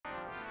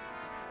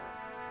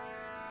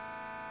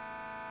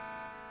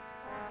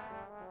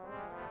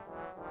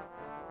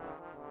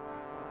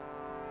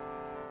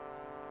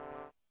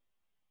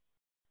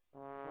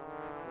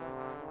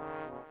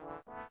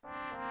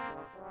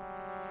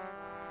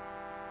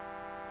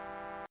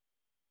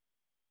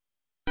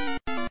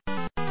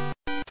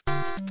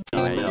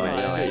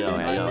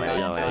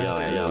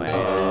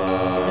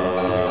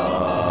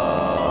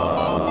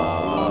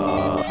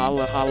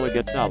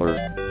get dollar.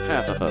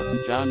 Ha ha ha.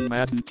 John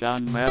Madden,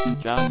 John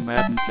Madden, John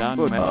Madden, John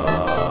Madden.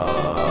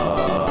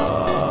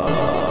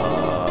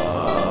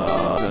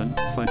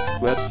 Point,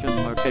 question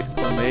mark,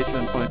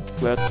 exclamation point,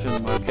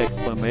 question mark,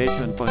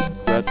 exclamation point,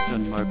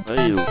 question mark.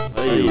 Ayu,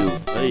 ayu,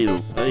 ayu,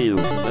 ayu,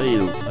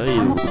 ayu,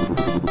 ayu.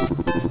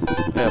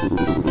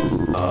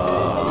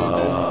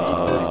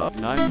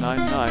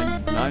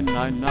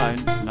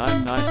 999.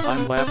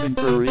 I'm laughing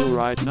for real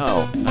right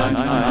now.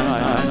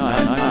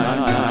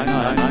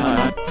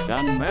 999.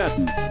 John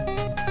Madden.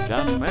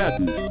 John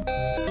Madden.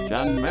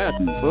 John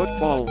Madden.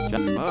 Football.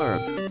 John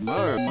Mark.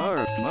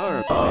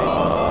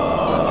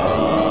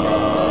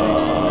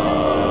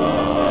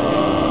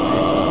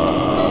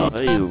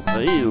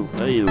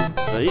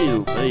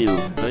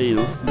 Ayu.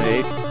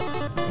 Snake.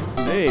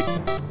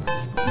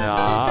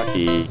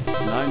 Naki.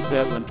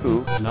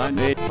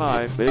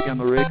 972-985 Big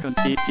American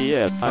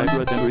TTS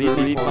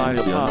 135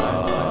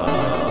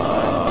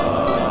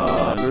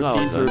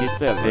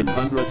 137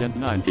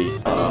 890.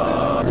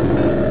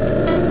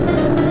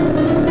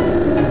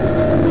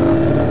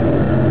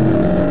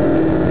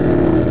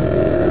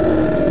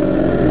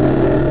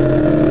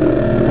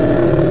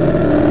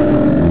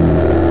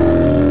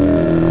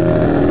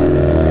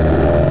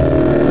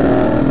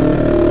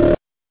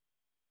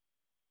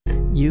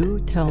 You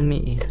tell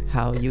me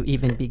how you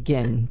even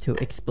begin to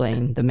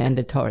explain the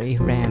mandatory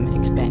RAM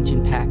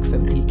expansion pack for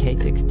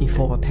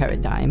DK64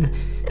 paradigm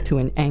to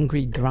an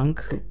angry drunk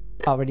who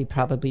already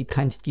probably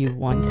punched you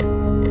once.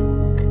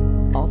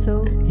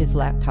 Also, his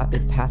laptop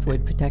is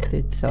password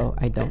protected, so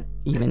I don't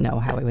even know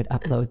how I would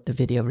upload the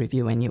video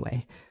review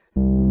anyway.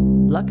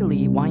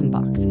 Luckily,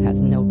 Winebox has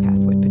no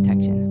password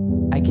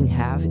protection. I can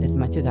have as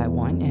much as I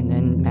want and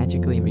then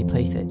magically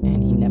replace it,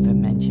 and he never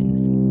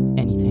mentions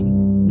anything.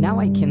 Now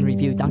I can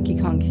review Donkey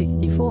Kong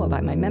 64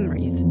 by my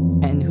memories,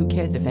 and who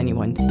cares if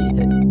anyone sees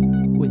it?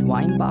 With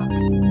Winebox,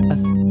 a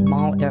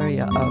small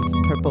area of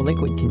purple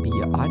liquid can be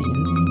your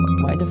audience.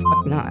 Why the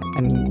fuck not?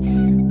 I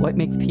mean, what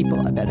makes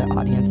people a better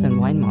audience than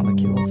wine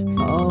molecules?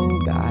 Oh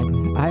god,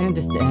 I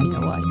understand. You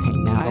know what?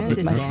 Pain now. I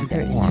understand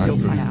that it's go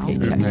find a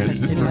paycheck. I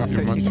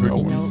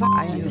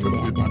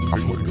understand that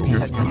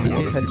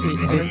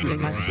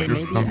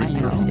maybe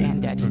I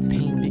understand that it's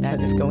pain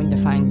because if going to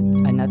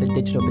find another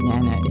digital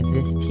banana is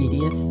this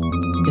tedious,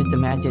 just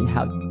imagine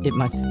how it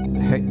must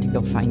hurt to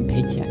go find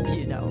paychecks.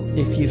 You know,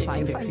 if you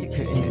find a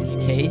creature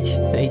in a cage,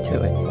 say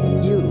to it,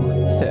 "You,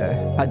 sir,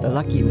 are the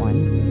lucky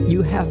one.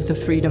 You have the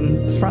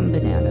freedom from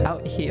banana."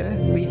 Out here,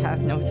 we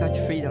have no such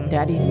freedom.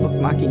 Daddy's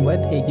bookmarking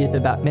web pages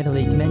about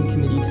middle-aged men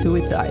committing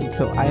suicide,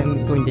 so I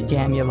am going to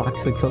jam your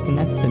locks with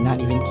coconuts, so not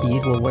even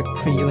keys will work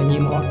for you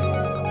anymore.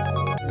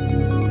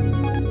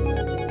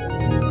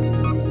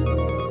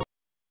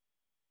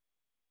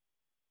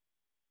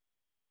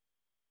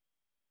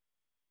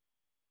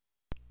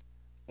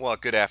 Well,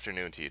 good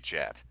afternoon to you,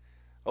 chat.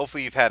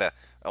 Hopefully you've had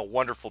a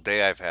wonderful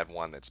day. I've had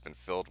one that's been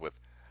filled with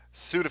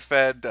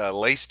Sudafed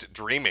laced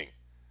dreaming,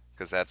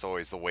 because that's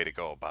always the way to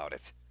go about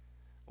it.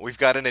 We've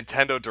got a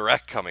Nintendo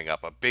Direct coming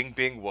up, a Bing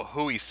Bing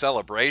Wahoo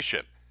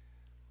celebration,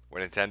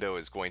 where Nintendo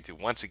is going to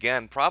once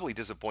again probably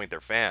disappoint their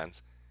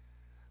fans.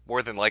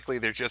 More than likely,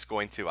 they're just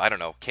going to, I don't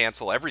know,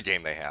 cancel every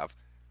game they have.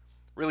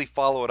 Really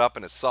follow it up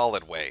in a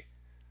solid way.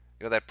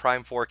 You know, that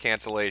Prime 4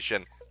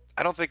 cancellation,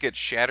 I don't think it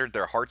shattered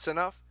their hearts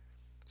enough.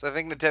 So I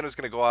think Nintendo's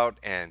going to go out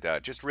and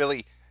just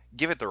really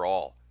give it their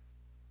all.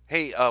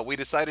 Hey, we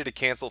decided to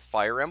cancel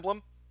Fire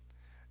Emblem,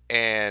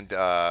 and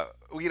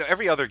you know,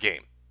 every other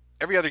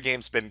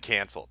game's been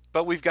canceled.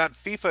 But we've got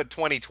FIFA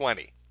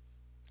 2020.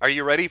 Are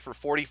you ready for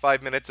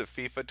 45 minutes of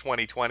FIFA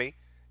 2020,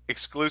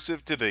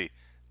 exclusive to the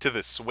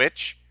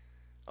Switch?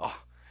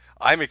 Oh,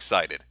 I'm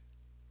excited.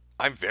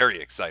 I'm very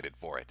excited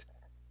for it.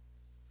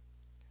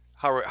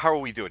 How are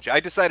we doing? I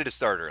decided to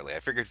start early.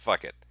 I figured,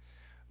 fuck it.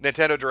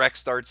 Nintendo Direct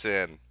starts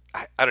in,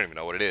 I don't even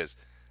know what it is,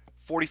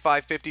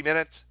 45, 50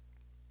 minutes?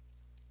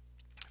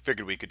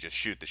 Figured we could just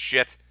shoot the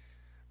shit,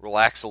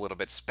 relax a little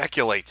bit,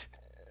 speculate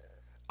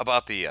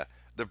about the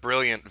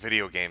brilliant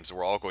video games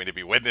we're all going to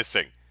be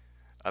witnessing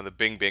on the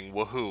Bing Bing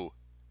Wahoo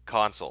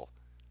console.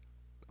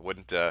 I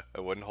wouldn't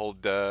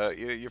hold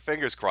your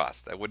fingers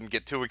crossed. I wouldn't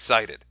get too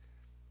excited.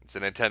 It's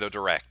a Nintendo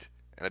Direct,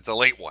 and it's a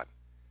late one.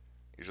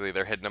 Usually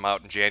they're hitting them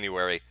out in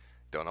January.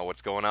 Don't know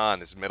what's going on.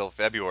 This is middle of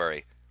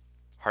February.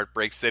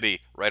 Heartbreak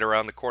City, right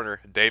around the corner,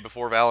 day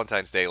before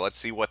Valentine's Day. Let's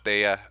see what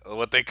they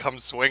come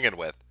swinging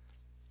with.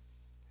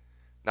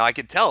 Now I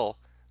could tell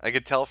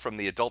from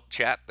the adult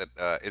chat that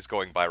is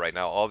going by right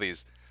now, all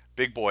these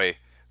big boy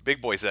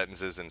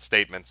sentences and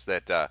statements,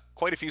 that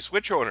quite a few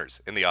Switch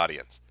owners in the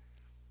audience.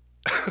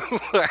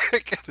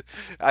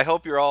 I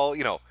hope you're all,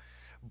 you know,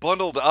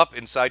 bundled up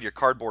inside your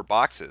cardboard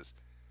boxes.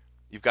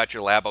 You've got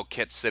your Labo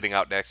kits sitting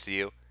out next to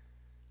you.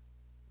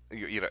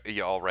 You know, are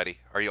you all ready?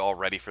 Are you all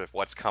ready for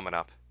what's coming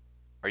up?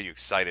 Are you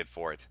excited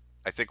for it?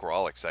 I think we're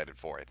all excited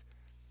for it.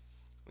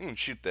 We can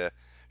shoot the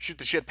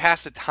shit,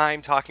 pass the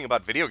time talking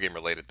about video game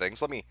related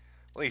things. Let me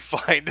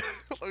find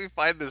let me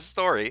find this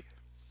story.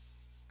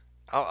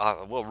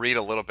 We'll read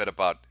a little bit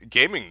about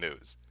gaming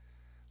news.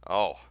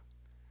 Oh,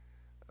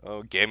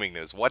 Oh, gaming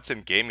news. What's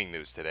in gaming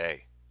news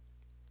today?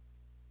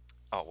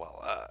 Oh,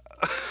 well,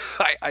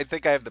 I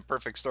think I have the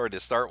perfect story to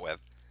start with.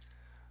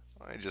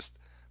 I just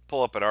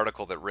pull up an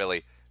article that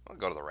really, I'll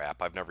go to the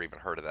wrap. I've never even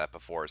heard of that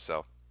before,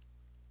 so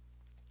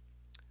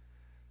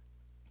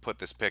put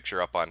this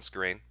picture up on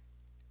screen.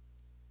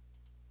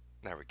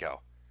 There we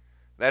go.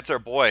 That's our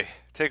boy.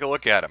 Take a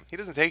look at him. He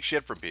doesn't take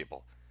shit from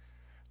people.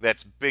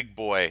 That's big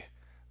boy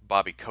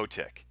Bobby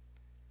Kotick.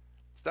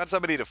 It's not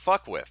somebody to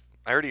fuck with.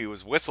 I heard he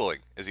was whistling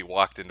as he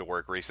walked into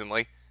work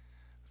recently.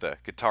 The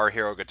Guitar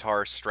Hero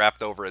guitar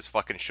strapped over his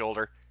fucking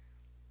shoulder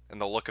and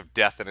the look of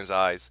death in his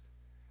eyes.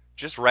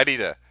 Just ready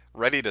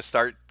to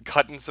start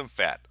cutting some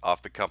fat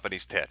off the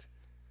company's tit.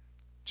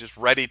 Just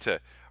ready to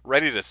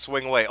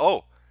swing away.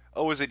 Oh,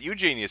 was it you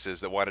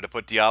geniuses that wanted to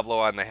put Diablo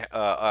on the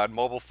on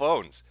mobile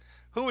phones?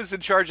 Who was in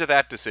charge of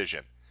that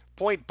decision?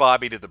 Point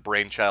Bobby to the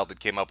brainchild that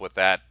came up with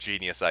that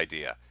genius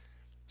idea,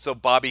 so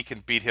Bobby can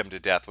beat him to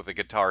death with a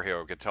Guitar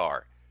Hero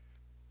guitar.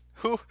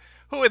 Who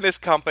in this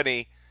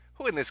company?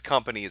 Who in this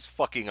company is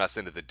fucking us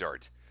into the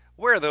dirt?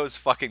 Where are those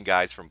fucking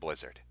guys from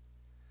Blizzard?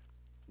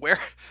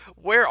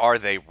 Where are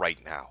they right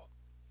now?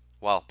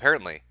 Well,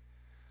 apparently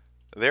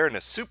they're in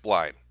a soup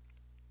line.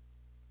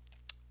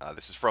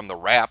 This is from the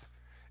Wrap.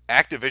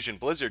 Activision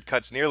Blizzard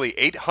cuts nearly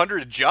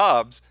 800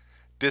 jobs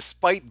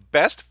despite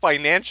best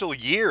financial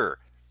year.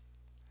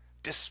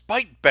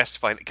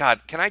 God,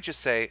 can I just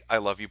say I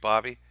love you,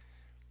 Bobby?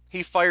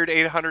 He fired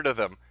 800 of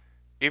them,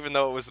 even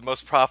though it was the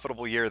most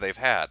profitable year they've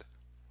had.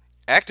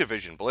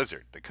 Activision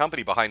Blizzard, the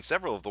company behind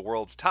several of the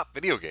world's top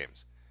video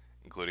games,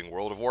 including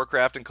World of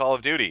Warcraft and Call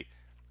of Duty,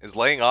 is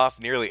laying off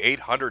nearly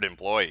 800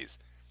 employees.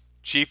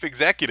 Chief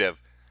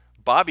Executive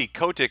Bobby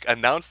Kotick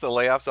announced the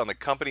layoffs on the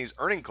company's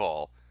earnings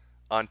call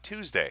on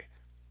Tuesday,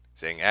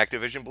 saying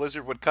Activision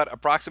Blizzard would cut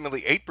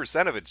approximately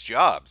 8% of its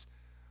jobs,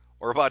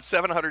 or about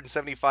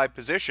 775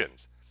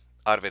 positions,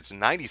 out of its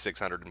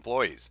 9,600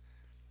 employees.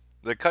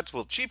 The cuts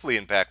will chiefly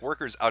impact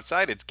workers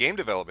outside its game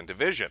development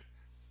division.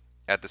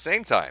 At the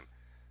same time,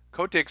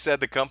 Kotick said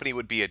the company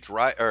would be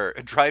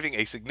driving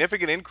a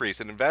significant increase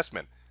in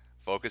investment,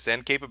 focus,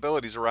 and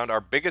capabilities around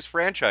our biggest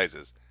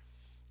franchises.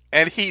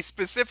 And he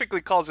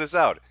specifically calls this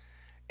out,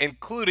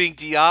 including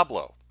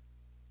Diablo.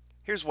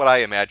 Here's what I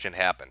imagine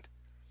happened.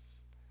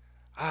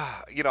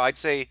 I'd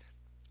say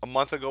a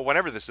month ago,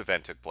 whenever this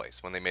event took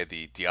place, when they made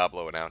the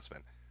Diablo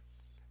announcement,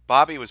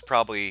 Bobby was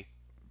probably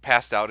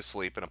passed out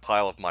asleep in a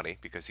pile of money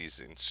because he's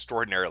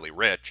extraordinarily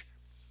rich,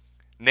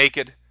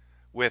 naked,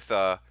 with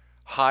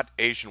hot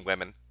Asian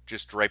women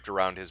just draped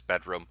around his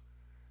bedroom,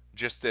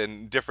 just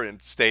in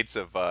different states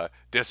of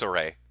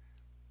disarray.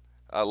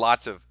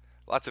 Lots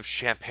of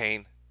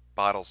champagne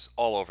bottles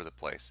all over the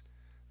place.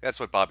 That's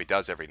what Bobby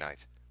does every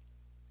night.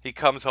 He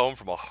comes home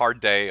from a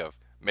hard day of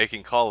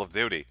making Call of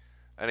Duty,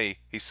 and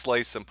he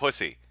slays some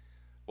pussy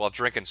while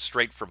drinking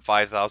straight from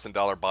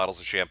 $5,000 bottles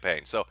of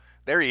champagne. So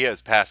there he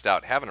is, passed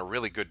out, having a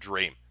really good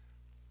dream.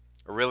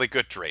 A really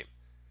good dream.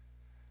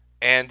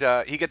 And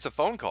he gets a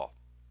phone call.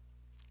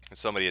 And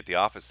somebody at the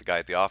office, the guy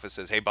at the office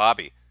says, "Hey,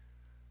 Bobby,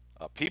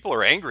 people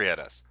are angry at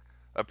us.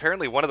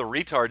 Apparently one of the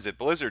retards at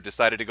Blizzard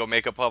decided to go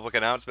make a public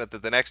announcement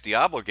that the next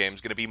Diablo game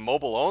is going to be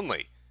mobile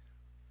only."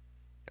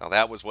 Now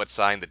that was what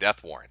signed the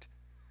death warrant.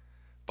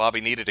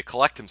 Bobby needed to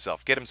collect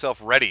himself, get himself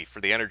ready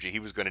for the energy he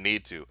was going to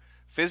need to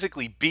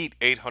physically beat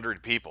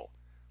 800 people.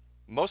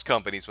 Most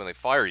companies, when they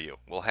fire you,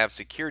 will have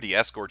security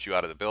escort you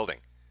out of the building.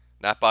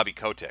 Not Bobby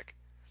Kotick.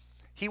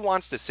 He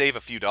wants to save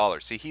a few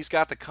dollars. See, he's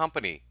got the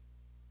company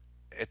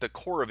at the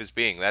core of his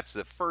being. That's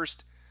the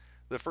first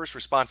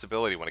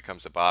responsibility when it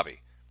comes to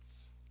Bobby.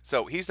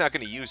 So he's not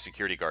going to use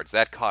security guards.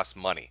 That costs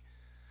money.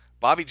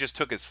 Bobby just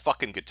took his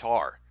fucking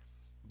guitar.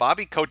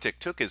 Bobby Kotick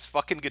took his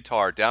fucking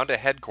guitar down to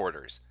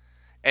headquarters,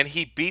 and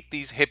he beat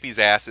these hippies'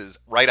 asses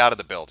right out of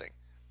the building.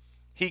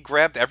 He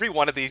grabbed every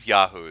one of these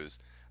yahoos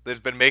that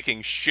have been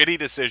making shitty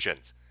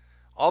decisions.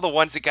 All the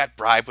ones that got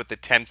bribed with the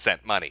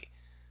 10-cent money.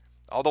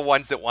 All the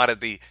ones that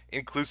wanted the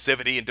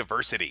inclusivity and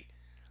diversity.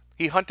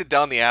 He hunted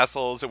down the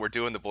assholes that were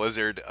doing the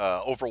Blizzard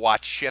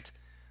Overwatch shit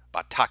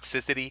about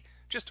toxicity,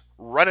 just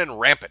running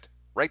rampant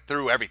right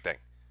through everything.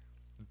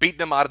 Beating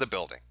them out of the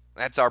building.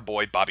 That's our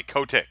boy Bobby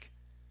Kotick.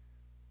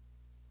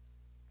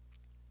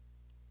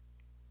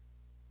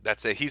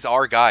 That's it. He's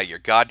our guy. You're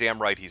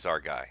goddamn right, he's our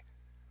guy.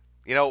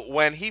 You know,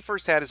 when he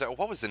first had his...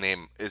 What was the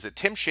name? Is it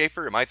Tim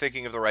Schafer? Am I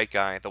thinking of the right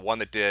guy? The one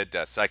that did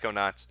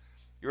Psychonauts?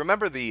 You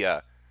remember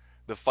the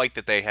fight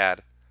that they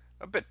had?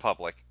 A bit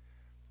public.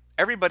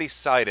 Everybody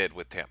sided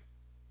with Tim.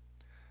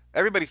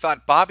 Everybody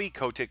thought Bobby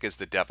Kotick is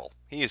the devil.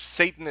 He is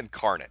Satan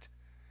incarnate.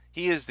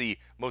 He is the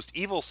most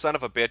evil son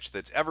of a bitch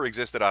that's ever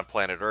existed on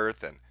planet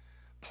Earth, and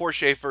poor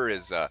Schaefer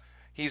is,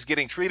 he's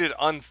getting treated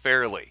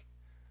unfairly.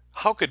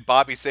 How could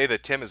Bobby say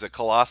that Tim is a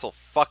colossal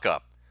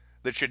fuck-up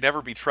that should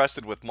never be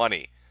trusted with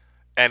money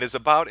and is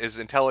about as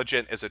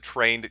intelligent as a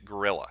trained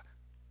gorilla?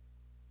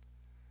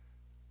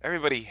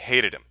 Everybody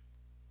hated him.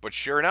 But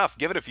sure enough,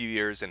 give it a few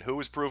years, and who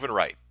was proven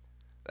right?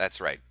 That's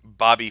right,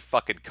 Bobby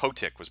fucking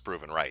Kotick was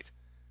proven right.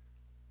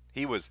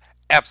 He was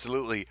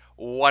absolutely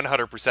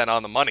 100%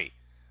 on the money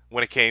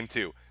when it came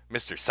to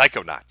Mr.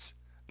 Psychonauts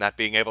not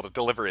being able to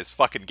deliver his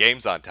fucking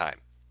games on time.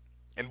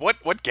 And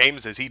what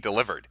games has he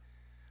delivered?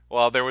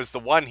 Well, there was the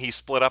one he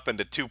split up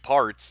into 2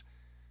 parts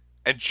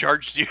and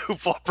charged you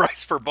full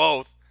price for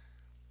both.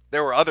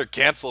 There were other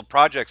canceled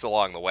projects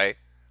along the way.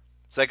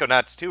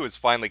 Psychonauts 2 is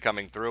finally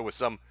coming through with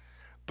some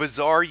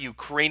bizarre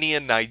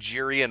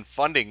Ukrainian-Nigerian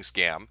funding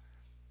scam.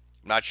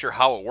 I'm not sure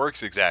how it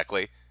works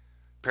exactly.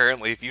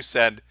 Apparently, if you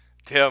send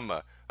Tim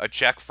a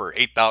check for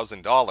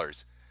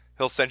 $8,000,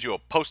 he'll send you a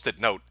post-it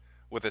note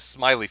with a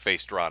smiley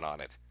face drawn on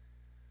it.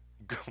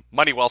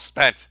 Money well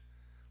spent.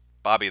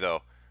 Bobby,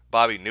 though,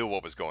 Bobby knew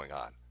what was going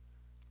on.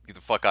 Get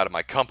the fuck out of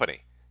my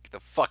company. Get the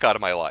fuck out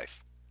of my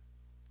life.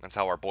 That's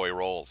how our boy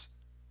rolls.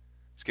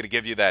 He's gonna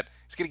give you that.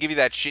 He's gonna give you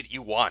that shit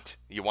you want.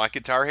 You want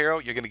Guitar Hero?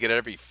 You're gonna get it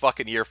every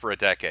fucking year for a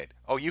decade.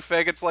 Oh, you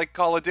faggots like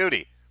Call of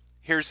Duty.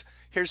 Here's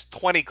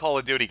 20 Call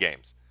of Duty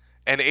games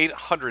and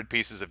 800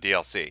 pieces of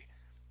DLC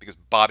because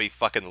Bobby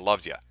fucking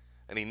loves you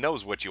and he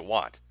knows what you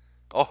want.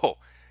 Oh,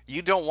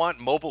 you don't want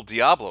mobile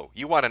Diablo.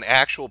 You want an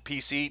actual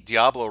PC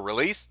Diablo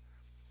release?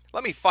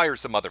 Let me fire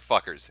some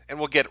motherfuckers and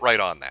we'll get right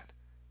on that.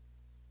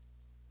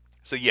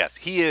 So yes,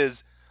 he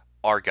is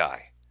our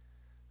guy.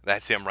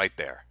 That's him right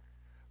there.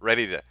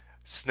 Ready to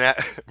smack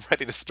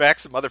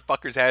some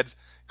motherfuckers' heads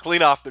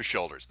clean off their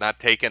shoulders. Not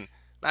taking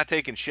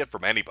shit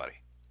from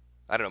anybody.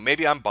 I don't know,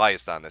 maybe I'm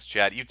biased on this,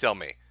 Chad. You tell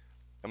me.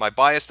 Am I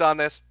biased on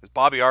this? Is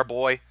Bobby our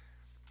boy?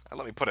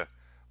 Let me put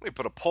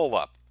a poll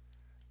up.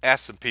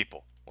 Ask some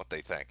people what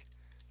they think.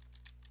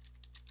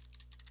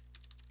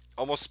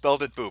 Almost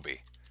spelled it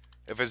Booby.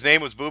 If his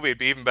name was Booby, it'd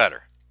be even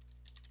better.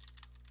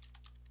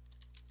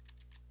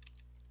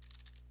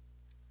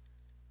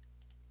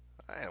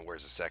 And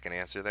where's the second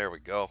answer? There we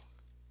go.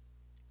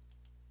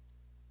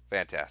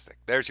 Fantastic.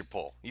 There's your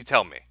poll. You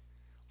tell me.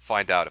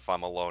 Find out if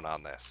I'm alone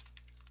on this.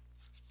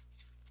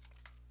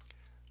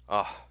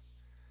 Oh.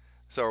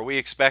 So are we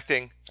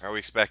expecting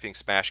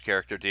Smash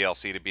character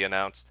DLC to be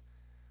announced?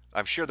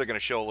 I'm sure they're going to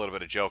show a little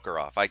bit of Joker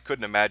off. I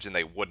couldn't imagine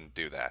they wouldn't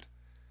do that.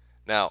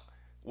 Now,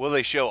 will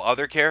they show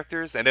other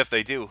characters? And if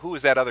they do, who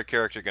is that other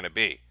character going to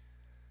be?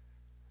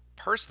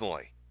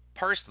 Personally,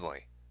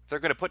 if they're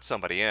going to put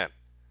somebody in,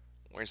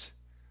 where's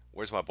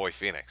my boy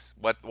Phoenix?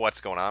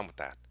 What's going on with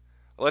that?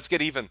 Let's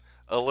get even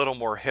a little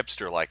more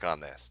hipster-like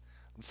on this.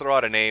 Let's throw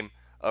out a name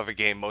of a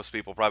game most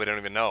people probably don't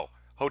even know.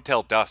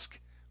 Hotel Dusk.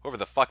 Whoever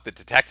the fuck the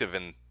detective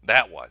in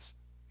that was.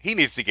 He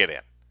needs to get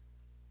in.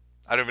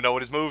 I don't even know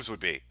what his moves would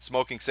be.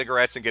 Smoking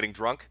cigarettes and getting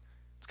drunk?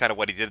 It's kind of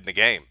what he did in the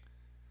game.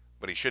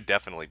 But he should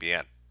definitely be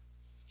in.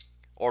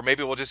 Or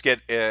maybe we'll just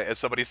get, as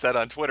somebody said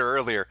on Twitter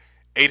earlier,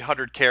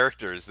 800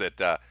 characters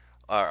that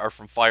are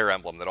from Fire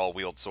Emblem that all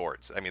wield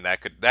swords. I mean,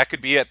 that could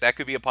be it. That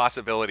could be a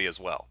possibility as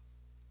well.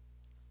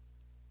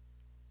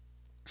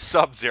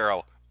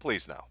 Sub-Zero,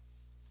 please no.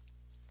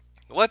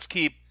 Let's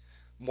keep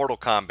Mortal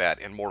Kombat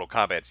in Mortal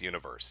Kombat's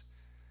universe.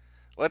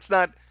 Let's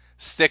not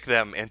stick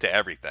them into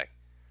everything.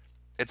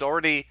 It's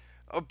already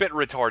a bit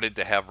retarded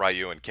to have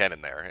Ryu and Ken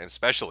in there, and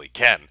especially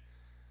Ken.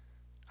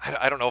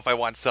 I don't know if I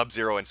want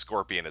Sub-Zero and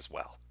Scorpion as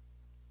well.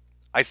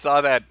 I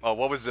saw that,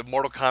 what was the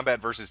Mortal Kombat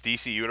versus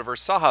DC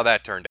Universe? Saw how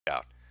that turned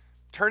out.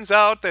 Turns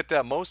out that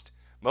most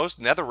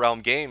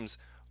NetherRealm games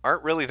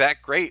aren't really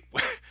that great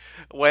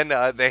when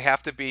they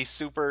have to be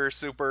super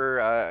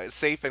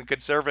safe and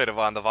conservative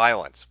on the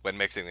violence when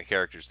mixing the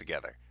characters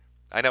together.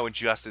 I know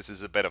Injustice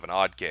is a bit of an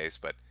odd case,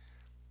 but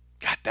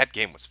God, that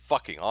game was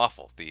fucking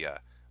awful.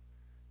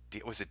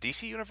 Was it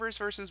DC Universe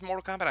versus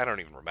Mortal Kombat? I don't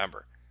even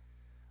remember.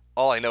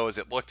 All I know is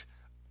it looked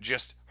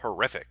just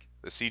horrific.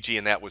 The CG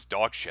in that was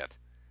dog shit.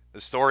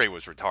 The story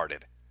was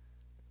retarded.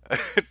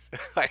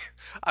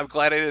 I'm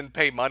glad I didn't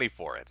pay money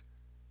for it.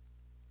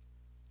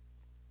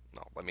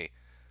 No, I'm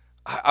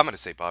going to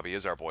say Bobby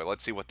is our boy.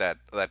 Let's see what that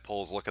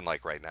poll's looking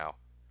like right now.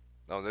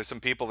 No, there's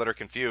some people that are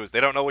confused. They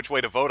don't know which way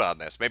to vote on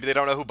this. Maybe they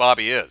don't know who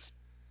Bobby is.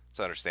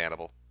 It's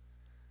understandable.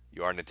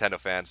 You are Nintendo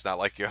fans, not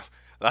like a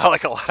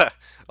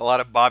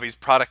lot of Bobby's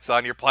products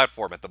on your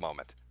platform at the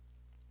moment.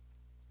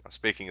 Well,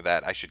 speaking of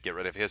that, I should get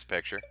rid of his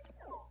picture.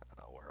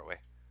 Where are we?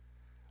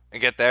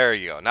 And there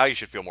you go. Now you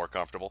should feel more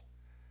comfortable.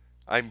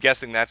 I'm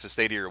guessing that's the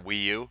state of your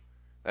Wii U.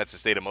 That's the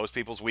state of most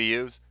people's Wii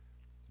U's.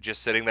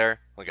 Just sitting there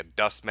like a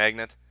dust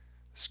magnet.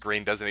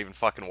 Screen doesn't even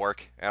fucking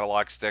work.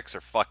 Analog sticks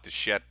are fucked as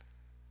shit.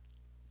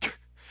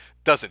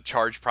 Doesn't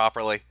charge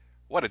properly.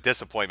 What a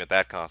disappointment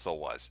that console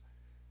was.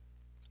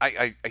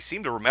 I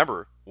seem to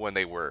remember when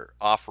they were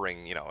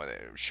offering,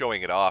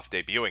 showing it off,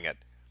 debuting it.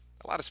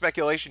 A lot of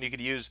speculation you could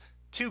use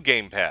 2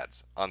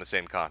 gamepads on the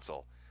same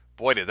console.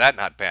 Boy, did that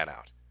not pan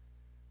out.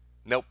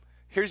 Nope.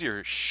 Here's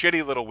your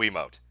shitty little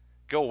Wiimote.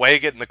 Go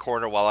wag it in the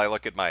corner while I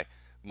look at my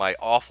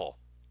awful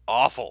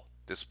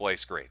display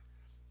screen.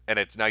 And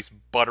its nice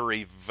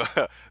buttery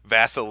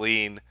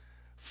Vaseline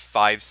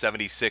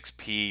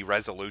 576p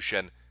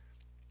resolution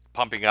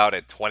pumping out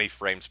at 20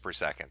 frames per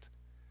second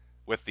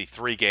with the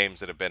 3 games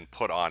that have been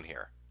put on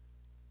here.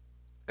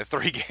 The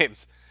 3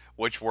 games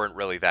which weren't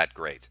really that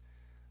great.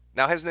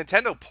 Now, has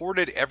Nintendo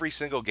ported every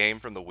single game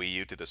from the Wii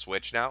U to the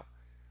Switch now?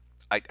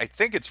 I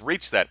think it's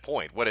reached that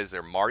point. What is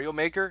there, Mario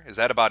Maker? Is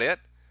that about it?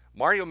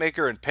 Mario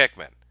Maker and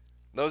Pikmin.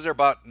 Those are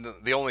about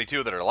the only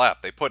two that are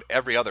left. They put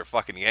every other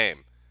fucking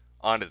game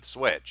onto the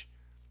Switch.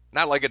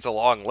 Not like it's a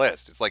long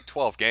list. It's like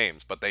 12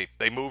 games, but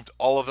they moved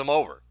all of them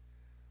over.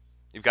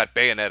 You've got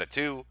Bayonetta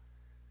 2,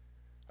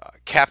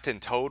 Captain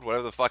Toad,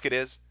 whatever the fuck it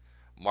is,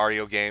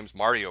 Mario games,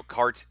 Mario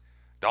Kart,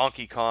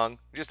 Donkey Kong,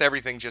 just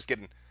everything just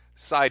getting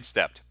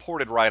sidestepped,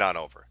 ported right on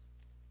over.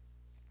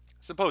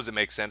 I suppose it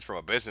makes sense from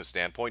a business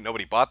standpoint.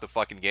 Nobody bought the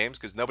fucking games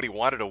because nobody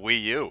wanted a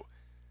Wii U.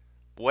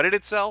 What did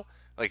it sell?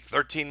 Like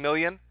 13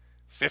 million?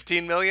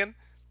 15 million?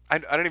 I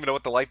don't even know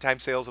what the lifetime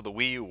sales of the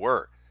Wii U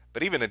were.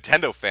 But even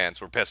Nintendo fans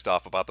were pissed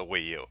off about the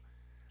Wii U.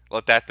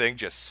 Let that thing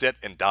just sit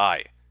and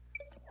die.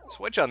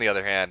 Switch, on the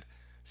other hand,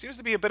 seems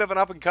to be a bit of an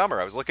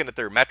up-and-comer. I was looking at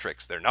their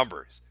metrics, their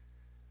numbers.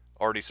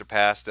 Already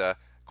surpassed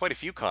quite a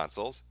few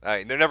consoles.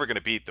 They're never going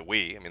to beat the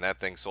Wii. I mean, that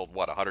thing sold,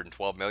 what,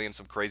 112 million?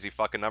 Some crazy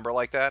fucking number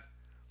like that?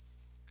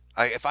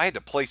 If I had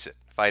to place it,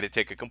 if I had to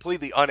take a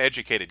completely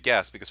uneducated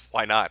guess, because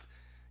why not?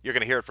 You're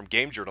going to hear it from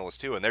game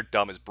journalists too, and they're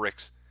dumb as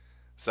bricks.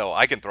 So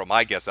I can throw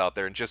my guess out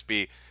there and just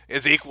be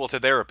as equal to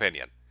their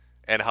opinion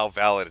and how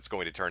valid it's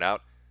going to turn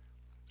out.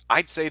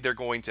 I'd say they're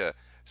going to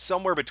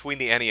somewhere between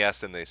the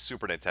NES and the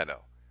Super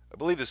Nintendo. I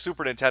believe the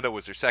Super Nintendo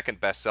was their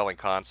second best-selling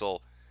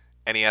console.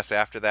 NES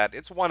after that,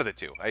 it's one of the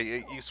two.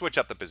 You switch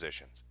up the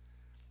positions.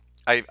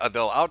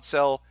 They'll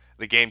outsell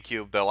the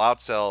GameCube. They'll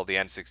outsell the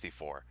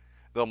N64.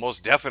 They'll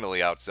most definitely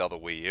outsell the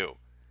Wii U.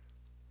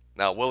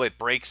 Now, will it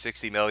break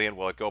 60 million?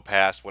 Will it go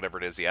past whatever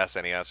it is, the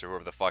SNES or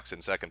whoever the fuck's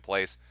in second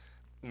place?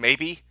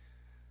 Maybe.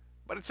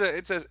 But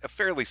it's a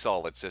fairly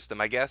solid system,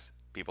 I guess.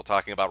 People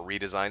talking about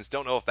redesigns.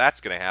 Don't know if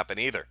that's going to happen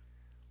either.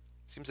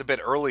 Seems a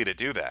bit early to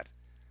do that.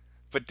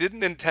 But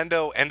didn't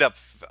Nintendo end up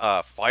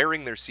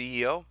firing their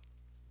CEO?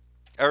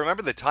 I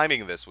remember the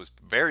timing of this was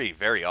very,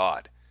 very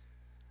odd.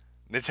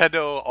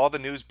 Nintendo, all the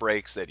news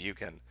breaks that you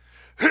can...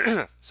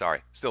 Sorry,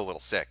 still a little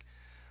sick.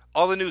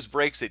 All the news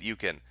breaks that you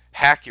can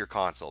hack your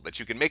console, that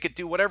you can make it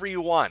do whatever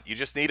you want. You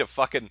just need a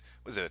fucking,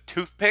 was it a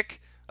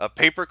toothpick? A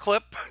paper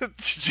clip?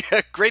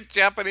 Great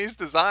Japanese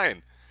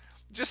design.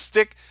 Just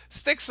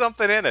stick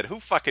something in it. Who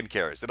fucking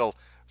cares? It'll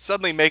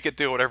suddenly make it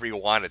do whatever you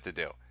want it to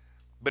do.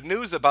 But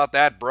news about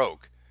that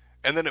broke.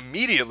 And then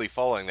immediately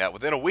following that,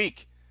 within a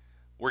week,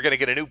 we're going to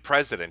get a new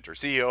president or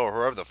CEO or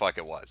whoever the fuck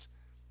it was.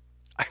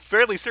 I'm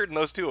fairly certain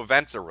those two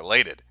events are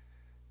related.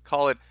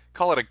 Call it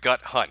a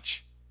gut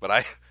hunch. But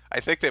I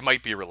think they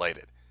might be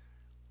related.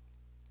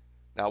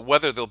 Now,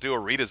 whether they'll do a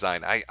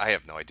redesign, I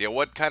have no idea.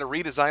 What kind of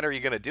redesign are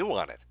you going to do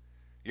on it?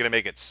 You're going to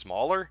make it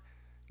smaller?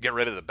 Get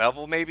rid of the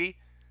bevel, maybe?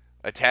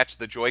 Attach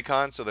the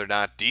Joy-Con so they're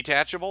not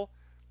detachable?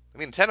 I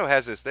mean, Nintendo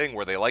has this thing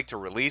where they like to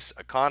release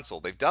a console.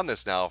 They've done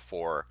this now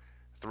for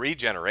 3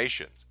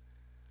 generations.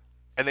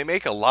 And they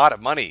make a lot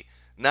of money,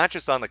 not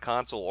just on the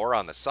console or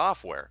on the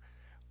software,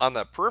 on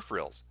the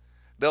peripherals.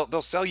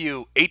 They'll sell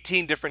you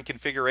 18 different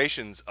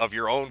configurations of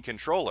your own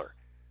controller.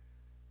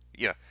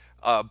 You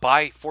know,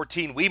 buy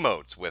 14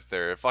 Wiimotes with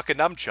their fucking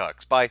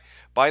nunchucks.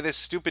 Buy this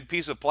stupid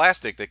piece of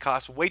plastic that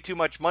costs way too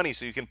much money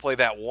so you can play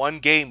that one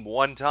game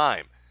one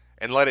time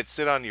and let it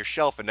sit on your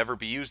shelf and never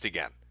be used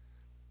again.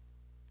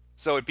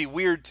 So it'd be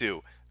weird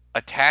to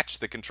attach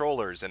the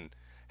controllers and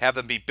have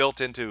them be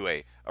built into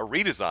a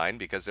redesign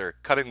because they're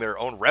cutting their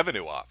own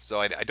revenue off. So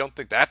I don't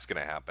think that's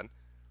going to happen.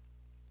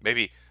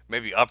 Maybe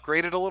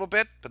upgrade it a little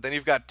bit, but then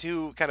you've got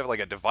two kind of like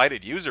a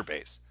divided user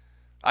base.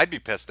 I'd be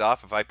pissed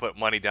off if I put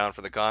money down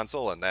for the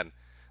console and then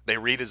they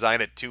redesign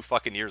it 2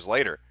 fucking years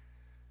later.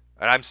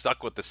 And I'm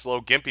stuck with the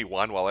slow gimpy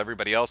one while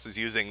everybody else is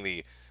using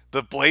the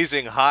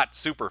blazing hot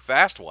super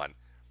fast one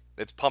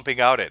that's pumping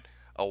out at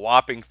a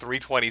whopping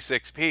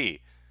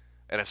 326p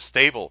and a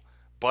stable,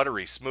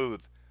 buttery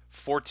smooth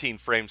 14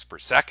 frames per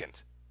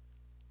second.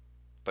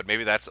 But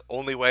maybe that's the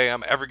only way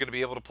I'm ever going to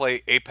be able to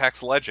play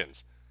Apex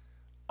Legends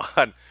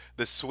on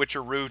the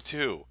Switcheroo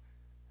 2.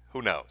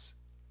 Who knows?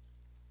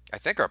 I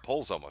think our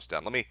poll's almost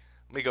done. Let me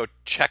go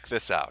check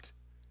this out.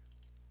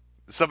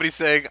 Somebody's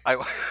saying I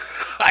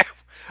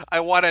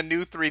want a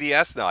new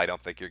 3DS. No, I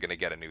don't think you're going to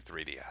get a new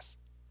 3DS.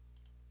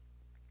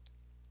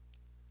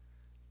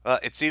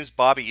 It seems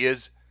Bobby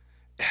is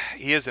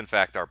in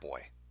fact our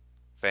boy.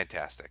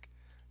 Fantastic.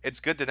 It's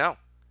good to know.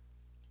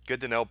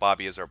 Good to know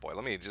Bobby is our boy.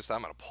 I'm going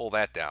to pull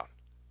that down.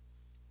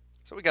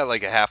 So we got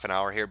like a half an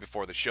hour here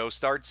before the show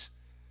starts.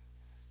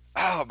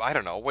 Oh, I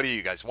don't know. What do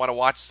you guys want to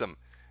watch? Some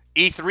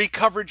E3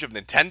 coverage of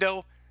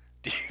Nintendo?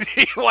 Do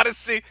you want to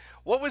see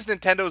what was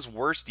Nintendo's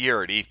worst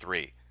year at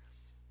E3?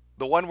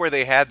 The one where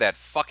they had that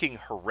fucking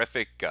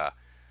horrific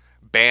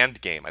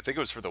band game. I think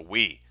it was for the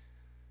Wii,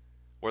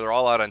 where they're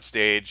all out on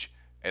stage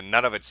and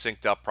none of it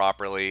synced up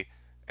properly,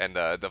 and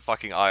the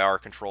fucking IR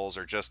controls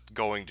are just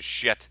going to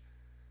shit.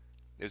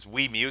 Is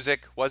Wii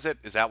Music? Was it?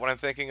 Is that what I'm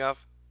thinking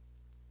of?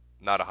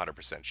 Not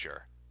 100%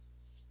 sure.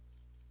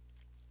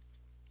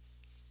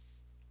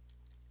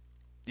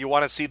 You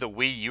want to see the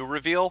Wii U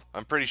reveal?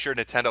 I'm pretty sure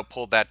Nintendo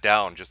pulled that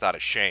down just out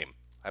of shame.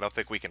 I don't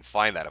think we can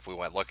find that if we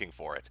went looking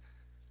for it.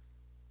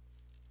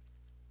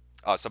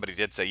 Oh, somebody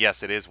did say,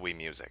 yes, it is Wii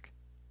Music.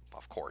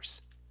 Of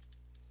course.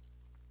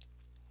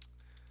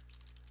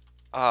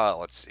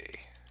 Let's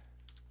see.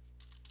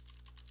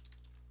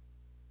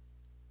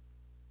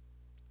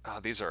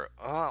 These are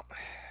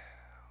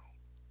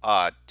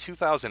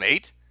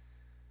 2008.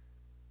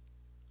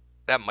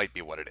 That might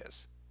be what it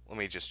is. Let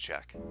me just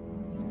check.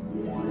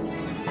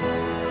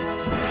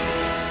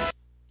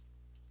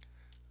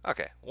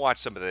 Okay, watch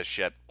some of this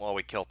shit while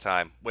we kill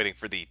time waiting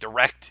for the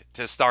direct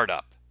to start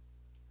up.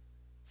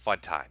 Fun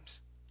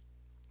times.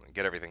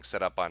 Get everything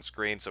set up on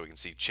screen so we can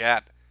see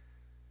chat.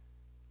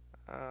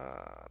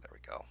 There we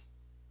go.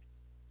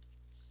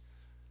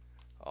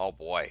 Oh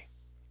boy.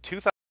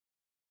 2000.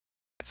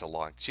 That's a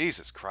long.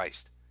 Jesus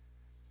Christ.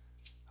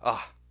 I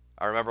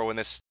remember when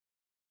this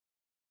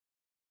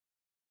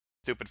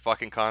stupid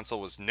fucking console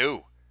was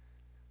new.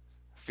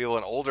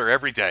 Feeling older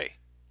every day.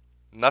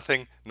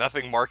 Nothing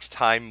marks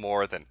time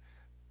more than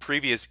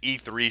previous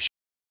E3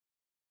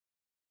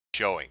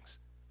 showings.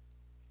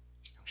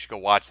 We should go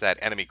watch that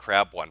Enemy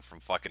Crab one from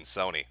fucking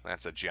Sony.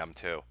 That's a gem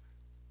too.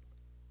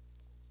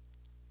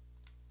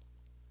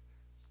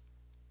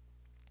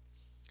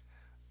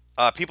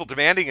 People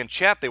demanding in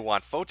chat they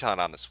want Photon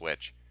on the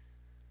Switch.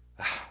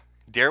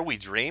 Dare we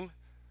dream?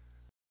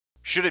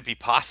 Should it be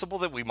possible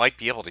that we might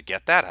be able to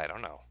get that? I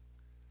don't know.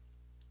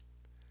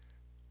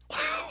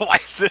 Why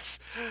is this?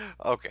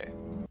 Okay.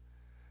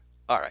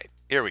 Alright,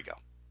 here we go.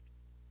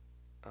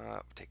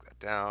 Take that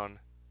down.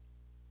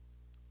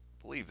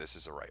 I believe this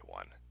is the right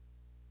one.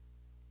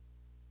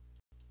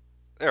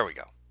 There we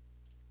go.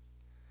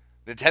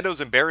 Nintendo's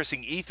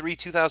embarrassing E3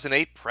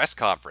 2008 press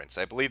conference.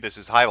 I believe this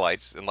is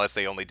highlights, unless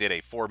they only did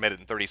a 4-minute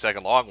and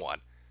 30-second long one.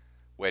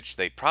 Which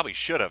they probably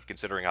should have,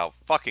 considering how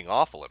fucking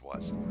awful it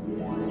was.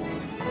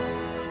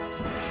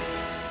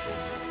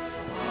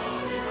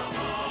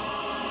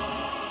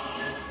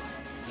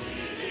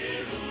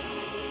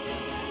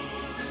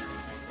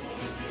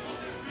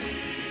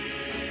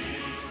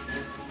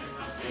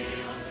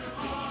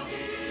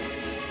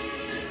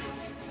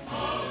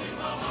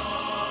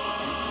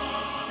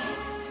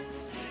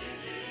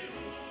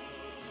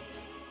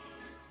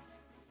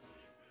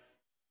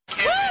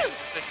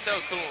 They're so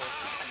cool.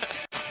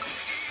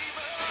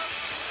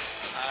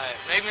 Alright,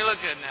 make me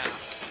look good now.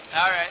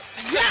 Alright.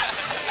 Yes!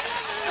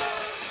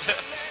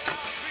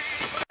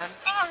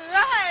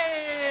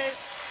 Alright!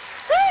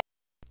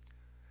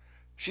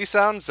 She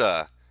sounds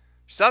a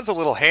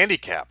little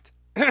handicapped.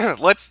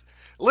 Let's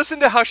listen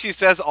to how she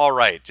says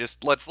alright.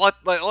 Just let's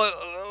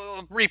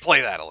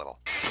replay that a little.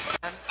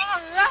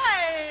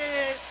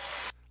 Alright!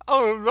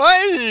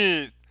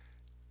 Alright!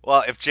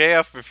 Well, if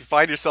you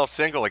find yourself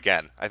single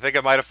again, I think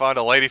I might have found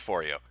a lady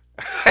for you.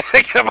 I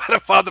think I might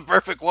have found the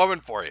perfect woman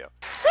for you.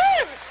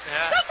 Woo!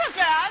 Yeah. That's not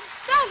bad.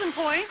 1,000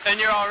 points. And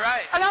you're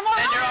alright. And I'm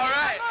alright. And you're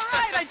alright. I'm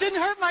alright. I didn't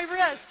hurt my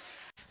wrist.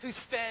 Who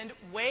spend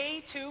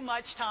way too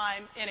much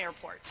time in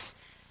airports.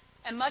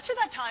 And much of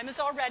that time is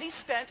already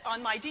spent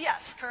on my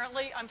DS.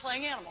 Currently, I'm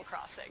playing Animal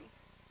Crossing.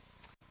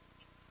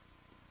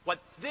 What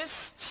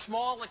this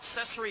small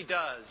accessory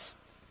does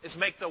is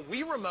make the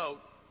Wii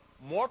Remote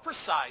more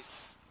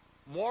precise,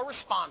 more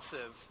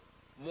responsive,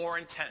 more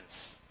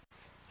intense.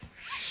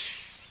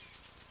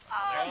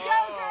 Oh,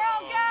 go,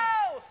 girl,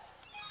 go!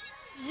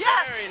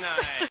 Yes! Very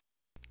nice.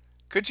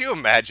 Could you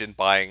imagine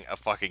buying a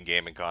fucking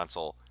gaming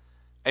console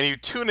and you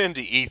tune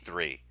into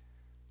E3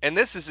 and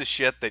this is the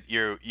shit that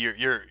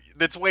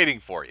that's waiting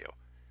for you.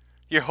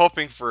 You're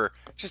hoping for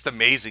just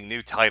amazing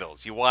new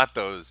titles. You want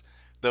those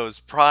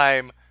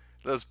prime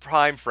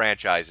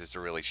franchises to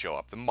really show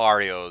up. The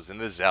Marios and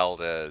the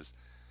Zeldas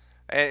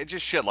and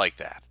just shit like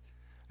that.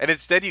 And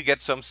instead you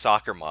get some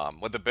soccer mom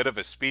with a bit of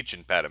a speech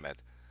impediment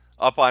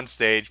up on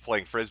stage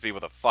playing frisbee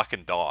with a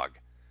fucking dog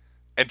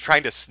and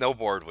trying to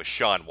snowboard with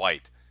Shaun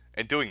White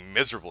and doing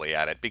miserably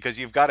at it because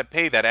you've got to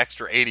pay that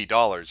extra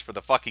 $80 for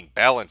the fucking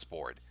balance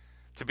board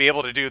to be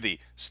able to do the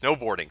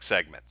snowboarding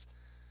segments.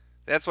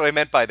 That's what I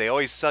meant by they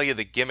always sell you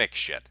the gimmick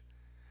shit.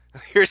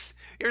 Here's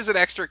an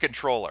extra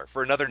controller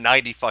for another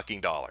 $90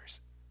 fucking dollars.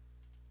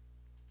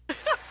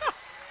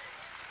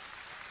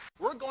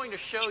 We're going to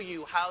show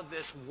you how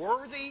this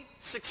worthy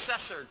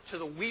successor to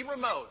the Wii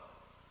Remote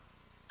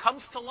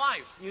comes to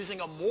life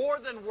using a more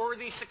than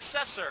worthy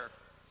successor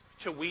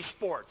to Wii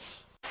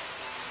Sports.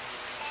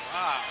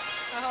 Wow.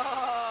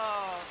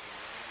 Oh.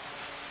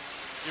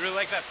 You really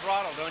like that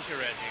throttle, don't you,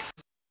 Reggie?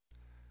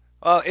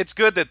 Well, it's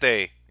good that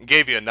they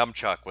gave you a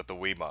nunchuck with the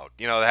Wiimote.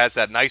 You know, it has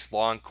that nice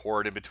long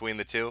cord in between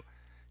the two.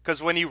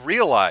 Because when you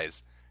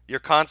realize your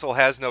console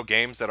has no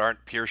games that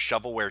aren't pure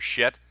shovelware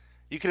shit,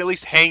 you can at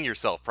least hang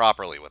yourself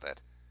properly with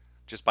it.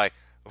 Just by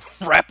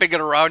wrapping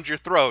it around your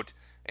throat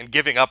and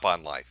giving up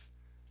on life.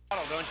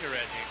 Don't you,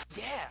 Reggie?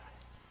 Yeah,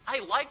 I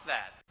like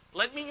that.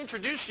 Let me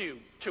introduce you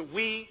to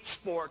Wii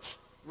Sports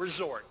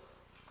Resort.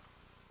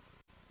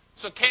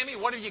 So, Cammie,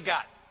 what have you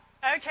got?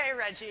 Okay,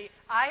 Reggie,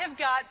 I have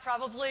got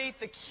probably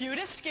the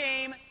cutest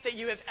game that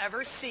you have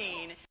ever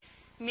seen.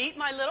 Meet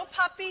my little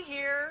puppy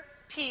here,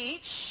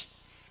 Peach,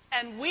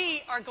 and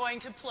we are going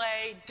to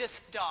play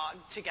Disc Dog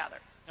together.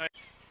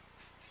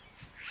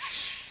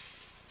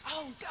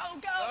 Oh, go,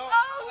 go.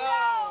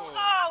 Oh, no.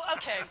 Oh,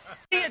 okay.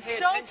 It's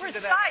so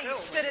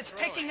precise that it's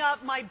picking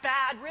up my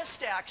bad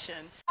wrist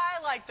action.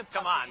 I like the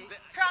puppy. Come on.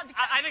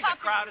 I think the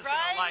crowd is going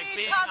to like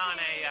being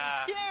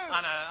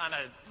on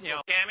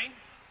a gammy.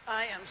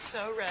 I am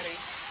so ready.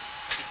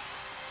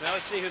 So now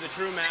let's see who the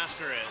true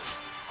master is.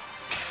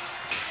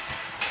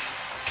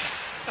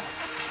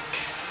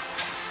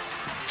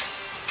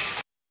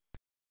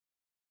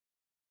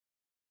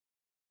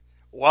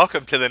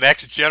 Welcome to the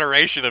next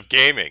generation of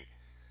gaming.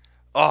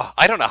 Oh,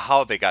 I don't know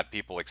how they got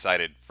people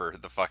excited for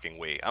the fucking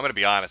Wii. I'm going to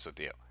be honest with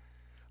you.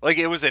 Like,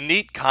 it was a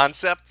neat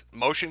concept.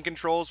 Motion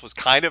controls was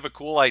kind of a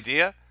cool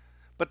idea.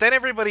 But then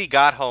everybody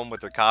got home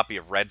with their copy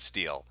of Red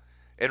Steel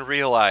and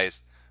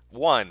realized,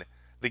 one,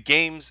 the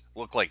games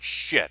look like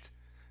shit.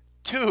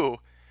 Two,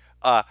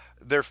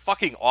 they're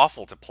fucking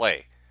awful to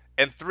play.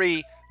 And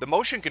three, the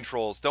motion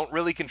controls don't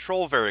really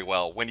control very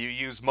well when you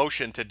use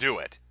motion to do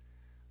it.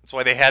 That's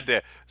why they had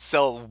to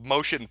sell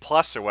Motion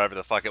Plus or whatever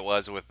the fuck it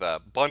was with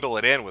bundle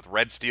it in with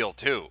Red Steel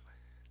 2.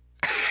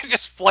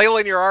 Just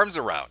flailing your arms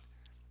around.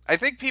 I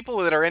think people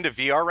that are into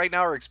VR right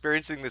now are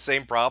experiencing the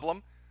same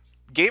problem.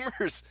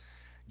 Gamers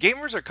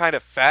are kind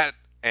of fat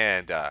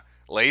and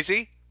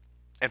lazy.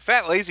 And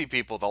fat, lazy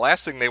people, the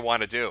last thing they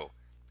want to do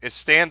is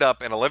stand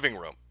up in a living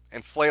room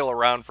and flail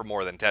around for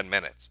more than 10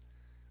 minutes.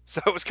 So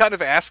it was kind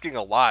of asking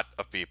a lot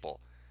of people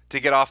to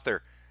get off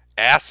their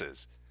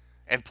asses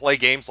and play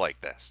games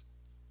like this.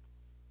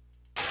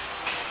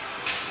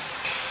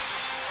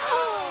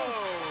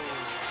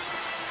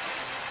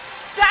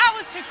 That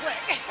was too quick.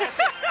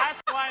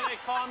 That's why they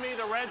call me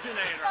the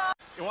Reginator.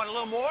 You want a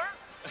little more?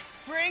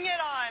 Bring it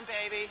on,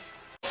 baby.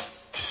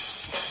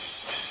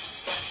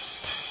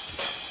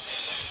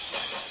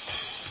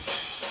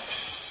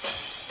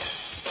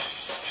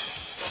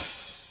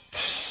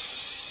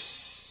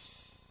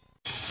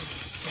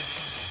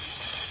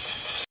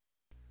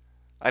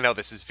 I know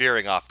this is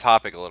veering off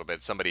topic a little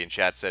bit. Somebody in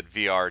chat said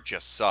VR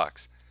just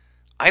sucks.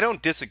 I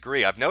don't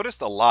disagree. I've noticed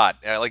a lot.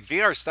 Like,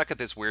 VR is stuck at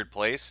this weird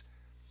place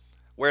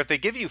where if they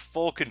give you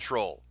full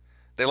control,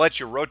 they let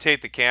you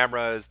rotate the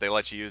cameras, they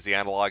let you use the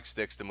analog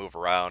sticks to move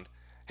around.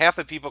 Half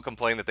the people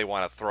complain that they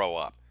want to throw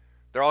up.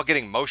 They're all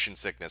getting motion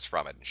sickness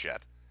from it and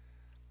shit.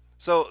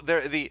 So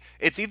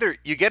it's either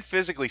you get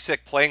physically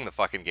sick playing the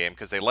fucking game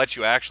because they let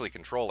you actually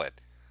control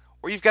it,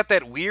 or you've got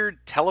that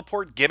weird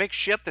teleport gimmick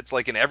shit that's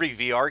like in every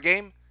VR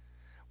game,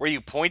 where you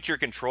point your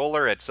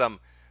controller at some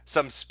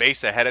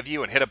space ahead of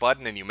you and hit a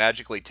button and you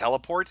magically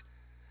teleport.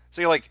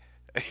 So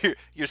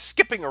you're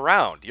skipping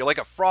around. You're like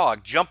a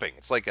frog jumping.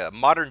 It's like a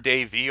modern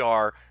day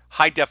VR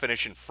high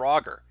definition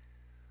Frogger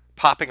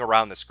popping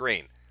around the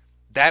screen.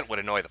 That would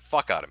annoy the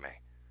fuck out of me.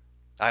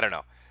 I don't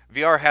know.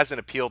 VR hasn't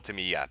appealed to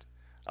me yet.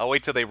 I'll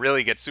wait till they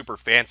really get super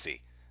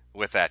fancy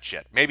with that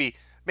shit. Maybe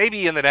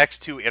in the next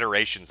 2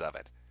 iterations of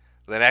it.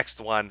 The next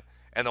one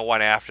and the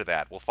one after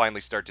that, we'll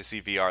finally start to see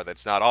VR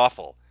that's not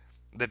awful,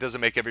 that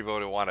doesn't make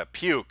everybody want to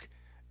puke,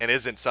 and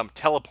isn't some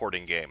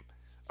teleporting game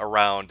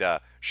around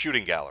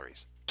shooting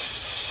galleries.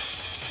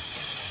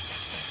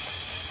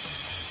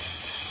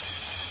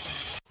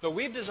 But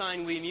we've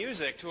designed Wii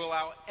Music to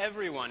allow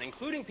everyone,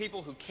 including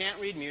people who can't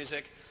read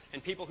music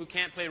and people who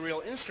can't play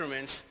real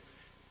instruments,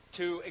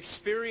 to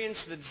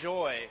experience the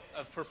joy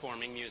of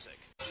performing music.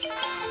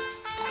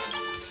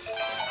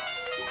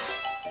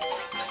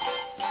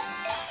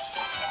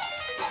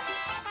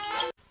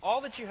 All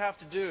that you have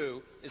to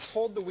do is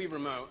hold the Wii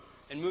remote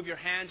and move your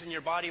hands and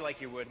your body like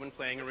you would when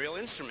playing a real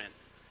instrument.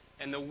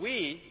 And the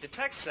Wii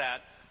detects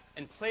that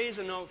and plays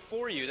a note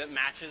for you that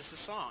matches the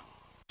song.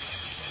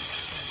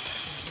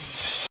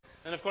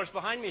 And of course,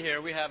 behind me here,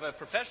 we have a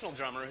professional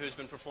drummer who's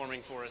been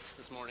performing for us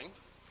this morning.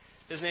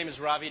 His name is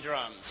Ravi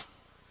Drums.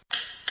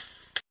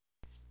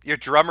 Your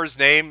drummer's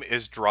name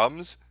is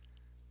Drums?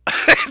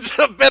 It's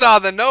a bit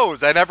on the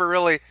nose. I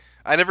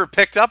never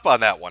picked up on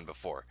that one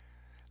before.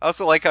 I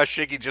also like how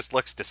Shiggy just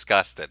looks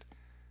disgusted.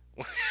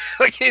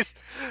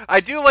 I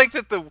do like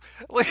that the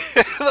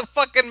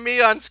fucking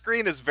me on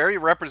screen is very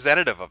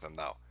representative of him,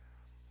 though.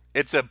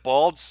 It's a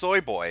bald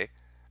soy boy,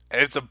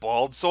 and it's a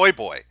bald soy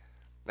boy.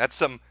 That's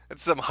some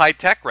high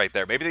tech right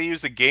there. Maybe they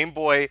used the Game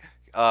Boy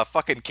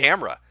fucking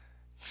camera,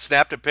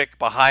 snapped a pic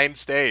behind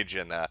stage,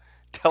 and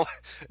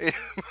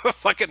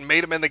fucking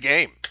made him in the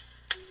game.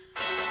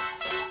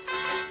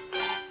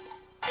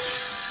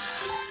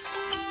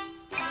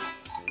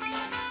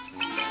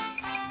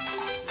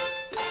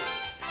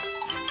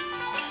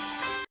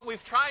 What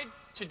we've tried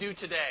to do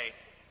today,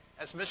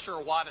 as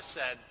Mr. Iwata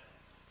said,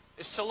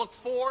 is to look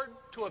forward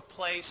to a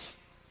place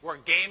where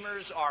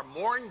gamers are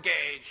more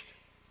engaged.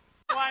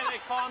 That's why they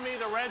call me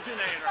the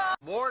Reginator.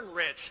 More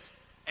enriched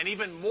and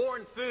even more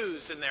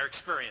enthused in their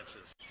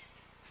experiences.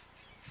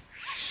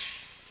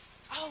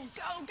 Oh,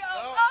 go, go.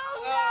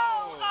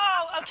 Oh, no.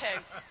 Oh, okay.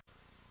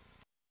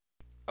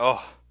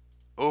 Oh,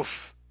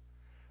 oof.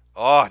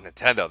 Oh,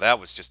 Nintendo,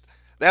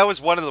 that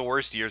was one of the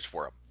worst years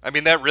for them. I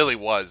mean, that really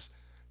was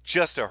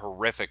just a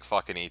horrific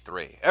fucking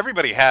E3.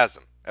 Everybody has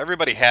them.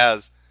 Everybody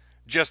has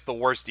just the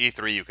worst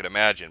E3 you could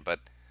imagine,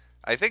 but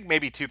I think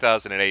maybe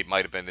 2008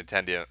 might have been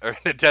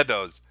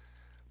Nintendo's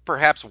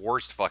perhaps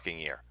worst fucking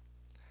year.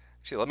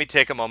 Actually, let me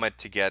take a moment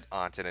to get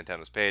onto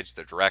Nintendo's page.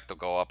 The Direct will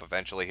go up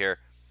eventually here.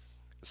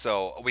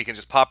 So we can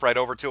just pop right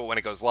over to it when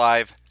it goes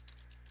live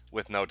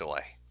with no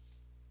delay.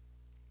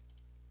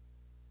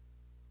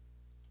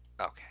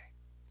 Okay.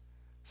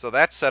 So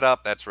that's set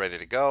up. That's ready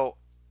to go.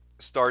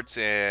 Starts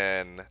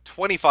in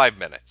 25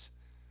 minutes.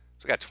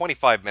 So we got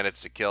 25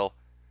 minutes to kill.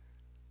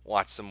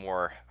 Watch some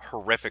more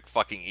horrific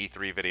fucking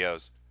E3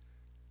 videos.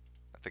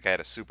 I think I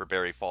had a super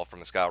berry fall from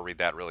the sky. I'll read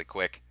that really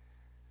quick.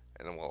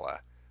 And then we'll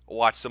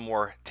watch some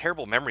more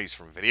terrible memories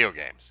from video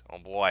games. Oh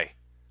boy.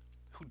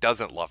 Who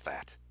doesn't love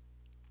that?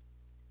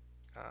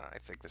 I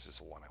think this is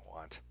the one I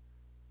want.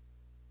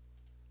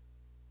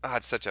 Ah,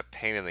 it's such a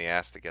pain in the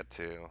ass to get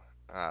to.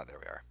 Ah, there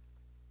we are.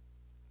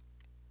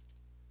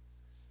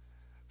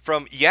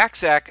 From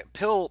Yaksak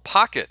Pill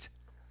Pocket.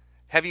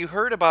 Have you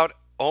heard about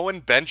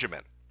Owen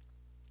Benjamin?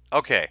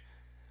 Okay.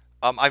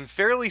 I'm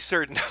fairly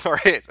certain,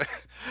 alright,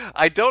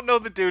 I don't know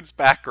the dude's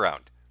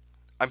background.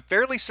 I'm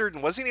fairly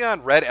certain, wasn't he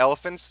on Red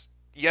Elephants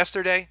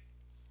yesterday?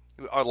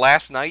 Or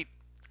last night?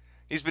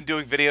 He's been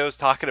doing videos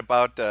talking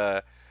about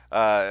the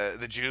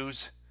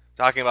Jews,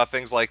 talking about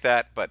things like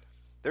that, but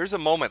there's a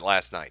moment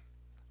last night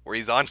where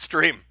he's on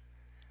stream,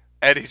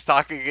 and he's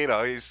talking, you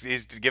know,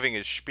 he's giving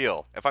his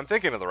spiel, if I'm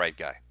thinking of the right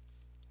guy.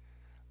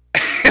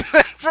 And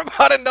then from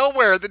out of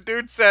nowhere, the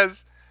dude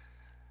says,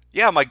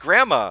 yeah, my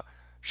grandma,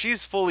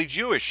 she's fully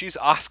Jewish. She's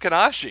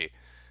Ashkenazi.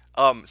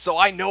 So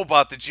I know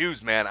about the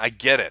Jews, man. I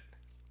get it.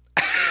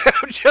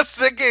 I'm just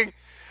thinking,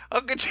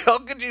 how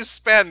could you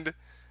spend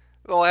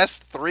the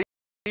last 3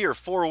 or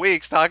 4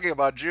 weeks talking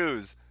about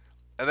Jews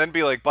and then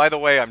be like, by the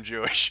way, I'm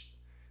Jewish?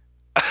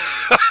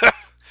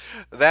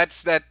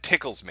 That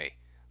tickles me.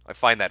 I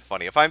find that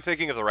funny. If I'm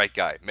thinking of the right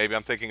guy, maybe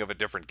I'm thinking of a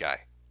different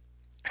guy.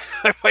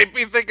 I might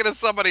be thinking of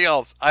somebody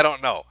else. I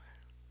don't know.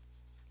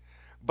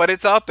 But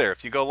it's out there.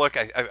 If you go look,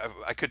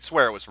 I could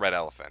swear it was Red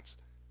Elephants.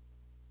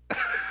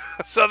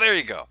 So there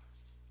you go.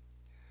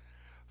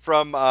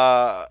 From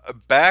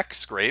back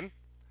screen,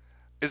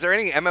 is there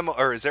any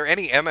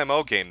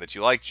MMO game that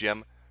you like,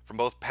 Jim, from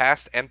both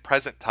past and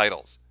present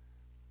titles?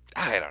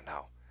 I don't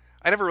know.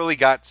 I never really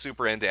got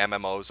super into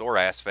MMOs or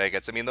ass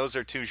faggots. I mean, those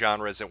are two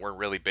genres that weren't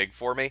really big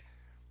for me.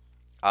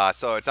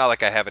 So it's not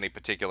like I have any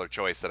particular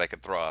choice that I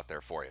could throw out there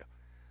for you.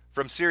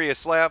 From Serious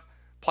Slav,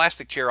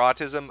 Plastic Chair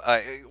Autism.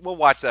 We'll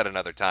watch that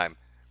another time.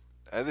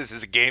 This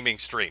is a gaming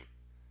stream.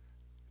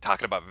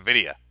 Talking about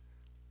Nvidia.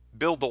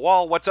 Build the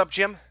Wall. What's up,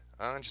 Jim?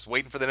 Just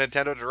waiting for the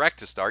Nintendo Direct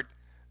to start.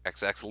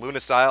 XX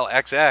Lunacile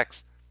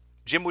XX.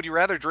 Jim, would you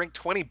rather drink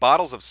 20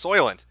 bottles of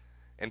Soylent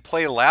and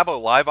play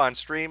Labo live on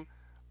stream,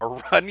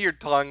 or run your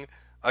tongue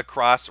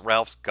across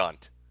Ralph's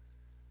gunt?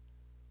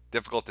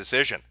 Difficult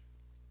decision.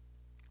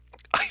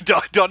 I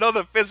don't know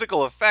the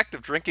physical effect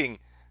of drinking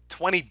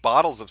 20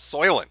 bottles of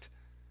Soylent.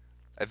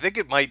 I think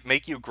it might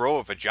make you grow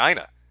a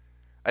vagina.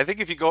 I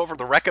think if you go over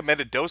the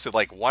recommended dose of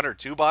like 1 or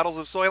 2 bottles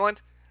of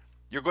Soylent,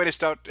 you're going to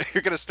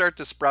start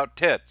to sprout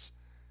tits,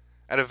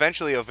 and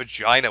eventually a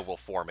vagina will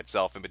form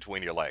itself in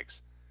between your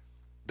legs.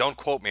 Don't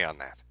quote me on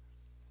that.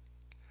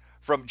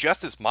 From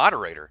Justice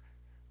Moderator,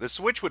 the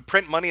Switch would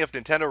print money if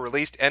Nintendo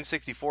released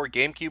N64,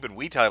 GameCube, and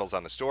Wii titles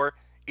on the store,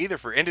 either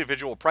for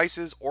individual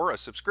prices or a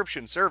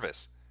subscription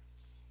service.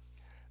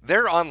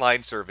 Their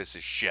online service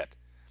is shit.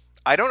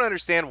 I don't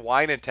understand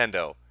why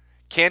Nintendo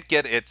can't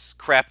get its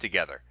crap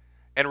together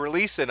and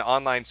release an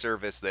online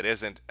service that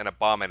isn't an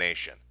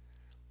abomination.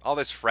 All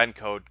this friend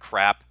code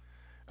crap,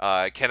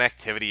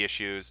 connectivity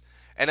issues,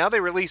 and now they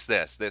release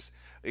this.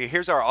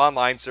 Here's our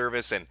online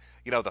service, and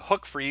you know the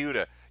hook for you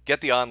to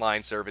get the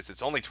online service.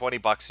 It's only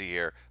 $20 a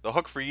year. The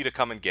hook for you to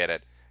come and get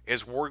it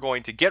is we're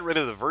going to get rid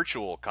of the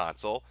virtual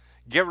console,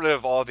 get rid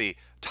of all the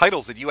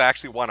titles that you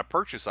actually want to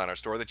purchase on our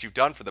store that you've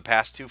done for the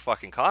past 2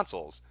 fucking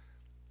consoles,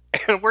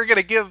 and we're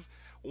gonna give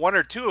 1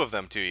 or 2 of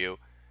them to you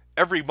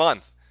every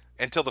month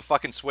until the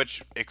fucking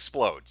Switch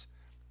explodes.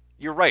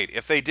 You're right.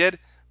 If they did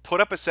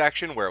put up a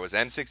section where it was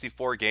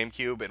N64,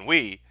 GameCube, and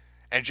Wii,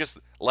 and just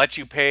let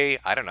you pay,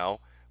 I don't know,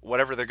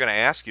 whatever they're going to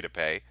ask you to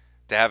pay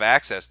to have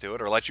access to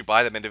it, or let you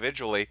buy them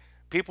individually,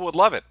 people would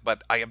love it.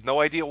 But I have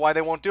no idea why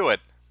they won't do it.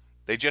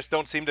 They just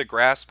don't seem to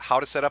grasp how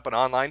to set up an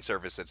online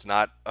service that's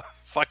not a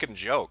fucking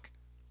joke.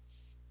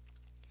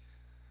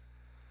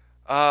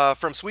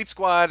 From Sweet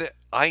Squad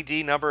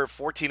ID number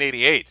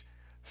 1488.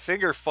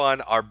 Finger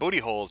fun our booty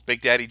holes,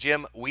 Big Daddy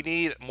Jim. We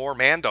need more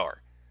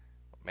Mandar.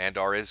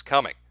 Mandar is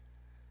coming.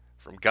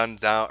 From Guns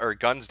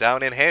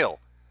Down in Hail.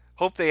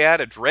 Hope they add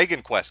a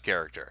Dragon Quest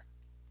character.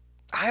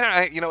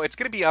 It's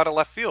going to be out of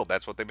left field.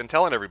 That's what they've been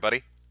telling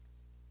everybody.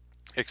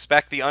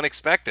 Expect the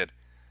unexpected.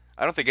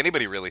 I don't think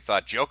anybody really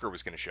thought Joker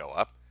was going to show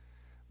up.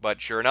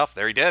 But sure enough,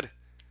 there he did.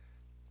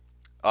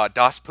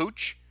 Das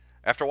Pooch.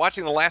 After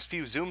watching the last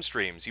few Zoom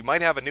streams, you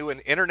might have a new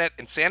internet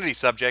insanity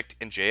subject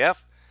in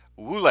JF.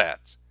 Woo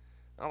lads.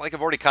 Like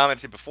I've already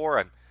commented before,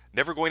 I'm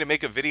never going to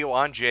make a video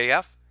on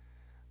JF.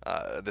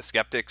 The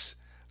skeptics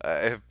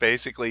have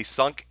basically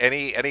sunk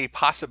any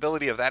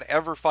possibility of that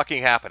ever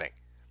fucking happening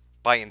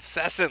by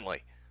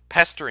incessantly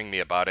pestering me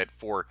about it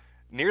for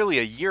nearly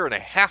a year and a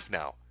half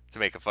now to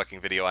make a fucking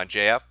video on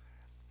JF.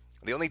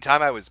 The only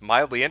time I was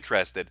mildly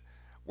interested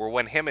were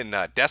when him and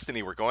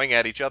Destiny were going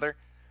at each other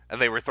and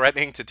they were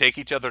threatening to take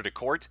each other to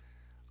court.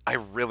 I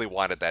really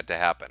wanted that to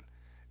happen.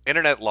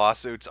 Internet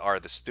lawsuits are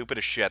the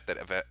stupidest shit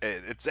that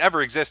it's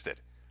ever existed.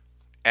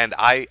 And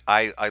I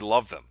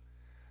love them.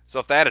 So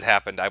if that had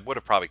happened, I would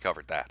have probably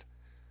covered that.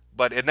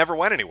 But it never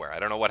went anywhere. I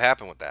don't know what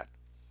happened with that.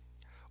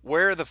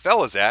 Where are the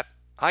fellas at?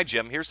 Hi,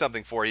 Jim. Here's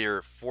something for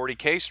your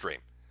 40K stream.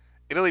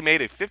 Italy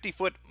made a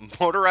 50-foot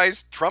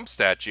motorized Trump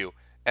statue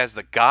as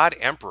the God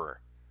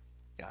Emperor.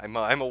 Yeah,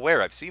 I'm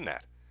aware. I've seen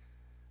that.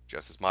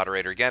 Justice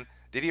Moderator again.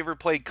 Did you ever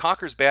play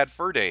Conker's Bad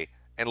Fur Day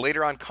and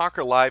later on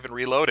Conker Live and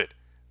Reloaded?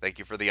 Thank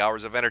you for the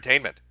hours of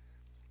entertainment.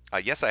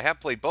 Yes, I have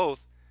played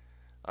both.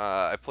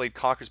 I played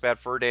Conker's Bad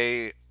Fur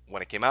Day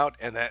when it came out,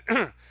 and then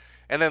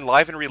and then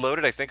Live and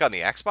Reloaded, I think, on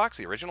the Xbox,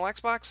 the original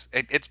Xbox.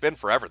 It's been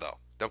forever, though.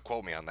 Don't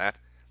quote me on that.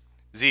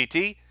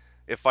 ZT,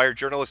 if fired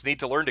journalists need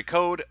to learn to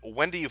code,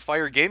 when do you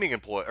fire gaming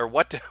employees? Or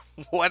what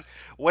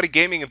do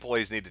gaming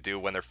employees need to do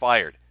when they're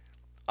fired?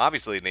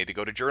 Obviously, they need to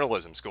go to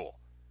journalism school.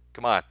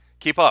 Come on,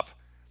 keep up.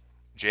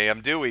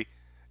 JM Dewey.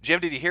 Jim,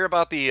 did you hear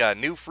about the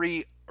new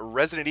free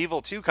Resident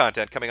Evil 2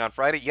 content coming on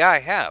Friday? Yeah, I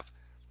have.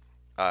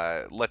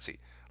 Let's see.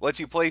 Lets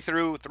you play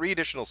through 3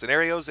 additional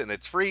scenarios, and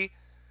it's free.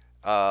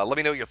 Let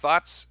me know your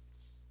thoughts.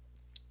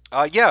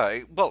 Yeah,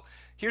 well,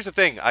 here's the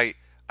thing. I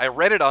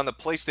read it on the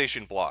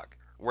PlayStation blog,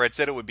 where it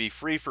said it would be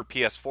free for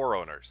PS4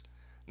 owners.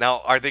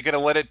 Now, are they going to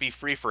let it be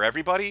free for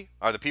everybody?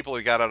 Are the people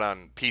who got it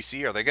on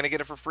PC, are they going to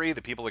get it for free?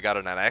 The people who got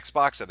it on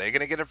Xbox, are they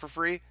going to get it for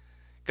free?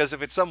 Because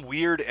if it's some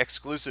weird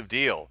exclusive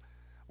deal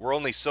where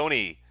only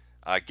Sony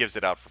gives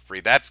it out for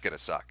free, that's going to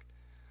suck.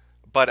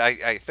 But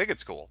I think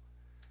it's cool.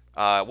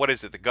 What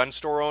is it? The gun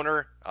store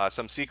owner,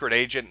 some secret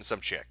agent, and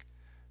some chick.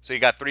 So you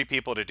got 3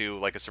 people to do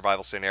like a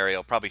survival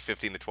scenario, probably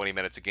 15 to 20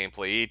 minutes of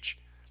gameplay each.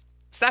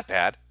 It's not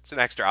bad. It's an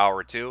extra hour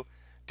or 2.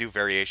 Do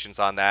variations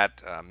on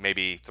that,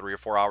 maybe 3 or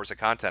 4 hours of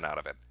content out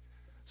of it.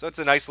 So it's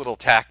a nice little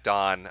tacked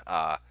on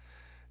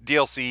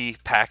DLC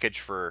package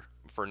for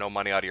no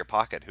money out of your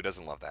pocket. Who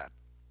doesn't love that?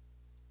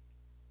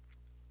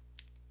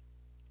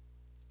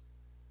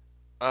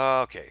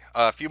 Okay,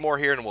 a few more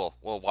here and we'll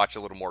watch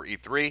a little more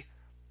E3.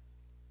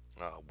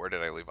 Where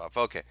did I leave off?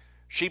 Okay.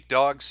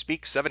 Sheepdog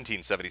Speak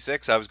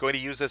 1776. I was going to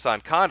use this on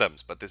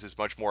condoms, but this is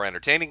much more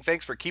entertaining.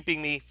 Thanks for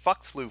keeping me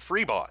fuck flu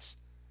free, boss.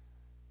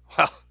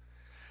 Well,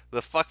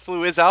 the fuck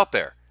flu is out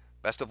there.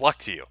 Best of luck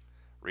to you.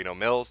 Reno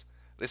Mills.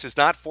 This is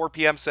not 4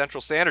 p.m.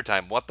 Central Standard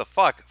Time. What the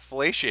fuck?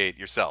 Fellate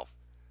yourself.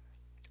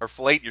 Or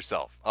fellate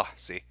yourself. Oh,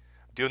 see?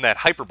 I'm doing that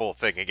hyperbole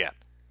thing again.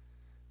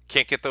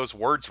 Can't get those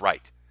words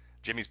right.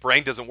 Jimmy's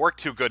brain doesn't work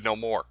too good no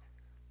more.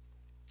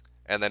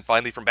 And then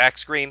finally from back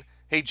screen.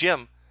 Hey,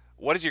 Jim.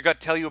 What does your gut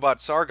tell you about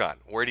Sargon?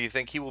 Where do you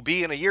think he will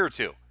be in a year or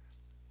 2?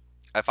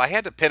 If I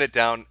had to pin it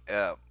down,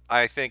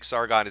 I think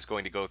Sargon is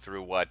going to go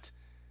through what...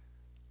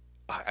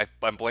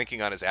 I'm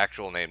blanking on his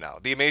actual name now.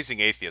 The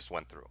Amazing Atheist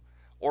went through.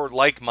 Or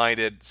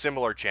like-minded,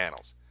 similar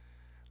channels.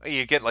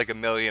 You get like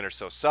 1 million or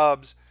so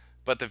subs,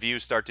 but the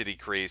views start to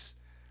decrease.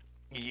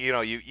 You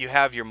know, you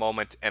have your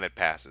moment and it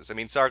passes. I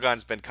mean,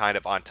 Sargon's been kind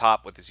of on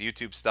top with his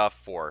YouTube stuff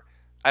for,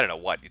 I don't know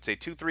what, you'd say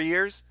 2-3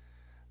 years?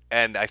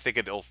 And I think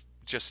it'll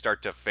just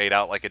start to fade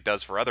out like it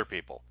does for other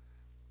people.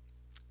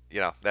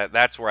 You know,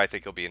 that's where I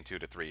think he'll be in 2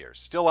 to 3 years.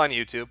 Still on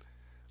YouTube,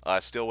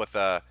 still with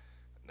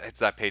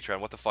it's not Patreon.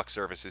 What the fuck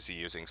service is he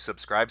using?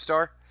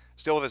 Subscribestar?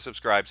 Still with a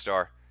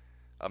Subscribestar.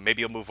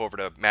 Maybe he'll move over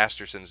to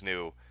Masterson's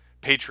new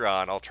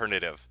Patreon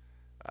alternative.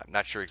 I'm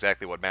not sure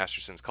exactly what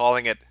Masterson's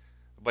calling it,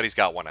 but he's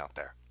got one out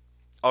there.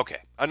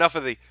 Okay, enough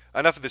of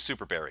the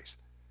super berries.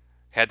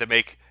 Had to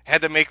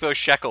make those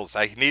shekels.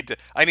 I need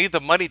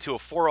the money to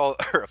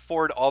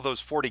afford all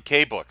those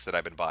 40K books that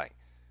I've been buying.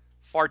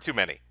 Far too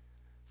many.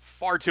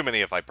 Far too many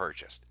have I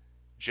purchased.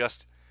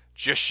 Just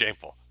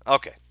shameful.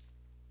 Okay.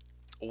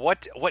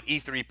 What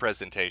E3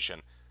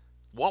 presentation?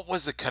 What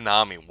was the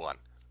Konami one?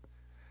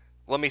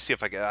 Let me see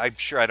if I'm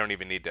sure I don't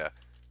even need to.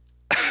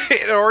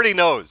 It already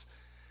knows.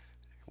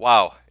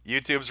 Wow,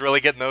 YouTube's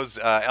really getting those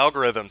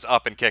algorithms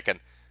up and kicking.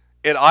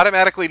 It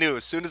automatically knew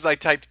as soon as I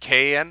typed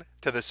K in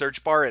to the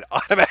search bar, it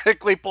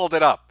automatically pulled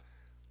it up.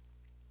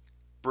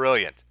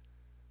 Brilliant.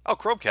 Oh,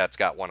 Chromecat's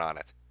got one on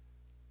it.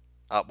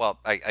 Well,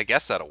 I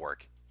guess that'll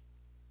work.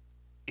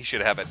 He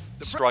should have it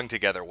strung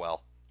together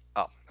well.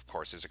 Oh, of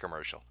course, there's a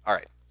commercial. All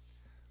right.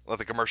 Let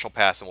the commercial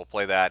pass and we'll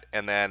play that.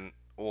 And then,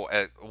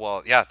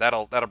 well, yeah,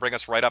 that'll bring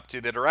us right up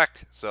to the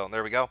direct. So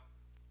there we go.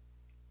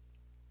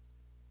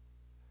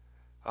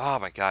 Oh,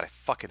 my God, I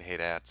fucking hate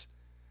ads.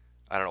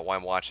 I don't know why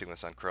I'm watching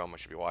this on Chrome. I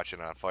should be watching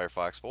it on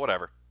Firefox, but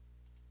whatever.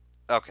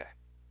 Okay.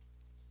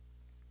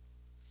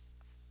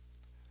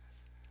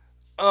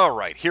 All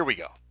right, here we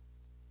go.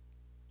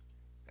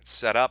 It's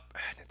set up.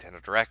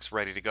 Nintendo Direct's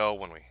ready to go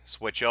when we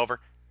switch over.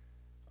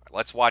 All right,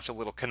 let's watch a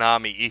little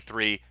Konami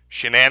E3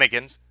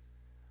 shenanigans,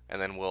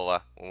 and then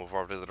we'll move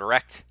over to the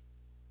Direct.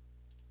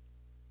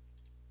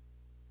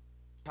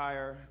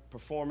 Entire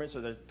performance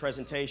or the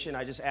presentation,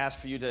 I just ask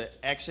for you to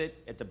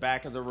exit at the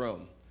back of the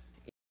room.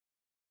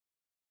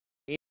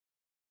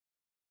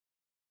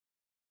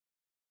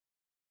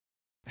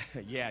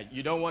 Yeah,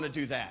 you don't want to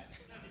do that.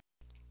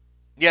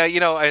 Yeah,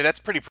 that's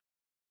pretty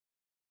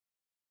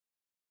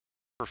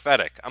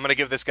prophetic. I'm going to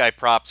give this guy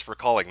props for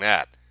calling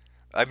that.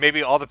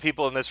 Maybe all the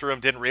people in this room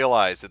didn't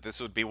realize that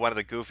this would be one of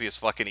the goofiest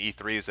fucking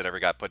E3s that ever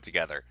got put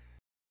together.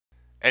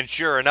 And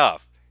sure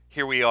enough,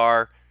 here we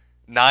are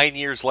 9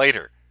 years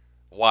later,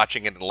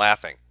 watching it and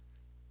laughing.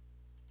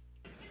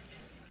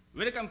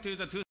 Welcome to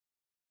the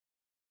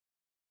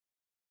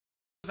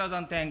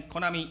 2010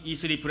 Konami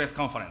E3 press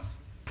conference.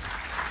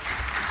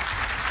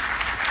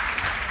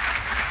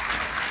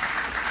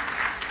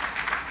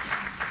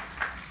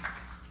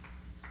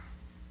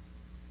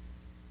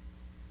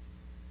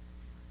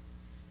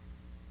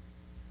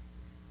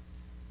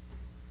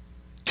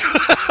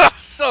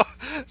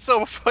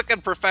 So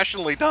fucking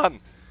professionally done.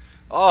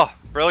 Oh,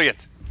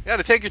 brilliant. Yeah,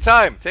 to take your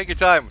time. Take your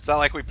time. It's not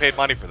like we paid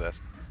money for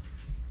this.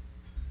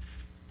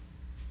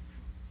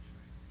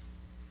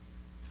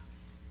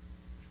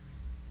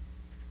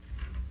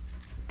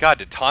 God,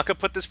 did Tonka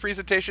put this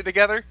presentation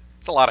together?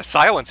 It's a lot of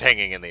silence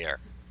hanging in the air.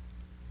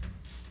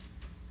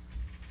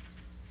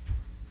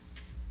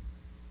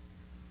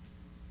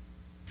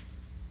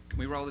 Can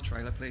we roll the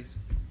trailer, please?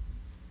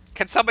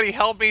 Can somebody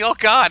help me? Oh,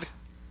 God.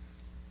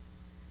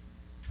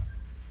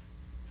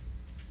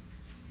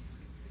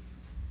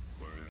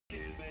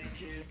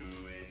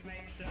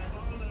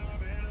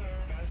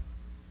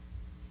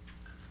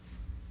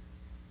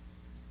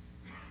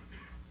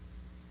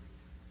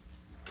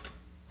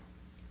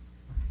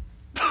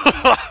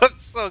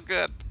 That's so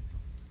good.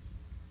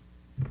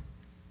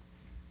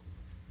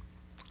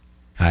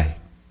 Hi.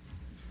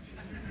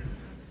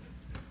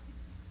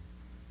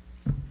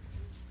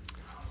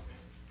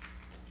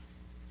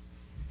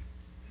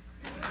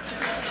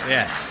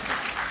 Yes.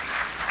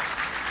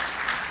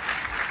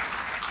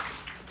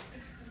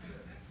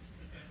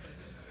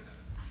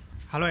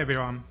 Hello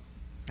everyone.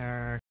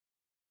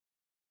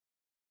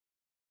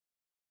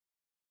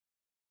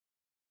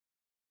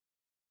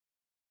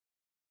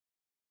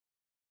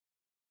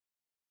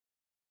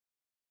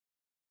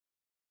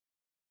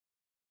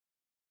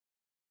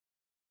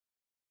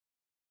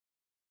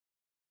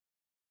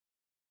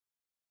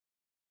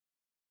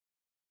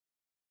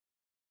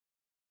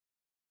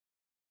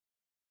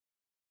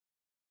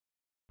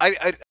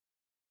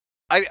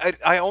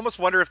 I almost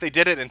wonder if they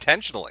did it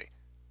intentionally.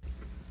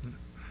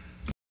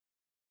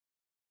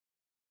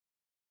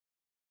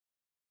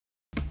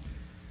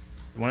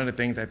 One of the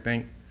things I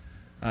think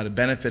the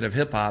benefit of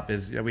hip-hop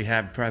is that we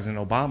have President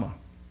Obama.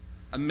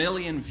 1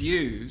 million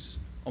views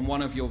on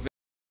one of your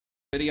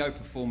video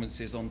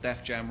performances on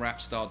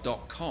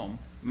defjamrapstar.com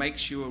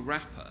makes you a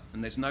rapper,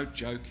 and there's no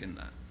joke in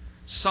that.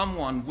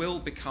 Someone will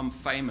become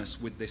famous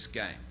with this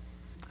game.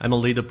 I'm a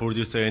lead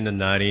producer in the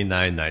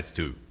 99 Nights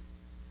too.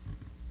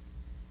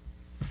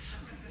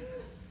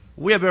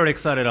 We are very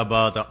excited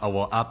about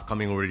our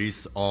upcoming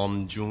release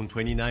on June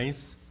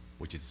 29th,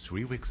 which is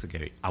 3 weeks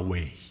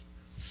away.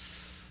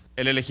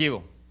 El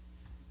elegido.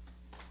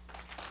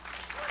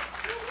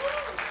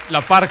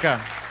 La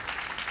Parca.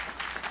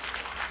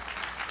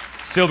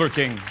 Silver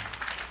King.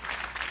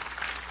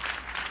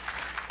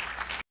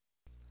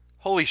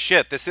 Holy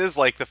shit, this is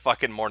like the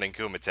fucking Morning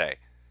Kumite.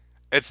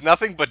 It's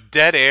nothing but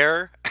dead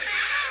air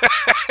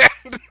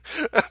and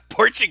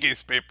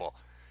Portuguese people.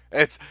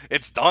 It's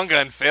Donga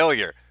and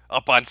Failure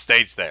up on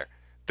stage there,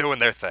 doing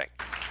their thing.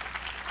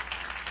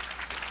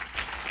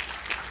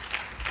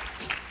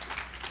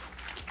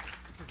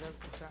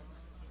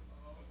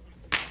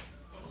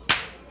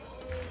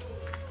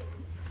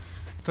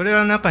 トレーラ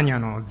ーの中に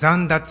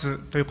残脱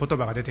という言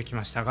葉が出てき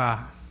ました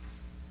が、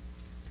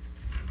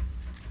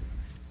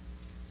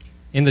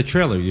 In the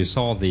trailer, you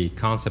saw the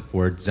concept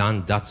word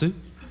Zandatsu.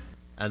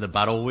 And the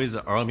battle with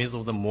armies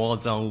of the more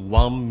than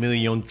 1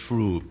 million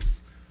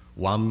troops.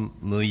 1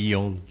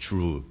 million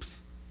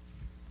troops.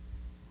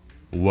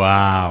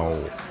 Wow.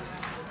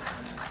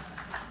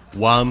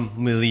 1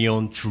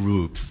 million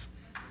troops.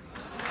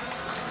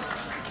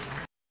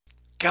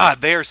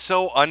 God, they are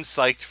so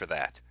unpsyched for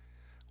that.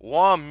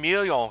 1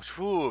 million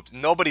troops.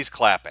 Nobody's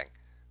clapping.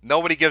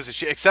 Nobody gives a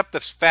shit except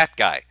the fat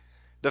guy.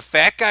 The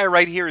fat guy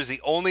right here is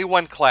the only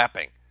one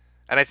clapping.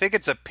 And I think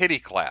it's a pity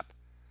clap.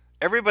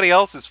 Everybody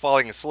else is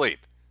falling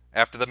asleep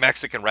after the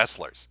Mexican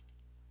wrestlers.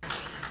 I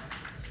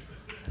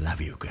love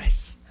you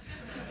guys.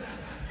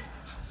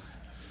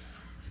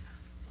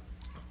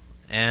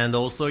 And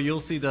also you'll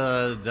see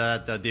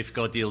that the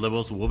difficulty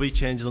levels will be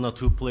changed on a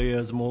 2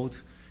 players mode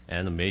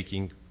and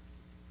making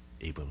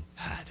even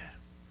harder.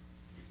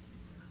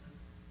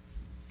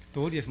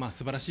 通りです。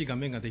素晴らしい画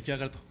面が出来上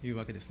がるという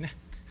わけですね。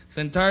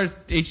 The entire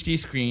HD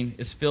screen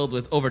is filled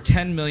with over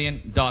 10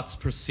 million dots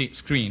per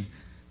screen.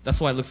 That's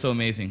why it looks so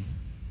amazing.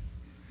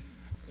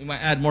 We might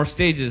add more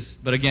stages,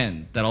 but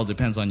again, that all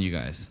depends on you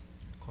guys.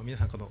 皆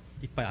さん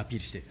いっぱいアピー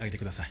ルしてあげて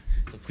ください。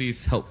 So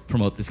please help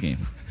promote this game.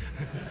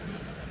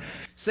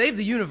 Save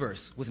the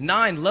universe with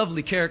 9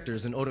 lovely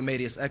characters in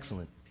Automatius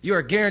Excellent. You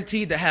are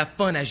guaranteed to have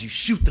fun as you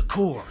shoot the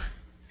core.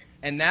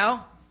 And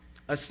now,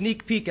 a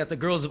sneak peek at the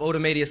girls of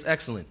Automatius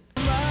Excellent.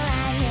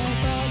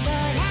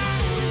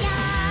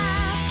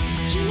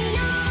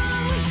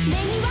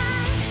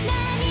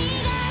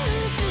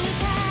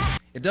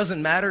 It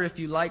doesn't matter if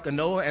you like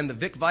Anoa and the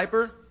Vic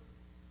Viper.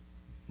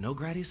 No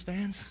Gradius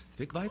fans?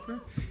 Vic Viper?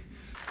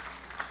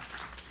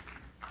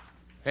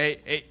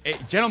 Hey,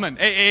 gentlemen.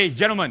 Hey,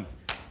 gentlemen.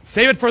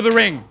 Save it for the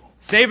ring.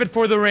 Save it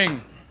for the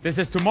ring. This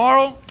is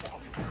tomorrow.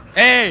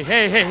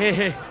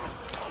 Hey.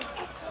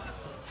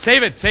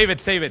 Save it. Save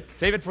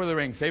it for the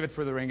ring. Save it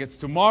for the ring. It's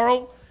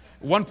tomorrow,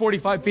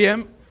 1:45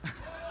 p.m.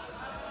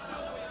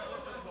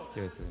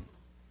 Give it to him.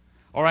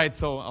 All right,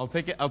 so I'll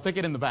take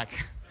it in the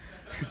back.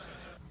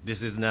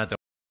 This is not the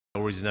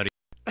original.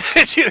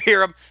 Did you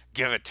hear him?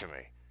 Give it to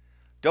me.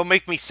 Don't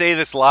make me say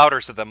this louder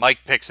so the mic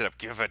picks it up.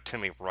 Give it to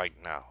me right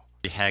now.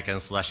 Hack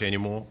and slash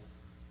anymore.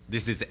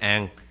 This is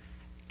an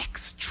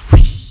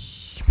extreme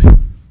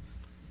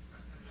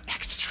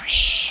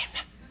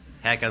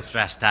hack and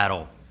slash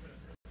title.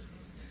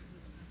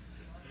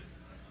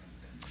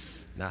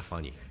 Not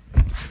funny.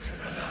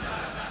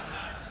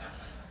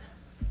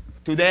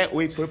 Today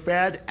we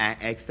prepared an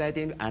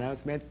exciting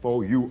announcement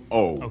for you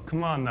all. Oh,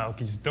 come on now.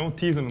 Just don't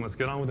tease him and let's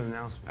get on with the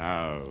announcement.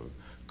 Oh,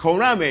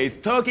 Konami is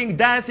talking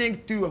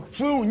dancing to a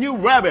full new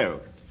level.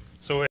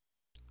 So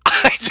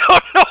I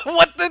don't know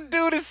what the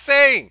dude is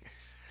saying.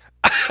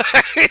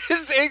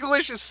 His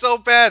English is so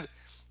bad.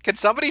 Can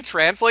somebody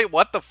translate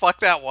what the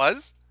fuck that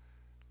was?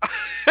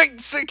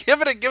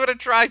 give it a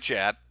try,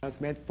 chat.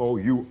 Announcement for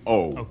you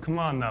all. Oh, come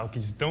on now.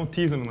 Just don't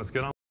tease him and let's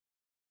get on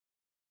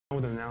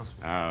with the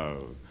announcement.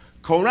 Oh,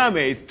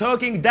 Konami is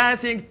talking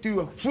dancing to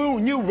a full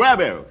new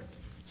level.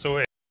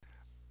 So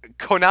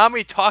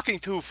Konami talking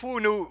to a full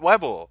new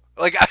level.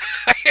 Like,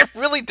 I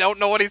really don't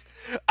know what he's...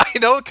 I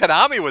know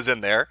Konami was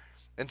in there,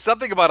 and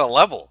something about a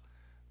level,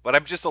 but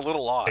I'm just a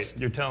little lost.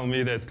 You're telling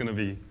me that it's going to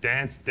be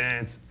Dance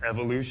Dance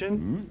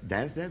Evolution?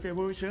 Dance Dance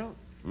Evolution?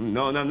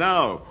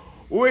 No.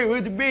 We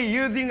would be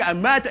using a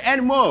mat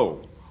and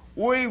more.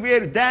 We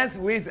will dance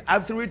with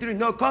absolutely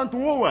no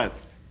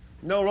controls.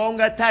 No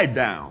longer tied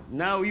down.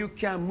 Now you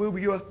can move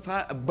your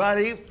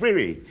body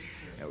freely.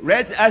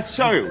 Let us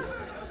show you.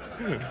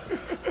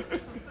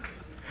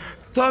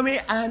 Tommy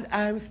and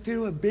I'm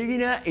still a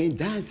beginner in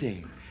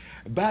dancing.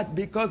 But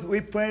because we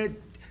played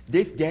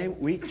this game,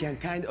 we can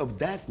kind of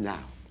dance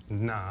now.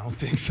 Nah, I don't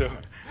think so.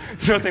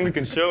 It's nothing we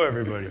can show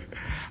everybody.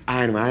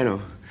 I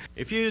know.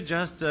 If you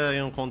just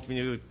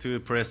continue to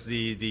press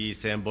the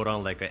same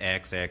button like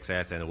X, X,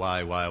 X, and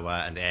Y, Y,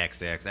 Y, and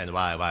X, X, and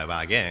Y, Y,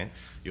 Y again,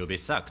 you'll be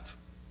sucked.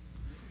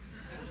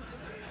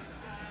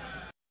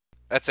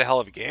 That's a hell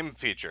of a game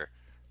feature.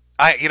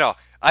 I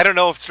don't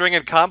know if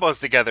stringing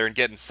combos together and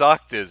getting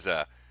sucked is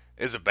a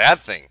bad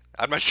thing.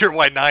 I'm not sure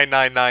why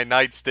 999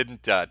 Nights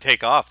didn't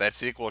take off. That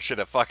sequel should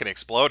have fucking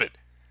exploded.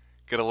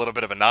 Get a little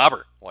bit of a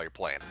knobber while you're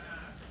playing.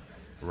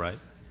 Right.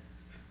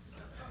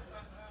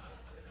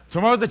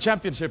 Tomorrow's the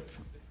championship.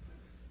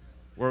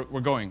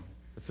 We're going.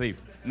 Let's leave.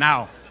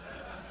 Now.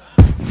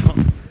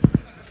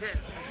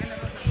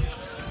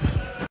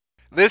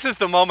 This is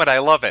the moment. I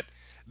love it.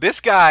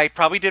 This guy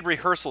probably did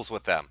rehearsals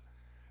with them.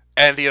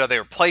 And, they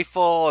were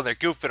playful and they're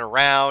goofing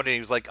around. And he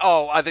was like,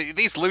 oh,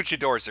 these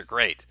luchadors are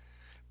great.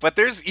 But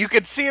you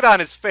can see it on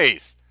his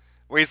face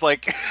where he's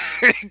like,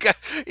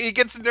 he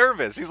gets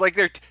nervous. He's like,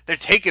 they're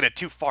taking it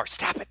too far.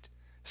 Stop it.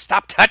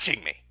 Stop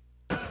touching me.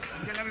 Oh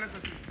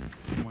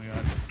my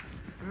God.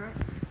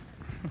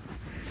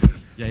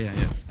 Yeah.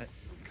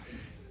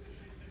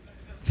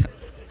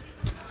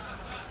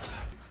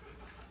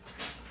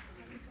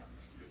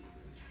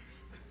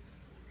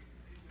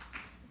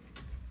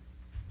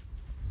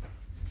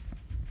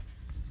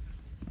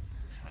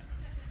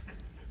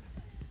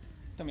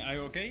 Tommy, are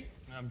you okay?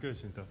 I'm good,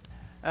 Shinto.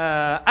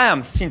 I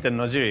am Shinto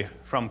Nojiri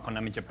from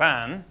Konami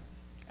Japan,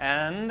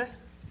 and...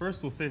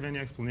 First, we'll save any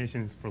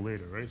explanations for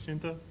later, right,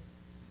 Shinto?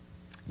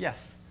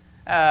 Yes.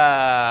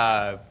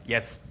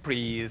 Yes,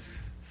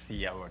 please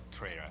see our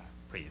trailer,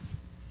 please.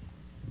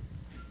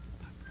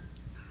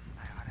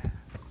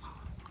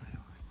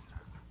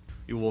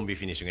 You won't be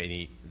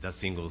finishing the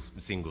single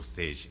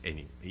stage,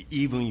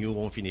 even you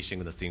won't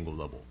finishing the single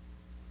level.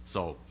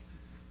 So,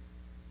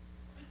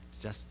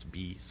 just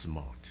be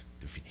smart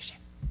to finish it.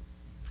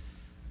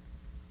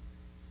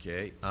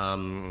 Okay.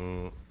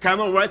 Come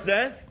on, what's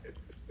that?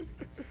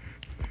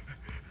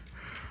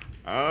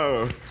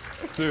 Oh,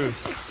 dude.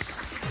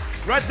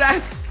 What's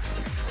that?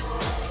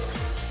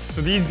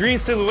 So these green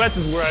silhouettes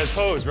is where I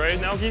pose, right,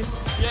 Naoki?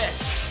 Yeah.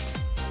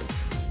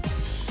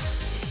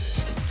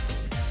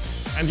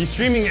 And these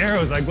streaming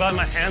arrows, I glide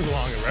my hands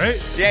along it,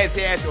 right? Yes,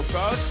 of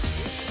course.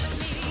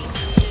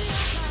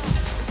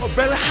 Oh,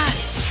 better high.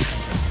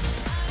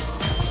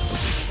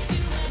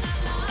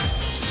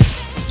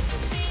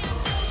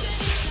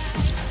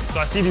 So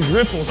I see these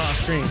ripples on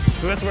screen.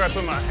 So that's where I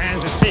put my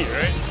hands and feet,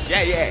 right?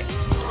 Yeah.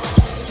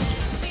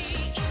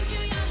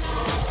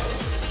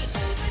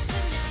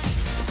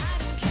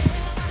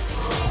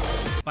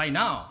 By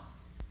now,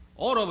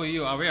 all of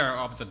you are aware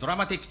of the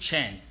dramatic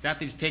change that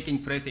is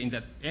taking place in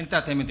the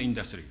entertainment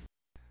industry.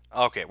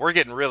 Okay, we're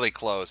getting really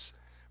close.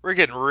 We're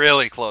getting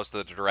really close to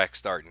the direct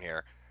starting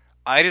here.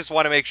 I just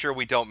want to make sure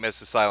we don't miss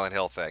the Silent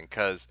Hill thing,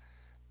 because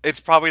it's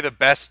probably the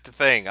best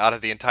thing out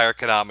of the entire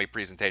Konami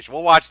presentation.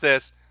 We'll watch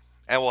this,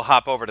 and we'll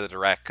hop over to the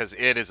direct because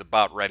it is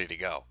about ready to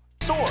go.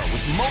 Soar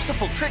with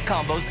multiple trick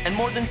combos and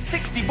more than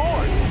 60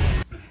 boards.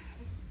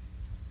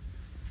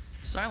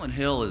 Silent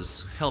Hill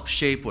has helped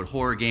shape what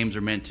horror games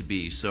are meant to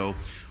be. So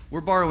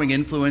we're borrowing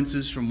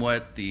influences from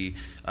what the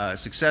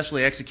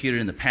successfully executed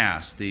in the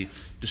past. The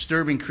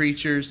disturbing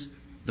creatures,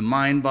 the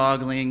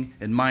mind-boggling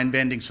and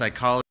mind-bending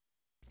psychology.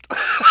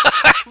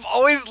 I've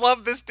always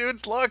loved this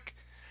dude's look.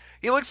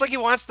 He looks like he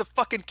wants to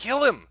fucking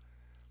kill him.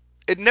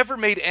 It never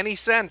made any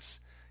sense.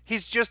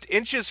 He's just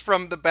inches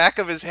from the back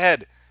of his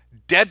head,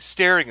 dead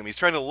staring him. He's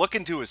trying to look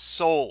into his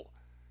soul.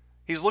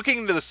 He's looking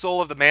into the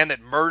soul of the man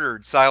that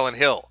murdered Silent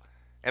Hill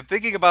and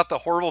thinking about the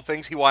horrible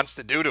things he wants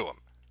to do to him.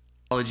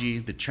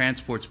 That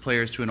transports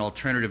players to an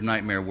alternative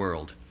nightmare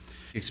world.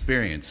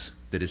 Experience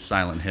that is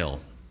Silent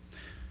Hill.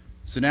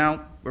 So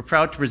now, we're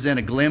proud to present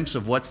a glimpse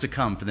of what's to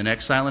come for the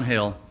next Silent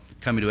Hill,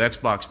 coming to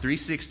Xbox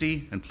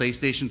 360 and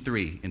PlayStation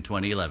 3 in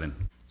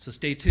 2011. So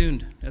stay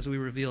tuned as we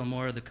reveal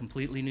more of the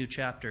completely new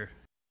chapter.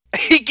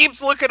 He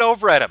keeps looking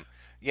over at him.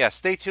 Yeah,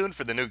 stay tuned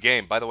for the new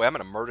game. By the way, I'm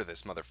going to murder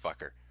this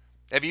motherfucker.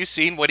 Have you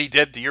seen what he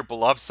did to your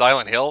beloved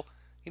Silent Hill?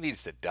 He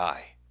needs to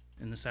die.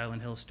 In the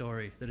Silent Hill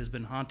story that has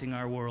been haunting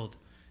our world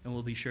and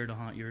will be sure to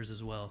haunt yours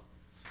as well.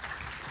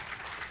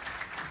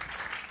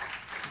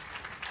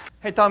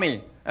 Hey,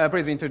 Tommy,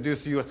 please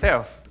introduce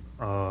yourself.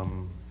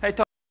 Hey,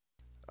 Tommy.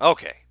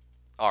 Okay.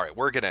 All right,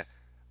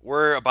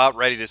 we're about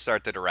ready to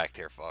start the direct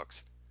here,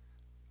 folks.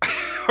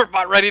 We're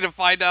about ready to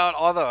find out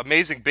all the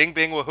amazing bing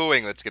bing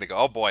wahooing that's going to go.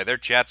 Oh boy, their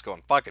chat's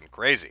going fucking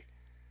crazy.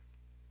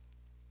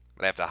 I'm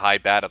going to have to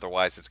hide that,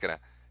 otherwise it's going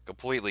to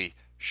completely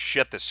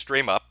shit the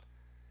stream up.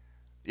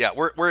 Yeah,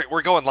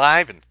 we're going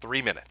live in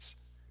 3 minutes.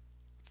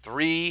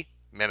 3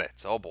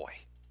 minutes. Oh boy.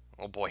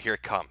 Oh boy, here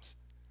it comes.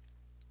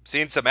 I'm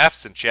seeing some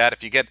F's in chat.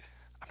 If you get...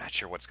 I'm not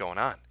sure what's going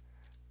on.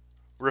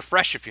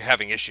 Refresh if you're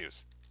having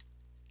issues.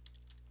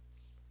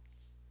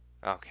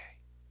 Okay.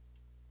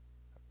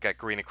 Got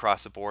green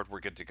across the board. We're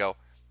good to go.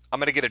 I'm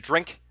going to get a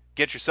drink.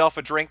 Get yourself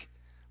a drink.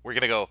 We're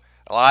going to go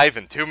live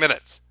in 2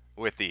 minutes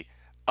with the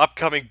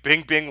upcoming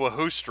Bing Bing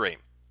Wahoo stream.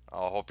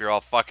 I hope you're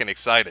all fucking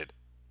excited.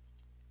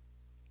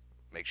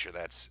 Make sure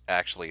that's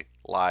actually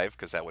live,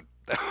 because that would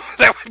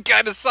that would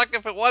kind of suck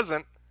if it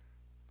wasn't.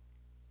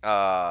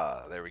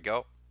 There we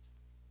go.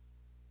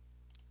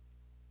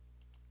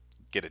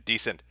 Get a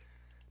decent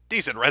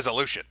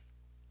resolution.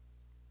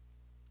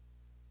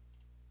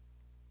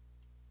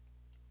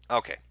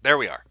 Okay, there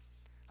we are.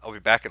 I'll be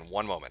back in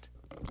 1 moment.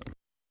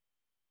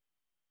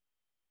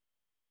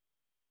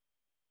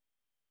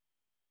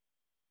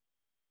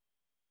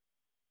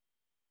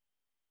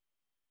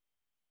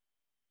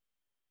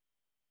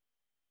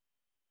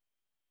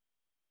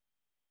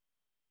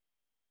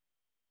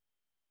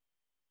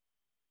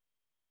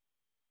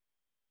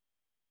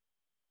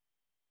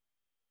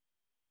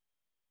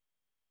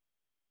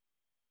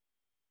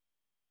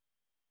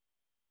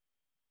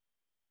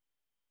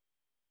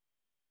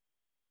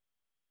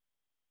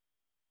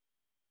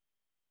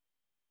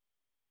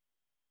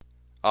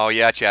 Oh,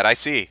 yeah, Chad, I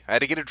see. I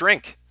had to get a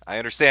drink. I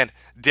understand.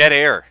 Dead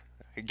air.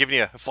 Giving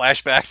you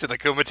flashbacks to the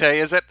Kumite,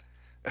 is it?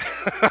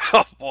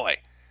 Oh, boy.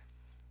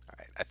 All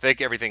right, I think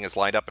everything is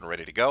lined up and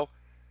ready to go.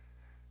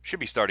 Should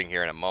be starting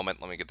here in a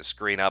moment. Let me get the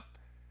screen up.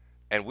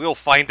 And we'll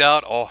find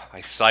out. Oh,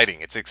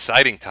 exciting. It's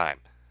exciting time.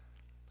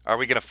 Are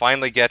we going to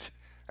finally get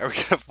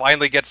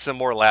some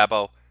more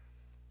Labo?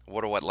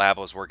 What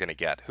Labos we're going to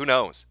get? Who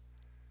knows?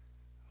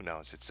 Who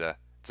knows? It's a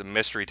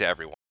mystery to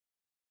everyone.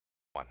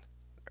 There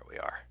we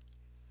are.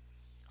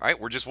 All right,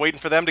 we're just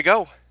waiting for them to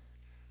go.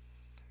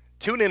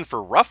 Tune in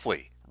for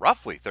roughly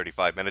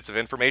 35 minutes of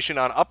information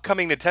on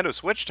upcoming Nintendo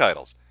Switch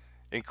titles,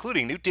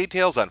 including new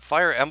details on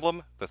Fire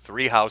Emblem: The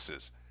Three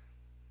Houses.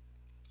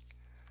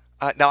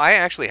 Now, I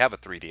actually have a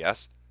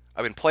 3DS.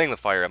 I've been playing the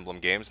Fire Emblem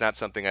games, not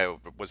something I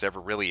was ever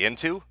really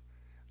into.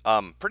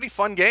 Pretty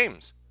fun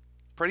games.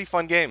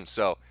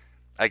 So,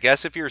 I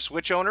guess if you're a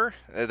Switch owner,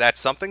 that's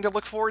something to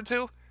look forward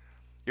to.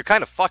 You're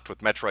kind of fucked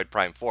with Metroid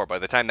Prime 4. By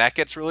the time that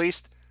gets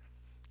released,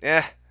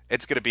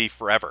 it's going to be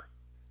forever.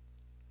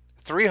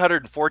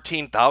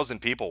 314,000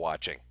 people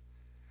watching.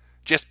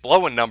 Just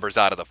blowing numbers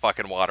out of the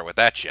fucking water with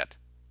that shit.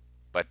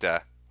 But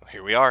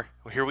here we are,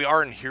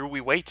 and here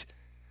we wait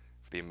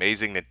for the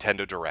amazing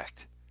Nintendo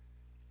Direct.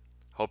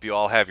 Hope you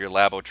all have your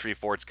Labo tree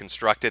forts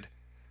constructed.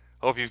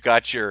 Hope you've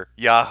got your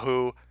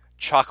Yahoo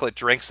chocolate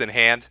drinks in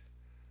hand.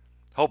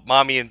 Hope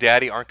Mommy and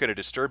Daddy aren't going to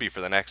disturb you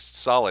for the next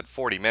solid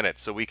 40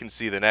 minutes so we can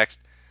see the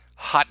next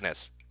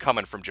hotness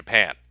coming from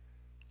Japan.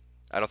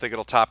 I don't think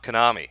it'll top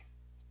Konami,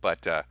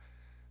 but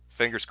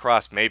fingers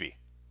crossed, maybe.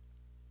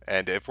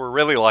 And if we're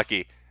really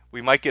lucky,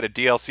 we might get a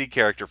DLC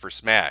character for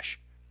Smash.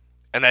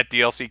 And that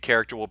DLC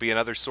character will be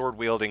another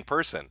sword-wielding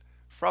person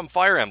from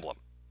Fire Emblem.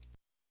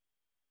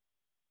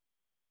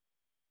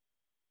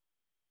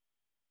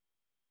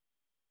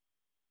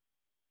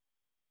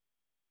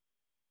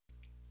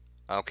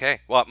 Okay,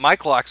 well, my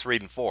clock's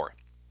reading 4.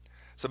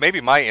 So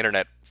maybe my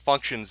internet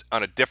functions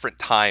on a different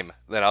time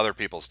than other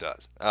people's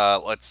does.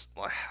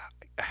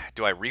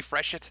 Do I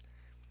refresh it?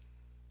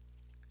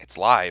 It's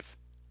live.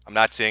 I'm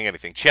not seeing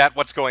anything. Chat,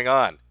 what's going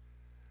on?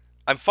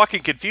 I'm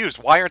fucking confused.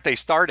 Why aren't they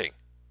starting?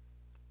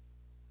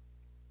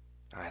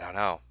 I don't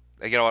know.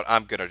 You know what?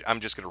 I'm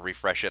just gonna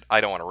refresh it.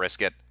 I don't want to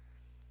risk it.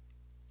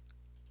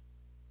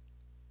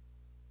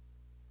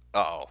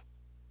 Uh-oh.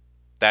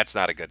 That's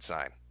not a good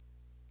sign.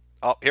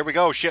 Oh, here we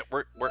go. Shit,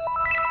 we're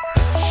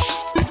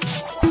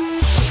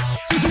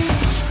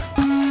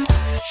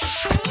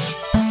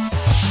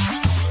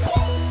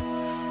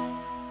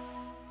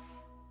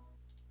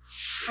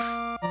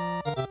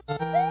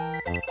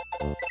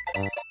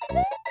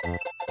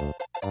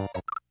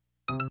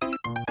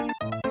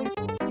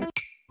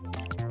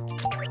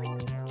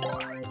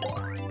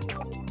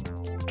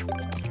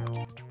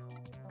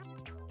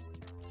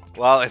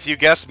Well, if you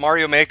guessed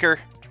Mario Maker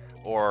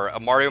or a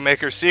Mario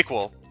Maker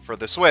sequel for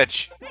the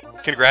Switch,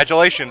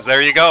 congratulations.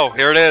 There you go.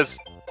 Here it is.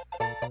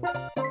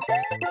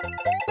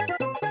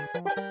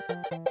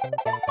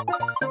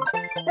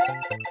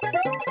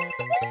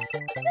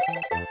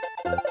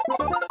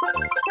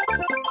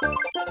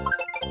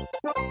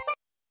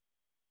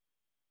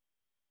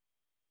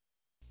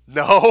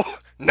 No.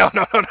 No,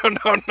 no, no, no,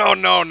 no, no,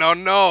 no, no,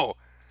 no.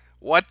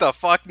 What the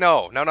fuck?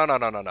 No. No, no, no,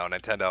 no, no, no,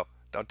 Nintendo.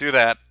 Don't do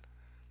that.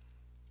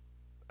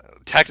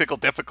 Technical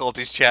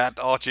difficulties, chat.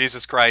 Oh,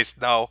 Jesus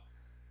Christ, no.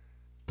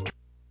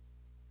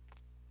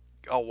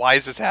 Oh, why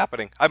is this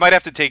happening? I might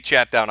have to take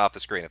chat down off the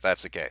screen if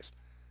that's the case.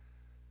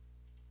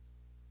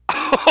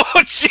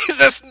 Oh,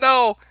 Jesus,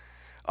 no!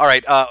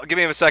 Alright, give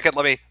me a second.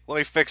 Let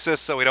me fix this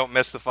so we don't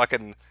miss the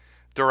fucking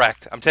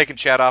direct. I'm taking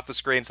chat off the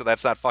screen so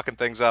that's not fucking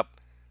things up.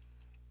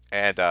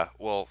 And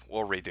we'll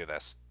redo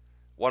this.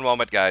 One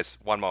moment, guys.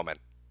 One moment.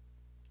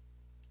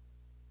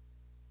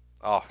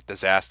 Oh,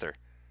 disaster.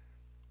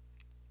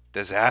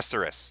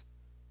 Disastrous.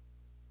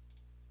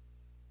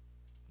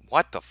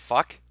 What the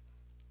fuck?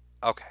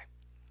 Okay.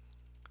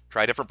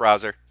 Try a different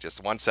browser.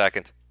 Just 1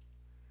 second.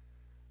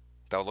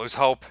 Don't lose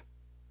hope.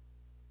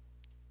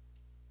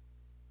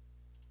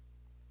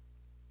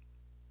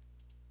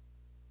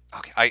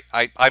 Okay,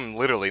 I'm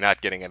literally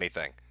not getting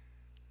anything.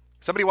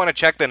 Somebody want to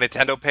check the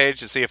Nintendo page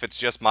to see if it's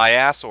just my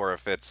ass or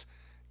if it's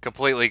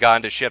completely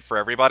gone to shit for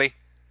everybody?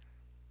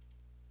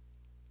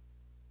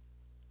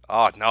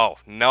 Oh, no.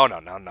 No, no,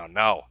 no, no,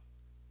 no.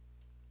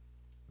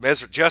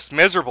 Just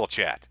miserable,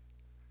 chat.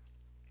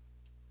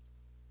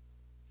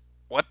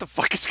 What the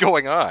fuck is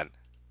going on?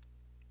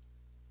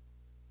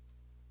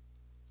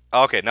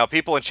 Okay, now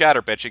people in chat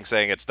are bitching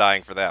saying it's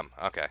dying for them.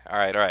 Okay,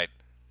 alright, alright.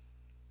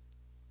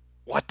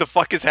 What the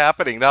fuck is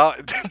happening? Now,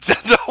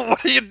 Nintendo,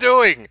 what are you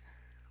doing?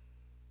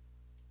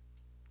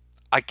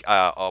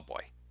 Oh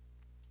boy.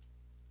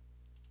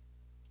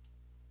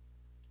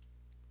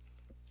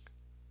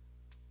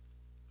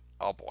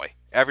 Oh boy.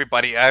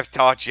 Everybody, I've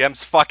taught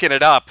Jim's fucking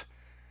it up.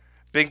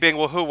 Bing Bing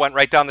Wahoo went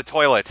right down the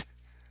toilet.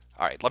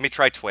 Alright, let me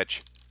try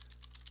Twitch.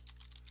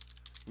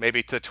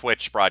 Maybe the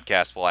Twitch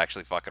broadcast will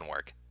actually fucking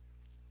work.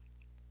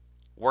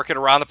 Working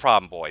around the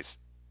problem, boys.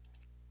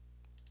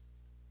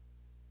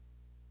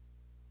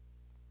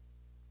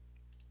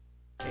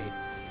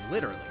 Case,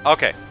 literally.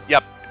 Okay,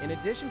 yep. In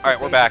addition to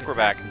Alright, we're back, we're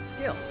attacks back. and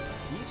skills,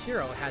 each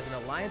hero has an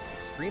Alliance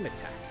Extreme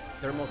Attack,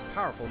 their most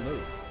powerful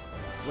move.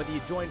 Whether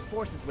you join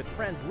forces with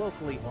friends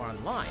locally or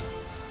online,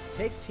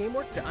 take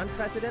teamwork to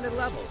unprecedented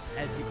levels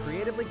as you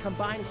creatively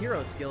combine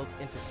hero skills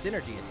into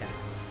synergy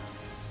attacks.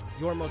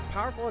 Your most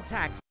powerful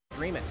attack,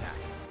 Extreme Attack.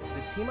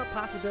 The team-up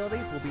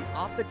possibilities will be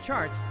off the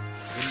charts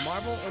when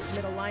Marvel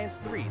Ultimate Alliance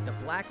 3, The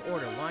Black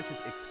Order, launches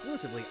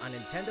exclusively on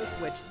Nintendo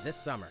Switch this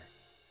summer.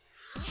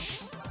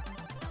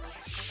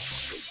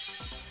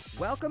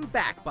 Welcome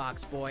back,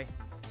 Box Boy.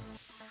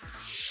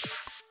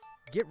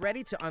 Get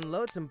ready to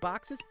unload some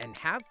boxes and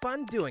have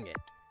fun doing it.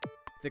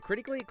 The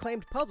critically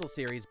acclaimed puzzle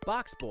series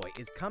Box Boy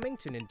is coming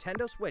to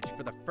Nintendo Switch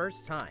for the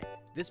first time.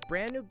 This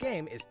brand new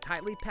game is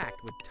tightly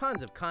packed with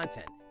tons of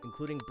content,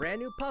 including brand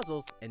new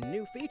puzzles and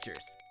new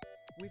features.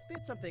 We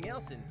fit something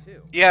else in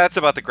too. Yeah, that's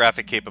about the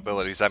graphic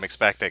capabilities I'm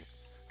expecting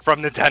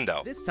from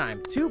Nintendo. This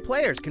time, 2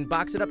 players can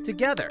box it up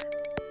together.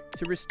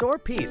 To restore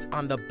peace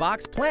on the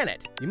Box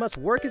Planet, you must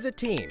work as a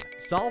team,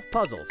 solve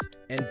puzzles,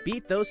 and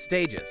beat those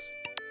stages.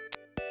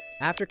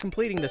 After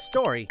completing the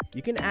story,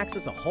 you can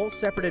access a whole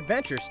separate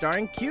adventure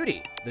starring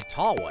Cutie, the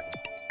tall one.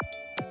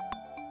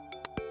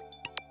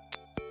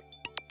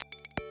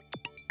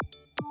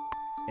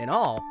 In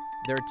all,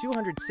 there are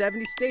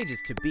 270 stages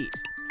to beat.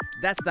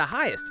 That's the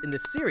highest in the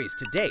series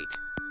to date.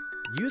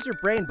 Use your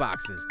brain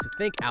boxes to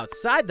think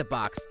outside the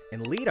box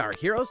and lead our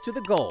heroes to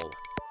the goal.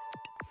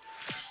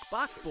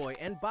 Box Boy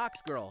and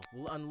Box Girl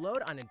will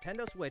unload on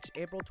Nintendo Switch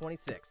April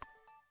 26th.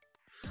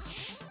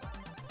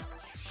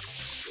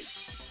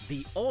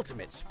 The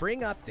Ultimate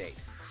Spring Update.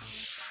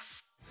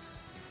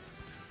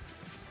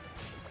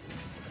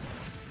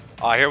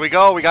 Oh, here we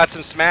go. We got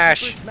some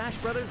Smash. Super Smash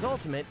Bros.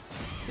 Ultimate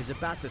is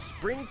about to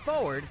spring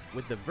forward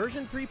with the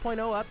version 3.0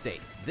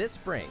 update this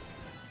spring.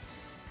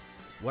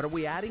 What are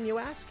we adding, you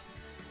ask?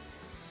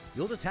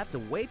 You'll just have to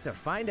wait to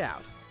find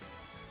out.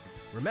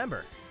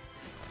 Remember,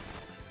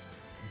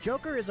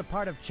 Joker is a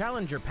part of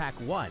Challenger Pack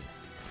 1.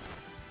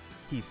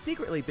 He's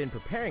secretly been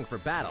preparing for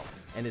battle,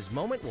 and his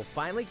moment will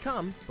finally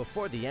come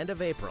before the end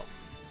of April.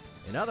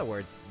 In other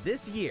words,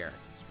 this year,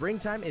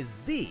 springtime is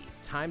the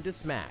time to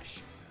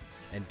smash.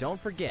 And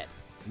don't forget,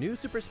 new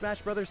Super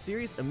Smash Bros.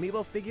 Series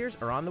amiibo figures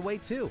are on the way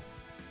too.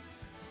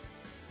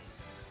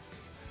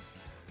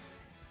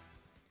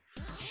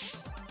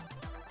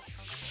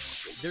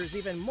 There's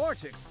even more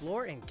to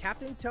explore in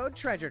Captain Toad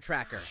Treasure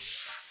Tracker.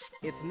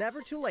 It's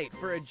never too late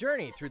for a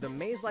journey through the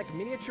maze-like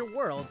miniature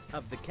worlds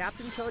of the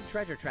Captain Toad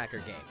Treasure Tracker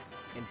game.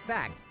 In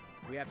fact,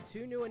 we have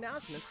 2 new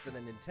announcements for the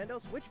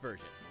Nintendo Switch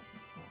version.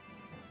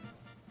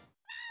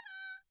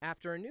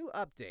 After a new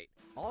update,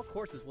 all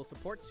courses will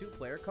support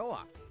 2-player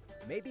co-op.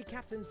 Maybe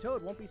Captain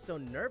Toad won't be so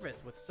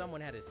nervous with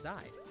someone at his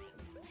side.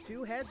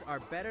 2 heads are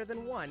better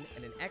than 1,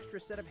 and an extra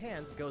set of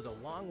hands goes a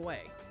long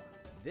way.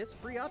 This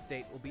free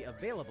update will be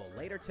available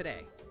later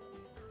today.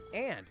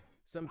 And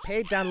some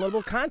paid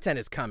downloadable content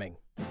is coming.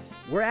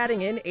 We're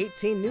adding in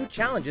 18 new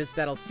challenges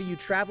that'll see you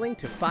traveling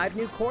to 5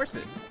 new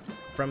courses,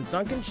 from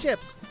sunken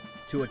ships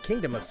to a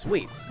kingdom of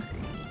sweets,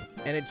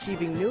 and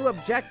achieving new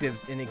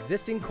objectives in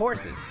existing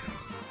courses.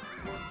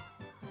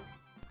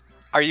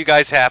 Are you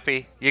guys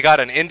happy? You got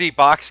an indie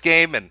box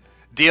game and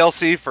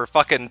DLC for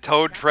fucking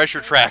Toad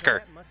Treasure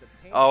Tracker.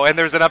 Oh, and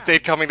there's an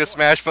update coming to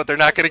Smash, but they're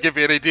not going to give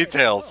you any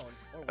details.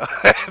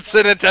 It's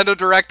the Nintendo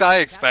Direct I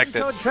expected.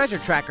 Captain Toad Treasure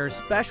Tracker's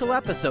special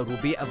episode will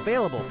be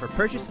available for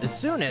purchase as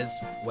soon as,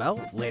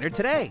 well, later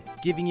today,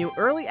 giving you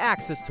early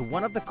access to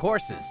one of the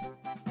courses.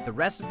 The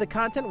rest of the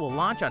content will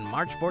launch on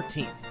March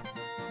 14th.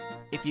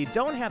 If you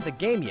don't have the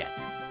game yet,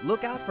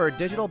 look out for a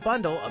digital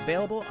bundle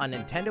available on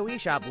Nintendo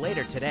eShop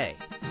later today.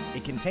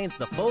 It contains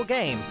the full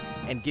game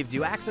and gives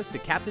you access to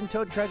Captain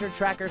Toad Treasure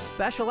Tracker's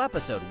special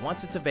episode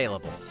once it's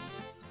available.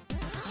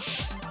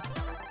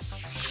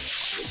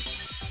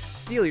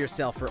 Steel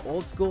yourself for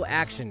old-school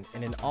action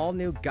in an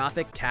all-new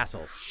Gothic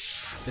castle.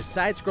 The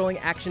side-scrolling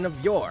action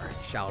of yore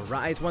shall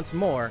rise once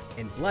more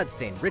in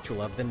bloodstained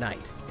Ritual of the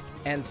Night.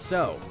 And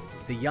so,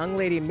 the young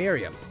lady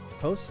Miriam,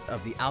 host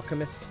of the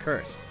Alchemist's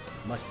Curse,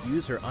 must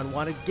use her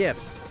unwanted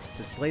gifts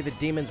to slay the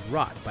demons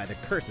wrought by the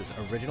curse's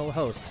original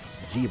host,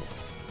 Jeeble.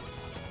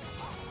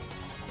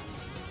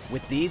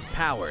 With these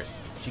powers,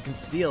 she can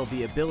steal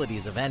the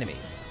abilities of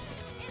enemies,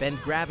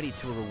 bend gravity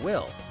to her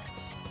will,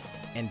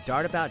 and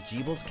dart about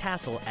Jeeble's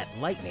castle at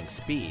lightning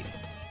speed.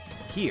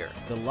 Here,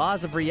 the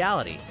laws of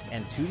reality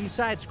and 2D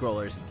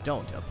side-scrollers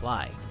don't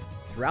apply.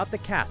 Throughout the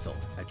castle,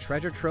 a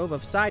treasure trove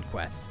of side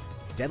quests,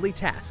 deadly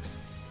tasks,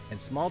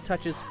 and small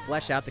touches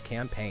flesh out the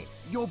campaign.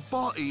 Your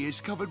body is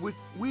covered with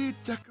weird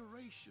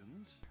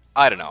decorations.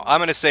 I don't know. I'm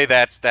going to say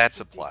that's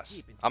a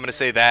plus. I'm going to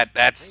say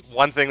that's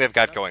one thing they've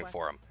got going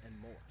for them.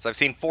 So I've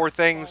seen 4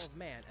 things.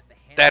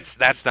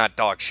 That's not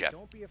dog shit.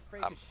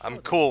 I'm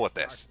cool with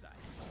this.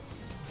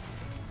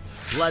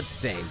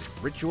 Bloodstained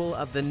Ritual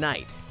of the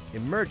Night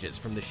emerges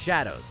from the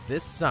shadows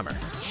this summer.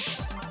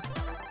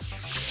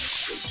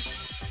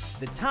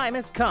 The time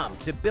has come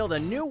to build a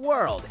new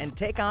world and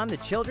take on the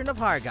children of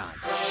Hargon.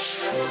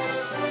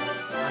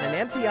 On an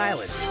empty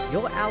island,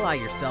 you'll ally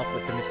yourself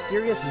with the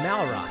mysterious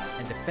Malroth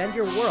and defend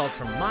your world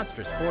from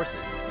monstrous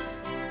forces.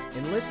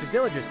 Enlist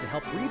villagers to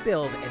help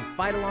rebuild and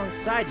fight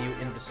alongside you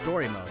in the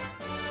story mode.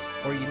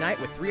 Or unite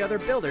with 3 other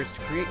builders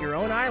to create your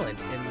own island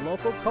in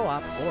local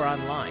co-op or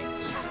online.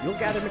 You'll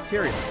gather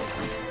materials,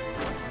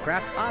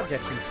 craft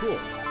objects and tools,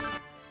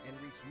 and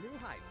reach new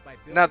heights by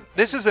building... Now,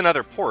 this is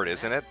another port,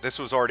 isn't it? This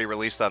was already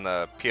released on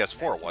the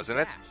PS4, wasn't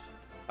it?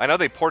 I know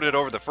they ported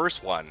over the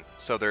first one,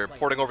 so they're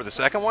porting over the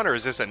second one, or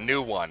is this a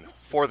new one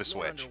for the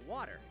Switch?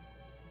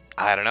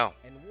 I don't know.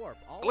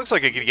 It looks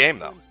like a good game,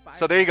 though.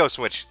 So there you go,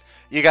 Switch.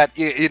 You got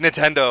you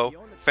Nintendo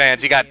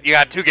fans. You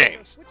got 2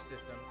 games,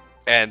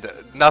 and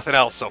nothing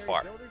else so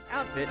far.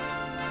 Outfit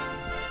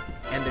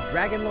and the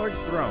Dragon Lord's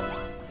throne.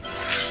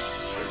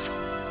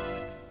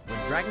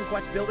 When Dragon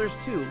Quest Builders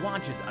 2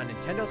 launches on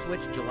Nintendo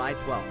Switch July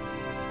 12th.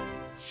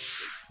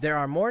 There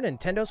are more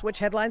Nintendo Switch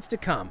headlines to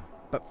come,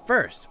 but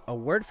first, a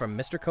word from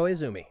Mr.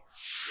 Koizumi.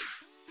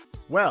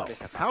 Well,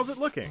 how's it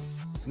looking?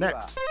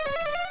 Next,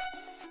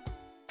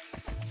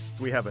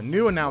 we have a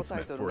new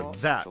announcement for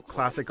that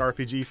classic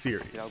RPG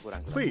series.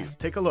 Please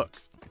take a look.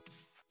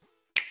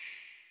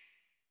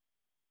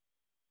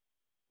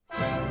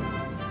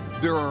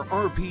 There are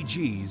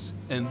RPGs,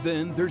 and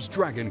then there's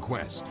Dragon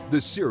Quest,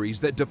 the series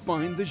that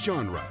defined the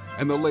genre.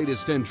 And the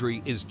latest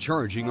entry is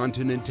charging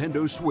onto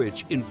Nintendo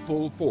Switch in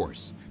full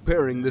force,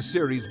 pairing the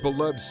series'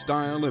 beloved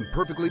style and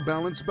perfectly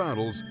balanced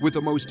battles with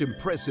the most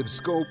impressive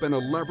scope and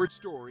elaborate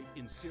story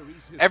in series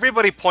history.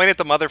 Everybody point at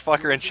the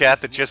motherfucker in chat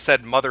that just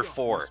said Mother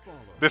 4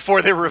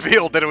 before they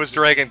revealed that it was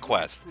Dragon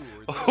Quest.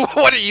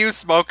 What are you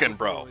smoking,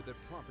 bro?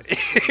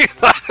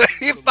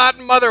 You thought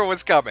Mother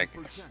was coming.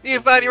 You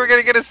thought you were going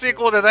to get a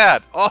sequel to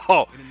that.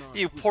 Oh,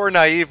 you poor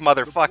naive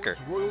motherfucker.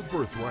 His royal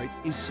birthright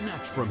is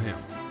snatched from him.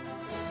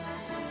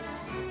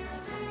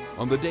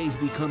 On the day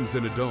he becomes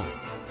an adult,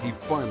 he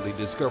finally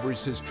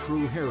discovers his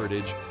true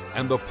heritage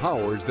and the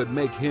powers that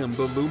make him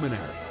the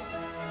luminary.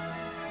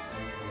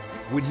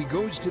 When he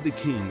goes to the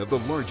king of the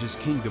largest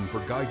kingdom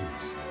for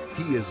guidance,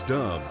 he is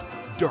dubbed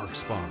dark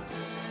spot.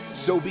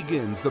 So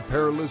begins the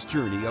perilous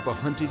journey of a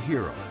hunted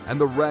hero and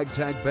the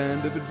ragtag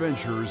band of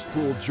adventurers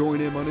who will join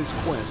him on his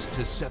quest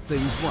to set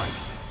things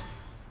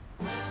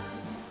right.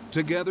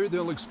 Together,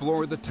 they'll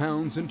explore the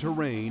towns and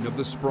terrain of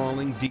the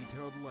sprawling,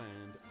 detailed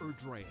land,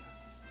 Erdrea.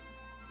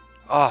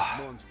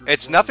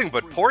 It's nothing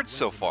but ports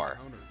so far.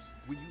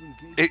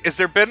 Has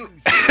there been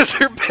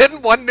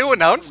one new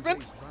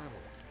announcement?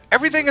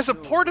 Everything is a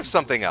port of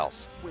something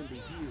else.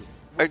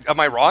 Am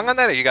I wrong on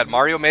that? You got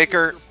Mario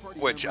Maker,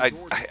 which I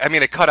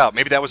mean it cut out.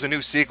 Maybe that was a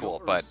new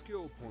sequel, but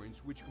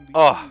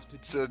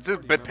it's a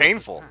bit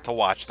painful to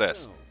watch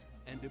this.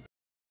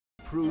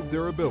 Prove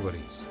their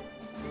abilities.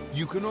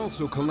 You can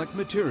also collect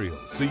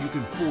materials so you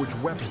can forge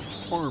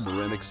weapons,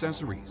 armor, and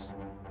accessories.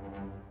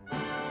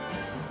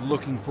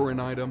 Looking for an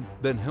item?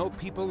 Then help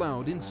people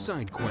out in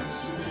side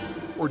quests.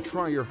 Or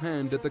try your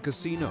hand at the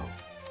casino.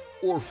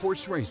 Or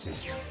horse racing.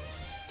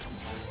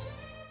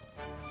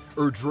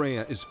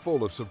 Erdrea is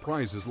full of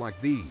surprises like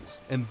these,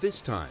 and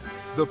this time,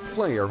 the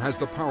player has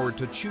the power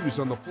to choose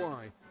on the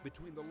fly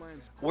between the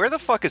land's... Where the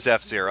fuck is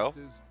F-Zero?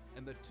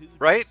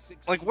 Right?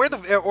 Like, where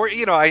the... Or,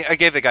 you know, I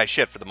gave the guy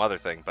shit for the mother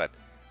thing, but...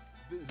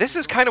 This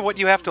is kind of what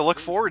you have to look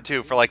forward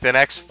to for, like, the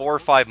next 4 or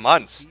 5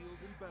 months.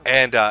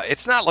 And,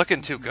 it's not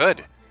looking too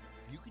good.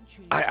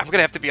 I'm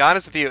gonna have to be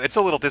honest with you, it's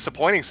a little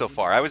disappointing so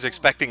far. I was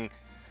expecting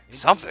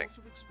something.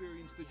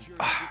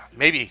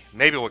 Maybe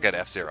we'll get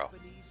F-Zero.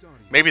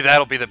 Maybe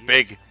that'll be the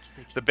big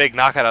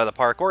knockout out of the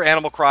park. Or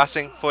Animal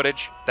Crossing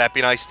footage. That'd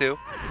be nice too.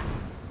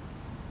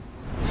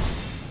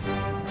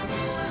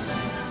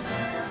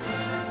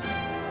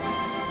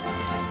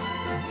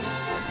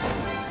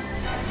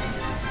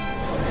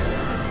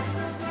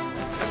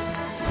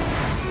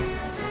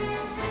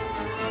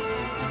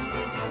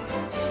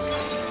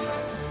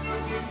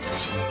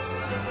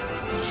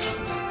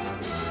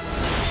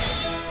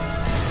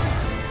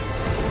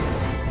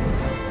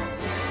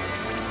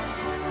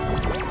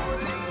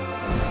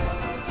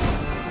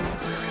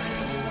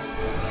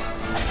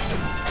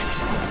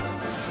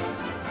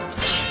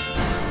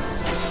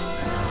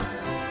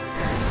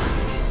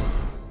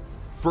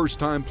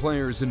 First-time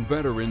players and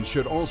veterans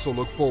should also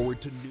look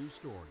forward to new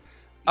stories.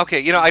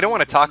 Okay, you know, I don't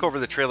want to talk over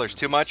the trailers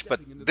too much,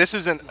 but this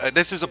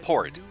is a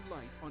port,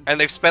 and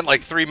they've spent like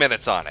 3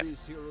 minutes on it.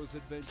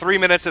 3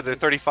 minutes of their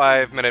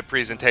 35-minute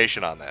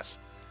presentation on this.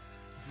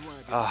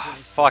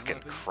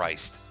 Fucking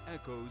Christ.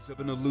 Echoes of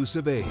an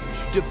Elusive Age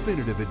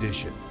Definitive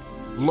Edition,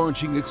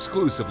 launching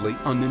exclusively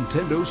on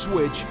Nintendo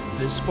Switch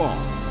this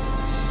fall.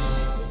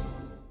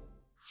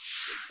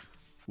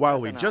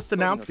 While we just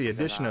announced the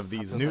addition of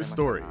these new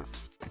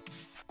stories,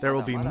 there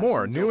will be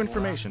more new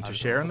information to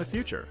share in the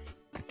future.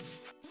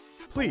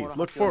 Please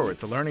look forward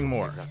to learning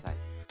more.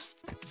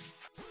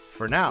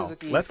 For now,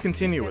 let's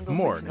continue with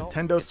more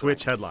Nintendo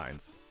Switch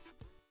headlines.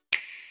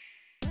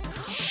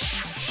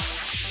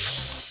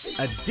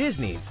 A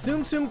Disney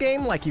Tsum Tsum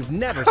game like you've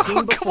never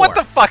seen before. What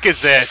the fuck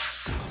is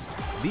this?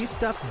 These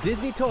stuffed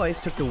Disney toys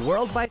took the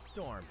world by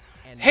storm.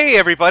 Hey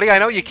everybody, I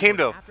know you came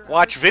to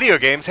watch video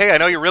games. Hey, I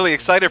know you're really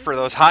excited for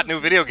those hot new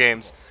video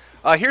games.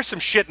 Here's some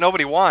shit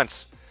nobody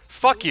wants.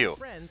 Fuck you.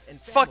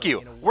 Fuck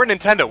you. We're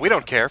Nintendo. We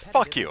don't care.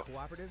 Fuck you.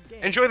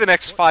 Enjoy the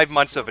next 5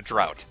 months of a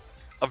drought.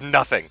 Of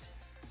nothing.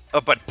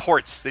 But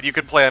ports that you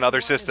could play on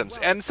other systems.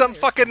 And some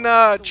fucking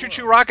Choo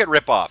Choo Rocket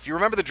ripoff. You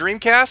remember the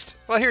Dreamcast?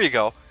 Well, here you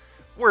go.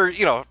 We're,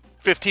 you know,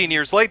 15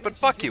 years late, but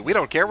fuck you. We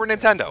don't care. We're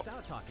Nintendo.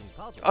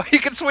 Oh, you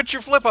can switch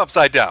your flip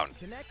upside down.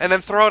 And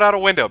then throw it out a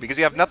window because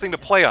you have nothing to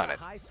play on it.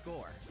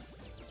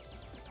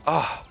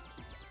 Oh.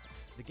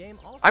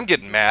 I'm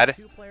getting mad.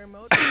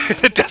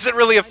 It doesn't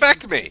really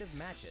affect me.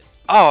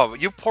 Oh,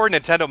 you poor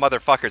Nintendo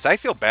motherfuckers. I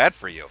feel bad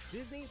for you.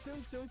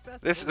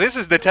 This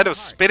is Nintendo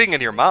spitting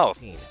in your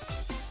mouth.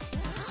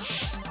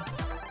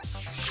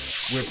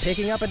 We're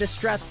picking up a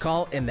distress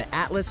call in the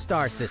Atlas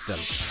star system.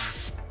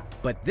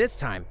 But this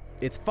time,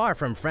 it's far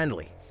from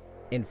friendly.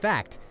 In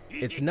fact,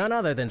 it's none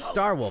other than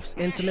Starwolf's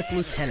infamous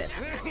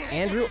lieutenants,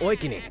 Andrew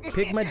Oikini,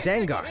 Pigma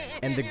Dengar,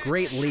 and the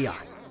Great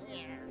Leon.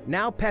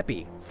 Now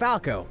Peppy,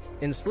 Falco,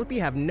 and Slippy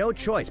have no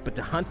choice but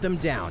to hunt them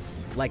down,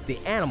 like the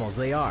animals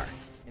they are.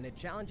 In a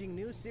challenging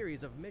new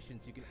series of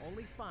missions you can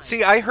only find...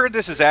 See, I heard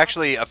this is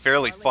actually a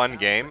fairly fun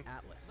game,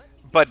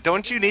 but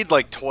don't you need,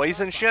 like, toys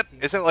and shit?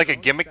 Isn't it like a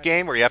gimmick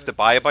game where you have to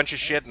buy a bunch of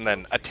shit and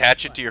then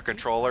attach it to your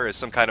controller as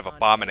some kind of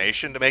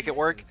abomination to make it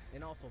work?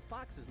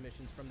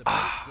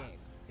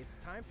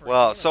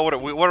 Well, so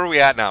what are we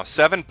at now?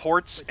 7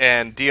 ports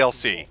and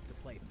DLC.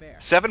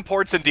 7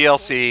 ports and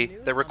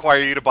DLC that require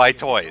you to buy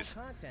toys.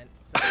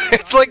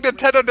 It's like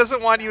Nintendo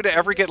doesn't want you to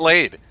ever get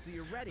laid.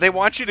 They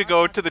want you to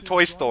go to the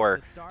toy store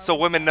so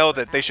women know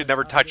that they should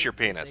never touch your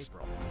penis.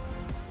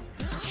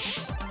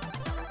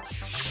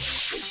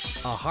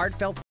 A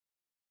heartfelt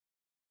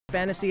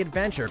fantasy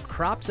adventure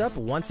crops up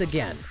once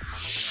again.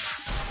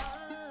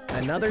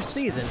 Another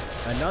season,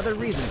 another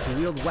reason to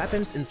wield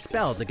weapons and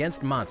spells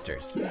against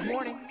monsters. Good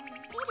morning.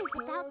 It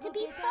is about to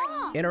be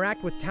fall.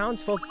 Interact with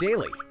townsfolk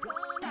daily.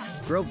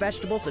 Grow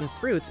vegetables and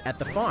fruits at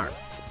the farm.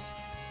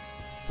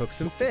 Cook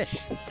some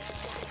fish.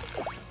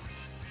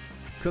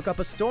 Cook up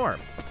a storm.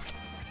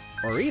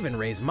 or even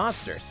raise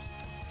monsters.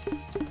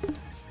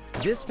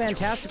 This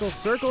fantastical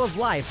circle of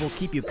life will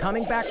keep you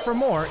coming back for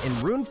more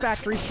in Rune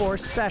Factory 4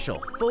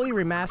 Special, fully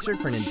remastered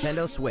for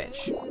Nintendo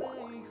Switch.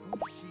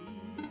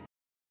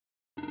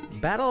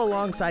 Battle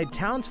alongside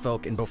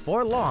townsfolk, and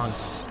before long,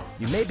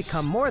 you may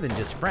become more than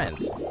just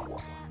friends.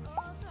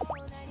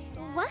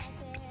 What?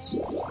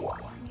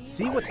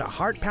 See what the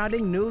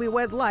heart-pounding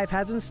newlywed life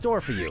has in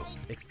store for you,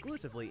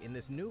 exclusively in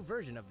this new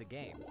version of the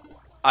game.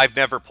 I've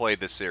never played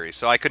this series,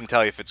 so I couldn't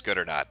tell you if it's good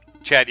or not.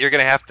 Chat, you're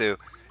gonna have to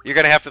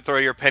throw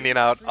your opinion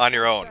out on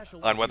your own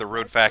on whether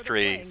Rune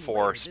Factory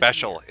 4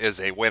 Special is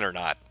a win or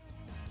not.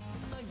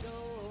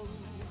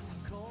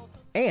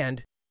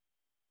 And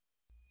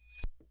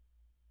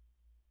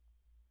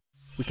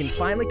we can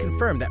finally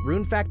confirm that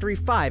Rune Factory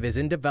 5 is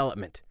in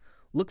development.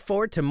 Look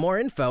forward to more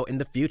info in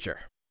the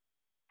future.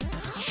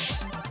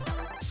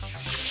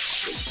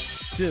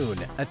 Soon,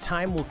 a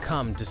time will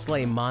come to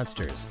slay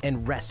monsters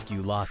and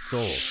rescue lost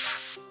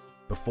souls,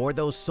 before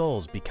those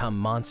souls become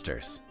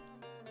monsters.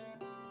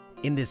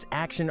 In this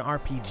action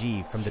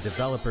RPG from the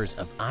developers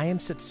of I Am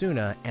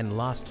Setsuna and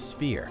Lost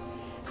Sphere,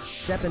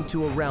 step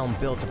into a realm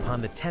built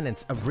upon the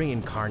tenets of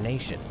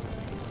reincarnation.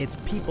 Its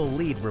people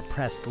lead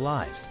repressed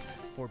lives,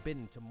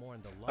 forbidden to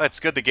mourn the lost. Well, it's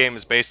good the game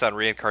is based on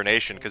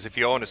reincarnation, because if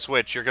you own a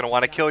Switch, you're going to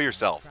want to kill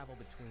yourself.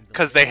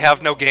 Because they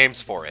have no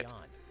games for it.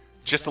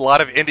 Just a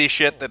lot of indie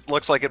shit that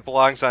looks like it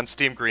belongs on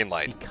Steam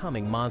Greenlight.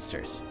 Becoming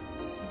monsters.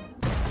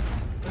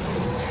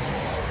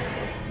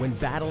 When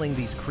battling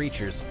these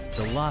creatures,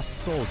 the lost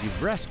souls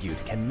you've rescued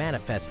can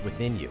manifest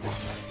within you,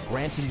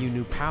 granting you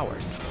new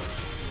powers.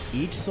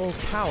 Each soul's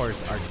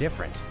powers are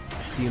different,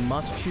 so you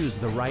must choose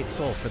the right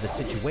soul for the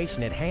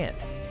situation at hand.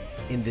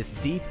 In this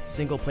deep,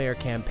 single-player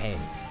campaign,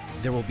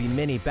 there will be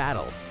many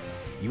battles.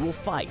 You will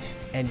fight,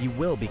 and you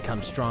will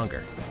become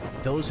stronger.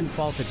 Those who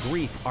fall to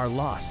grief are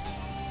lost,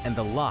 and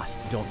the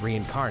lost don't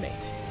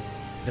reincarnate.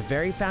 The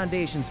very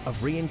foundations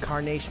of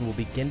reincarnation will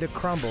begin to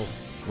crumble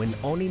when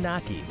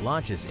Oninaki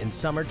launches in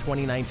summer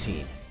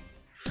 2019.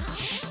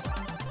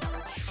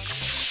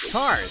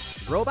 Cars,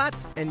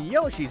 robots, and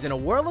Yoshis in a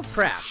world of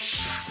crap.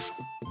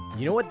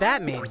 You know what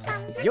that means?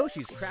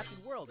 Yoshi's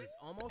Crafted World is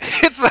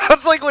almost... It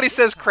sounds like when he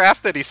says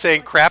crafted, he's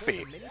saying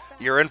crappy.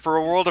 You're in for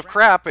a world of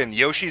crap in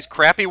Yoshi's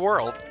crappy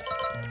world.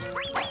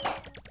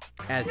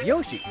 As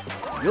Yoshi,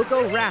 you'll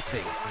go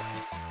rafting,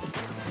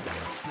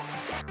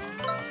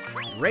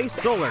 race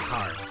solar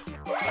cars,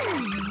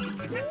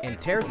 and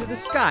tear through the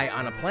sky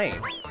on a plane.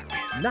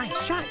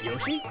 Nice shot,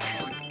 Yoshi!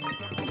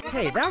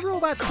 Hey, that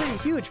robot's pretty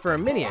huge for a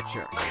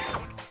miniature.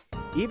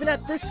 Even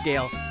at this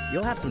scale,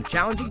 you'll have some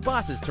challenging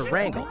bosses to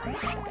wrangle.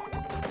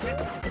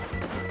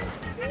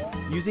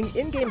 Using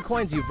in-game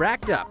coins you've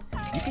racked up,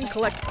 you can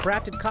collect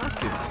crafted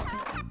costumes.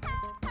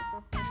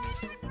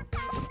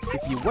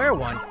 If you wear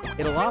one,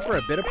 it'll offer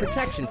a bit of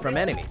protection from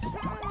enemies.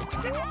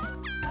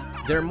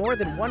 There are more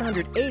than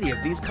 180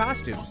 of these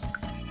costumes,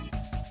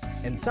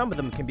 and some of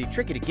them can be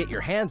tricky to get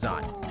your hands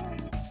on.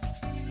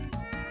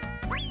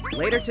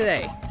 Later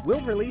today,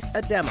 we'll release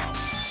a demo,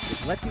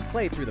 which lets you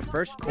play through the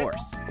first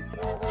course.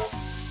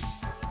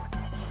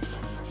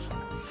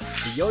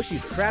 The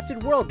Yoshi's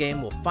Crafted World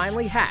game will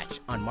finally hatch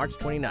on March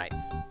 29th.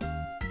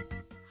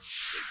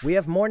 We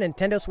have more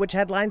Nintendo Switch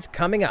headlines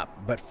coming up,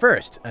 but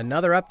first,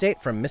 another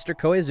update from Mr.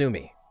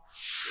 Koizumi.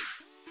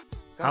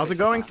 How's it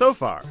going so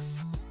far?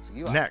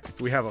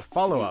 Next, we have a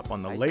follow-up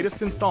on the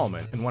latest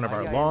installment in one of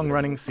our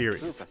long-running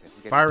series,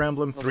 Fire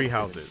Emblem Three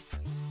Houses.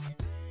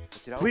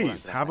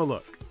 Please have a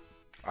look.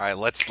 All right,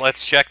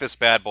 let's check this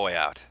bad boy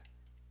out.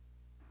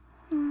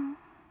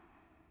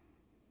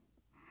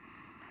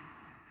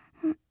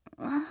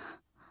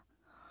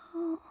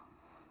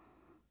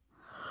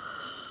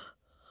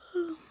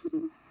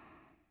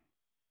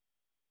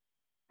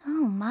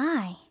 Oh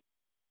my.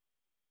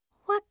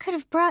 What could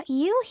have brought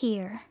you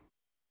here?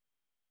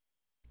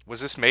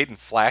 Was this made in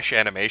Flash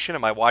animation?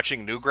 Am I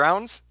watching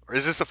Newgrounds? Or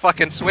is this a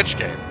fucking Switch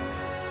game?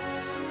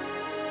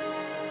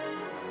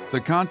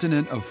 The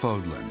continent of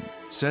Fodlan,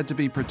 said to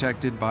be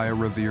protected by a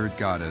revered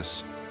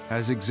goddess,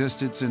 has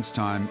existed since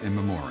time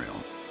immemorial.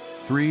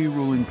 3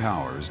 ruling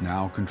powers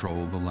now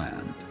control the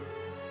land.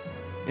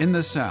 In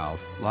the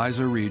south lies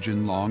a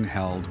region long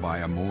held by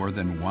a more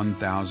than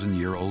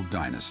 1,000-year-old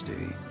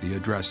dynasty, the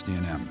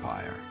Adrestian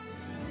Empire.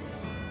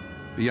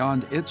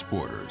 Beyond its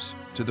borders,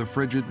 to the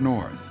frigid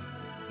north,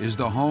 is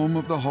the home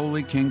of the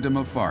Holy Kingdom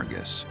of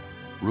Fargus,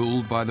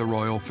 ruled by the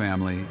royal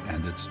family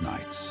and its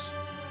knights.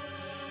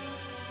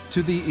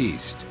 To the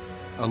east,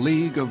 a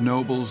league of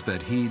nobles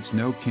that heeds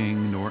no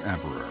king nor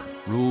emperor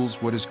rules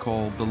what is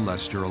called the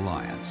Leicester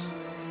Alliance.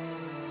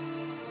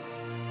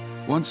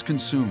 Once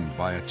consumed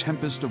by a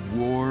tempest of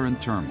war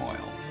and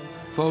turmoil,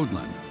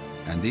 Fodlan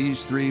and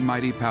these 3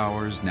 mighty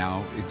powers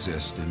now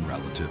exist in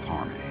relative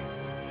harmony.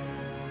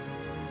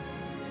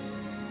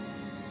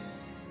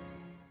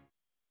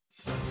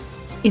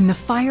 In the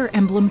Fire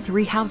Emblem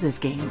Three Houses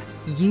game,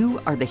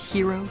 you are the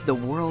hero the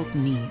world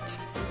needs.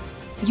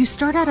 You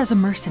start out as a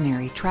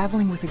mercenary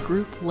traveling with a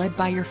group led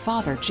by your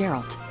father,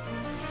 Geralt.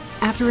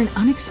 After an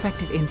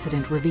unexpected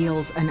incident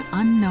reveals an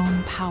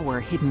unknown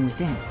power hidden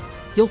within,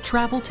 you'll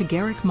travel to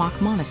Garrick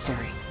Mach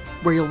Monastery,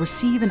 where you'll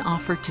receive an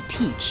offer to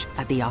teach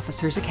at the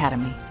Officers'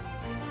 Academy.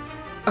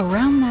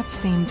 Around that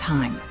same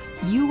time,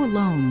 you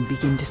alone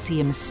begin to see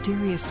a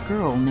mysterious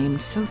girl named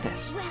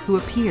Sothis, who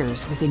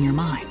appears within your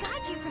mind.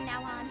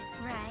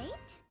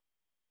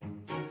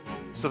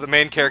 So the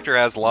main character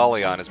has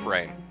Lolly on his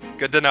brain.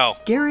 Good to know.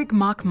 Garrick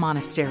Mach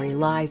Monastery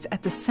lies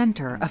at the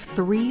center of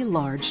 3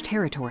 large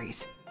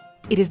territories.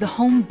 It is the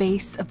home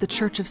base of the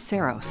Church of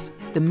Seros,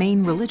 the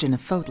main religion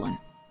of Fodlan,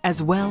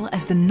 as well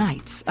as the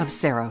Knights of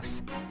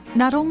Seros.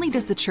 Not only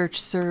does the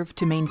church serve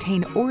to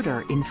maintain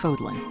order in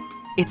Fodlan,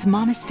 its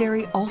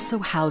monastery also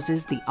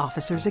houses the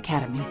Officers'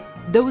 Academy.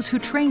 Those who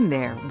train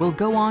there will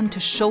go on to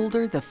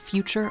shoulder the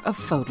future of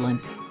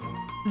Fodlan.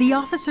 The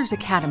Officers'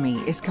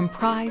 Academy is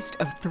comprised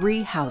of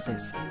 3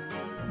 houses.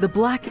 The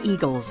Black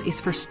Eagles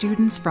is for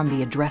students from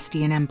the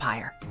Adrestian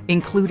Empire,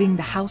 including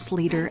the House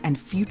Leader and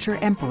future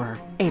Emperor,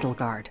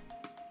 Edelgard.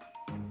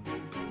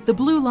 The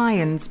Blue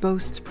Lions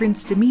boasts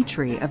Prince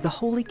Dimitri of the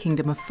Holy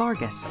Kingdom of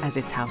Fargus as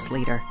its House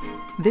Leader.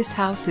 This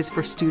house is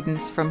for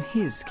students from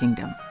his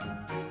kingdom.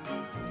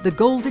 The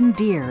Golden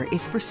Deer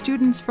is for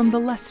students from the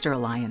Leicester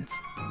Alliance.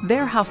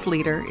 Their house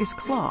leader is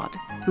Claude,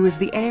 who is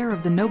the heir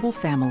of the noble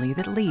family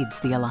that leads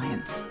the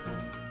Alliance.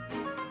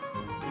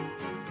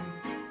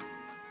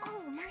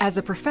 As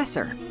a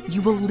professor,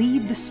 you will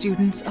lead the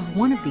students of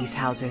one of these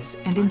houses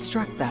and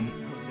instruct them.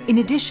 In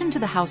addition to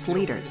the house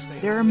leaders,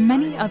 there are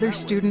many other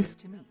students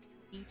to meet,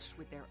 each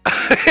with their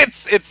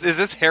Is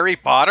this Harry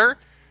Potter?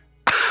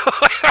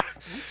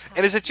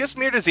 And is it just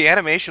me or does the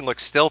animation look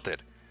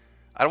stilted?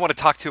 I don't want to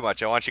talk too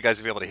much. I want you guys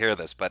to be able to hear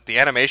this, but the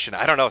animation,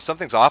 I don't know,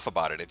 something's off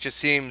about it. It just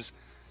seems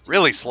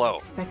really slow.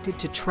 Expected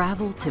to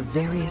travel to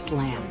various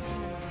lands,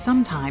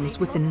 sometimes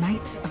with the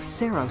Knights of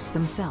Seros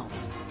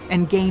themselves,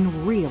 and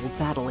gain real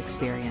battle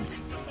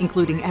experience,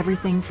 including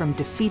everything from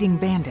defeating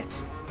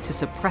bandits to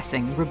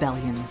suppressing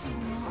rebellions.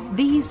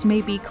 These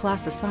may be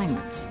class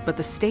assignments, but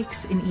the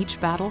stakes in each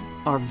battle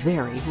are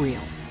very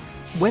real.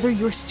 Whether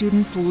your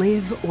students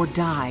live or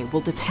die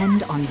will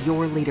depend on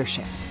your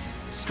leadership.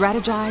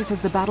 Strategize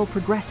as the battle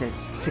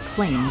progresses to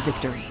claim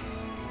victory.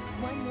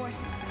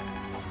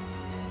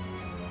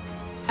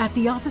 At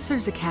the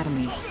Officers'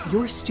 Academy,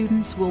 your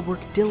students will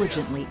work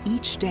diligently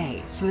each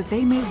day so that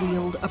they may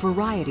wield a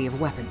variety of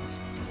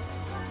weapons.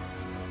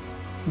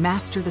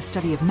 Master the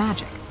study of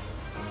magic.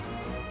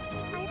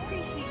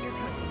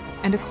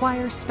 And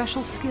acquire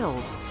special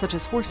skills such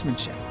as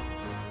horsemanship.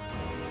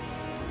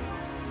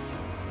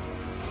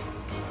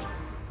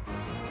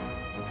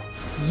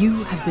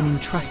 You have been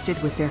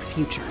entrusted with their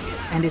future,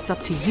 and it's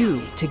up to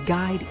you to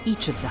guide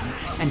each of them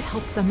and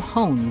help them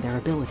hone their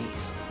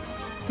abilities.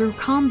 Through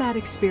combat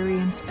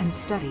experience and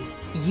study,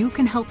 you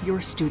can help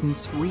your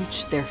students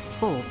reach their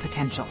full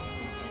potential.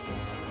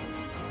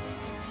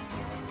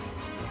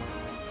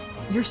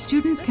 Your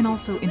students can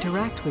also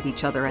interact with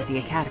each other at the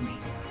Academy,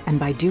 and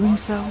by doing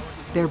so,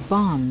 their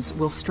bonds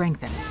will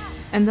strengthen,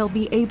 and they'll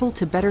be able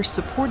to better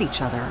support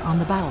each other on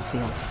the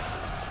battlefield.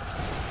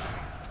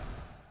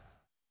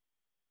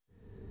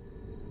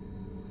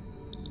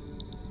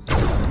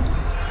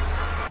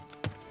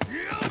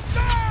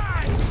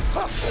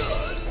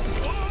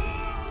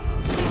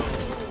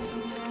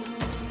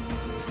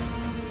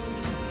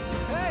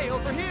 Hey,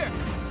 over here!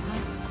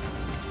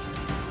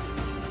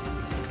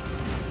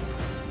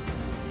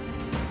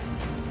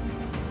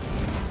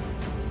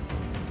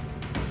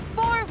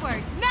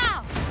 Forward,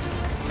 now!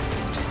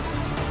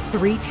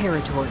 3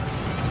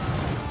 territories.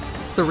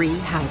 3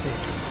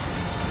 houses.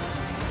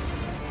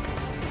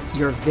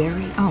 Your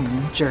very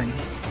own journey.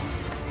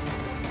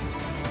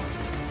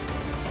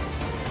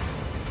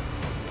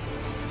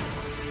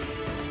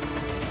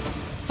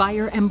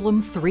 Fire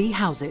Emblem 3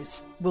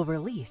 Houses will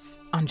release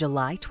on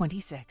July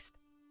 26th.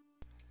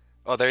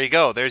 Oh, there you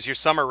go. There's your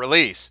summer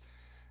release.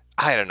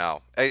 I don't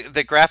know.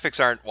 The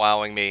graphics aren't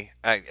wowing me,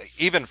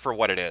 even for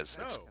what it is.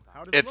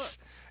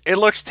 It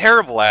looks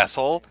terrible,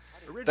 asshole.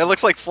 That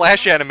looks like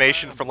Flash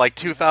animation from like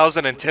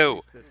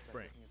 2002.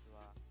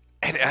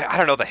 And I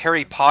don't know, the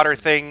Harry Potter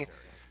thing,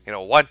 you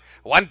know, one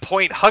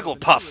point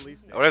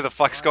Hugglepuff, whatever the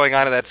fuck's going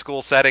on in that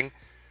school setting.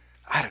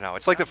 I don't know.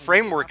 It's like the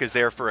framework is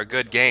there for a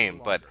good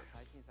game, but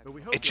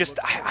it just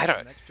I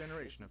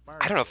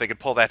don't know if they could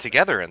pull that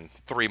together in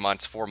 3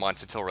 months, 4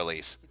 months until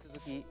release.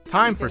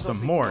 Time for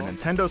some more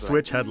Nintendo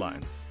Switch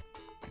headlines.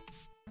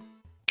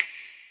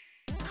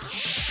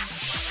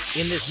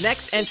 In this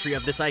next entry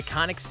of this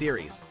iconic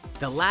series,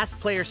 the last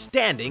player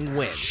standing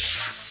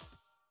wins.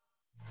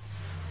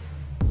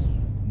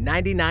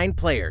 99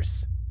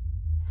 players,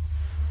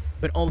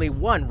 but only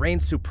one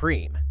reigns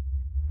supreme.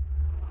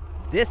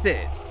 This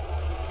is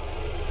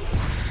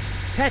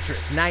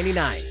Tetris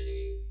 99.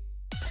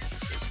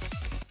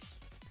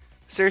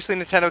 Seriously,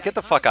 Nintendo, get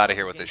the fuck out of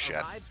here with this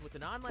shit.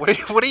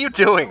 What are you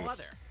doing?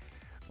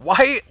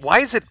 Why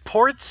is it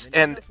ports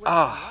and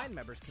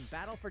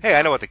Hey,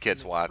 I know what the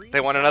kids want. They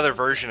want another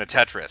version of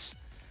Tetris.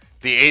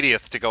 The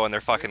 80th to go in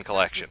their fucking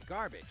collection.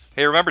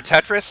 Hey, remember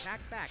Tetris?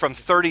 From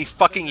 30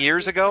 fucking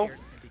years ago?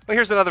 Well,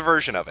 here's another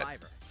version of it.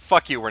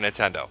 Fuck you, we're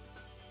Nintendo.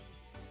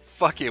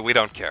 Fuck you, we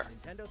don't care.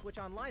 Nintendo Switch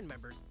Online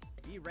members,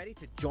 be ready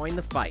to join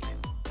the fight.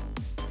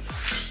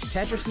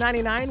 Tetris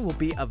 99 will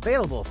be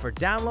available for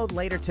download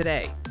later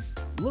today.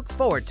 Look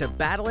forward to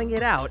battling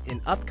it out in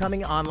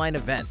upcoming online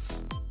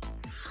events.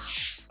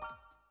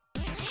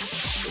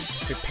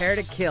 Prepare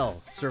to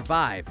kill,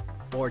 survive,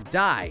 or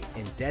die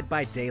in Dead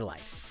by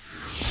Daylight.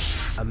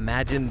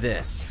 Imagine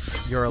this.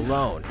 You're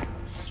alone,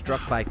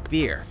 struck by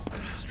fear,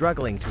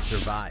 struggling to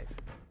survive.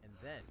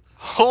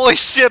 Holy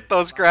shit,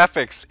 those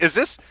graphics. Is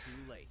this...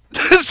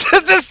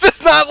 this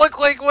does not look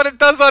like what it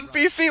does on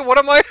PC. What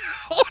am I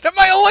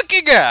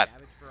looking at?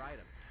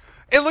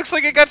 It looks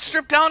like it got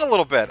stripped down a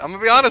little bit. I'm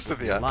gonna be honest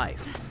with you.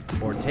 Life,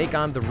 or take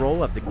on the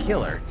role of the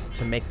killer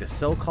to make the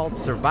so-called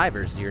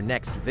survivors your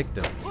next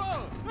victims.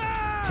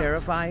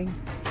 Terrifying?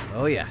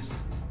 Oh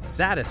yes.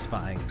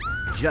 Satisfying?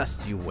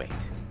 Just you wait.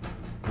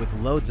 With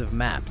loads of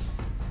maps.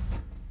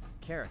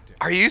 Characters.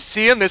 Are you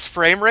seeing this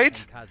frame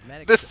rate?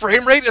 The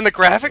frame rate and the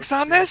graphics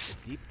on this?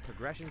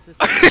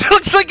 It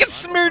looks like it's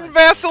smeared in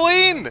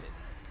Vaseline.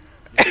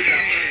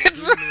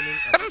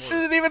 This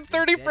isn't even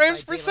 30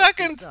 frames per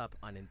second.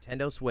 On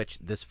Nintendo Switch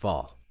this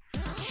fall.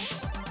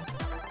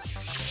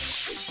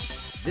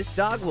 This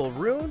dog will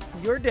ruin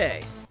your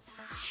day.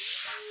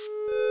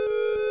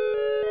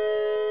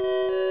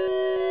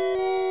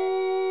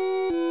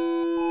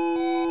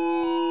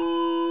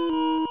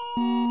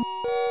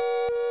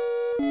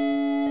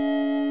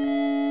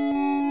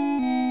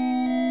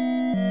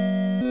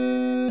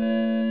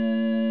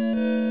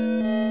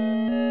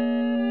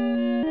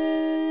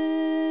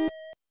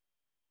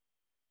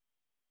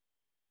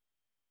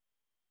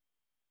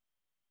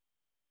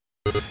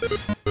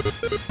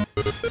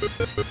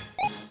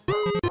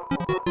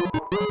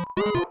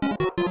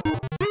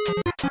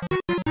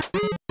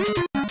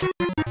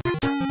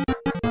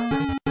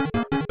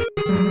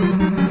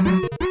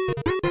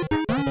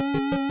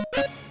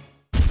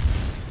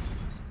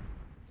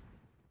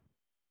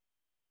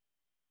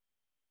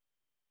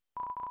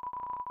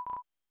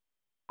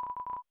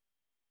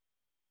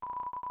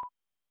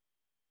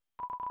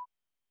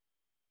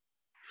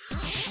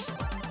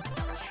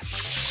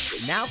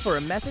 Now for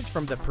a message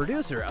from the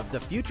producer of the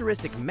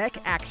futuristic mech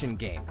action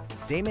game,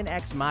 Daemon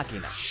X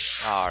Machina.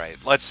 All right,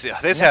 let's see.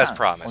 This has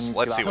promise.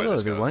 Let's see where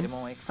this goes. Hello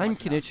everyone, I'm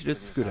Kenichiro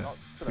Tsukuda,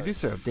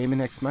 producer of Daemon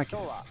X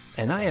Machina,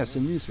 and I have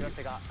some news for you.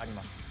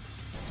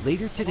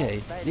 Later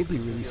today, they'll be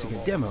releasing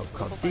a demo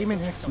called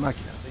Daemon X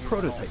Machina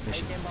Prototype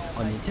Mission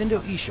on Nintendo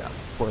eShop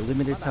for a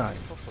limited time.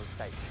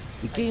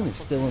 The game is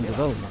still in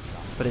development,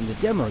 but in the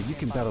demo you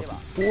can battle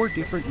through 4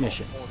 different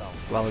missions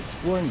while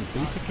exploring the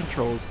basic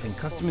controls and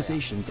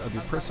customizations of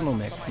your personal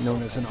mech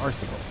known as an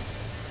arsenal.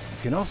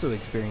 You can also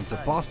experience a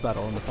boss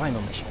battle in the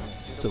final mission,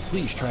 so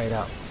please try it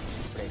out.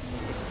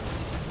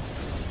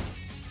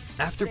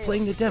 After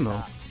playing the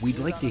demo, we'd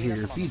like to hear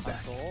your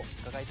feedback.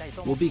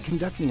 We'll be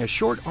conducting a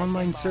short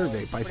online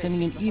survey by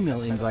sending an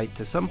email invite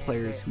to some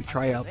players who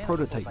try out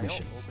prototype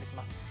missions.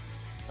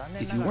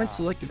 If you weren't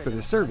selected for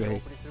the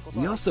survey,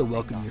 we also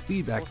welcome your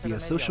feedback via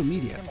social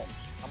media.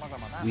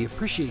 We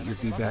appreciate your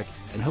feedback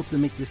and hope to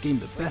make this game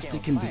the best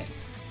it can be.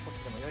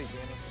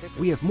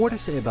 We have more to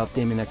say about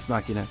Daemon X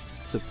Machina,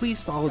 so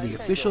please follow the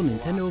official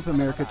Nintendo of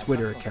America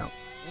Twitter account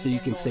so you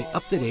can stay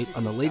up to date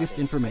on the latest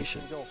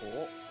information.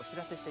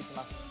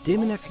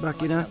 Daemon X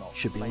Machina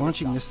should be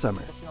launching this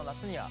summer.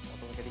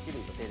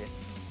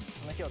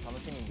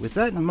 With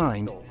that in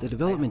mind, the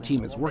development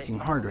team is working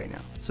hard right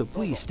now, so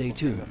please stay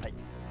tuned.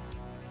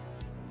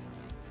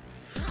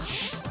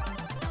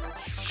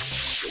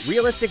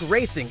 Realistic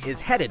Racing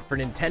is headed for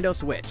Nintendo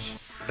Switch.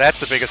 That's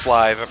the biggest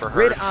lie I've ever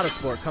heard. Grid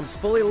Autosport comes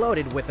fully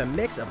loaded with a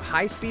mix of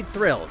high-speed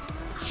thrills,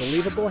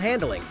 believable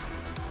handling,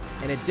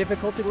 and a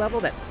difficulty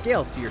level that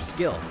scales to your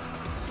skills.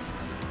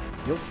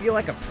 You'll feel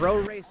like a pro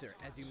racer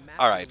as you...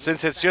 Alright,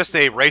 since it's just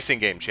a racing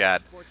game,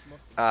 Chad,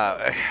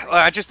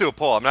 I just do a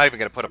poll. I'm not even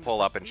going to put a poll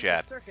up in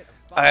chat.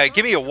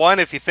 Give me a 1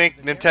 if you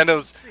think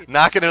Nintendo's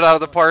knocking it out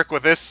of the park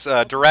with this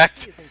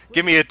Direct.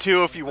 Give me a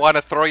 2 if you want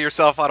to throw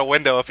yourself out a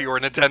window if you were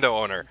a Nintendo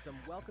owner,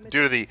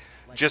 due to the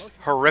just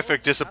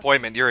horrific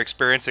disappointment you're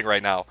experiencing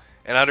right now.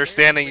 And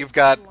understanding you've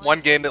got one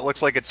game that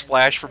looks like it's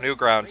Flash from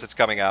Newgrounds that's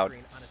coming out.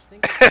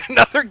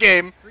 Another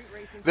game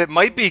that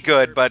might be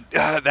good, but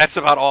that's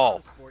about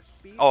all.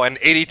 Oh, and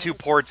 82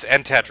 ports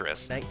and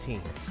Tetris.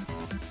 19.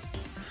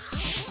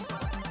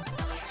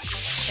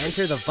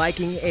 Enter the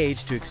Viking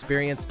Age to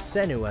experience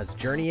Senua's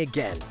journey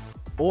again,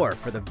 or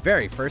for the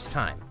very first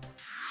time.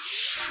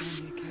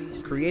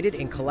 Created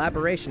in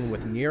collaboration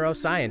with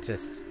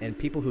neuroscientists and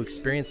people who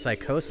experience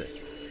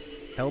psychosis,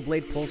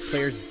 Hellblade pulls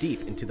players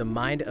deep into the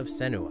mind of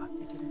Senua.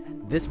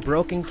 This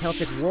broken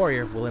Celtic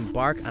warrior will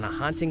embark on a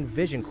haunting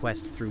vision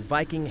quest through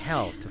Viking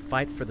hell to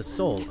fight for the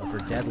soul of her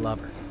dead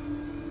lover.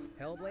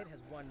 Hellblade has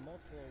won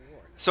multiple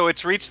awards. So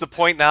it's reached the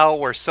point now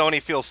where Sony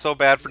feels so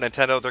bad for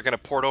Nintendo they're going to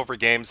port over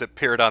games that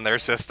appeared on their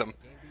system.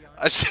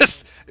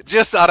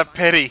 Just out of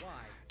pity.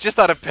 Just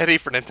out of pity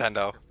for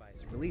Nintendo.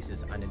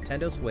 Releases on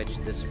Nintendo Switch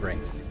this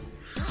spring.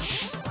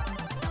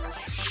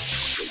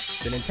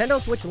 The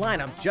Nintendo Switch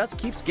lineup just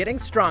keeps getting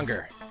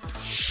stronger.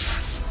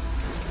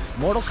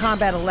 Mortal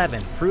Kombat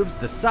 11 proves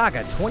the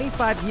saga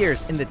 25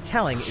 years in the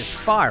telling is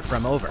far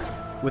from over,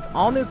 with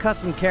all new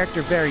custom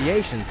character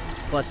variations,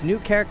 plus new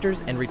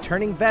characters and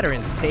returning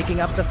veterans taking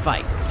up the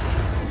fight.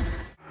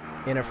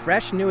 In a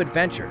fresh new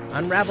adventure,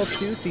 Unravel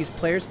 2 sees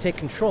players take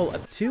control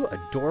of 2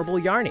 adorable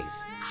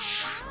Yarnies.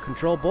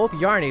 Control both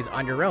Yarnies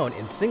on your own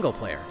in single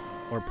player,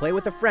 or play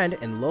with a friend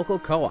in local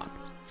co-op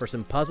for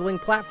some puzzling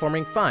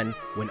platforming fun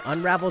when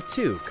Unravel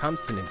 2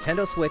 comes to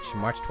Nintendo Switch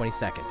March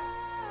 22nd.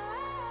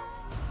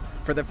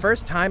 For the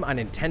first time on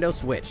Nintendo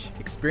Switch,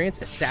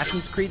 experience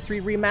Assassin's Creed 3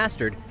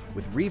 Remastered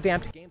with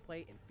revamped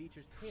gameplay and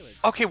features tailored...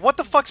 Okay, what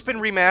the fuck's been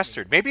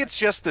remastered? Maybe it's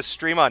just the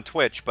stream on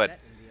Twitch, but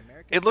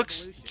it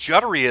looks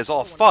juddery as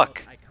all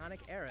fuck.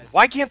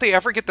 Why can't they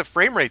ever get the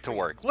frame rate to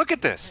work? Look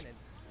at this.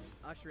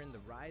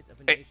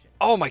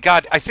 Oh my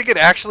god, I think it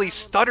actually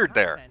stuttered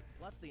there.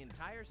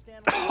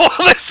 Oh,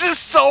 this is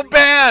so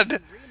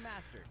bad!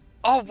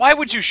 Oh, why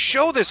would you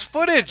show this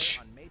footage?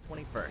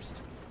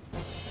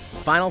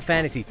 Final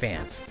Fantasy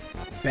fans,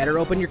 better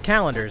open your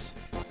calendars.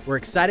 We're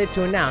excited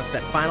to announce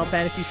that Final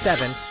Fantasy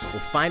VII will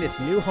find its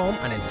new home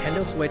on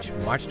Nintendo Switch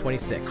March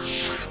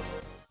 26th.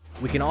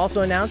 We can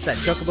also announce that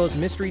Chocobo's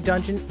Mystery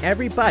Dungeon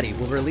Everybody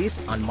will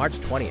release on March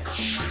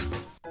 20th.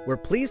 We're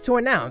pleased to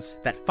announce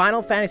that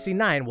Final Fantasy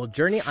IX will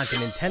journey onto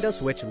Nintendo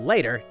Switch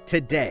later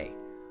today.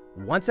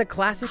 Once a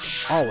classic,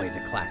 always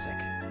a classic.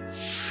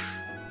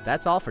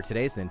 That's all for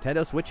today's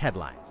Nintendo Switch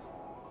headlines.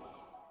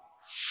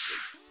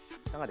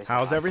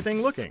 How's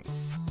everything looking?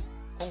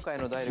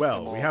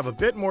 Well, we have a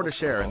bit more to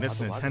share in this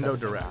Nintendo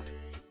Direct.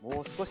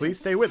 Please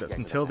stay with us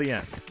until the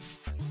end.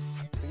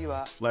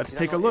 Let's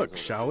take a look,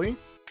 shall we?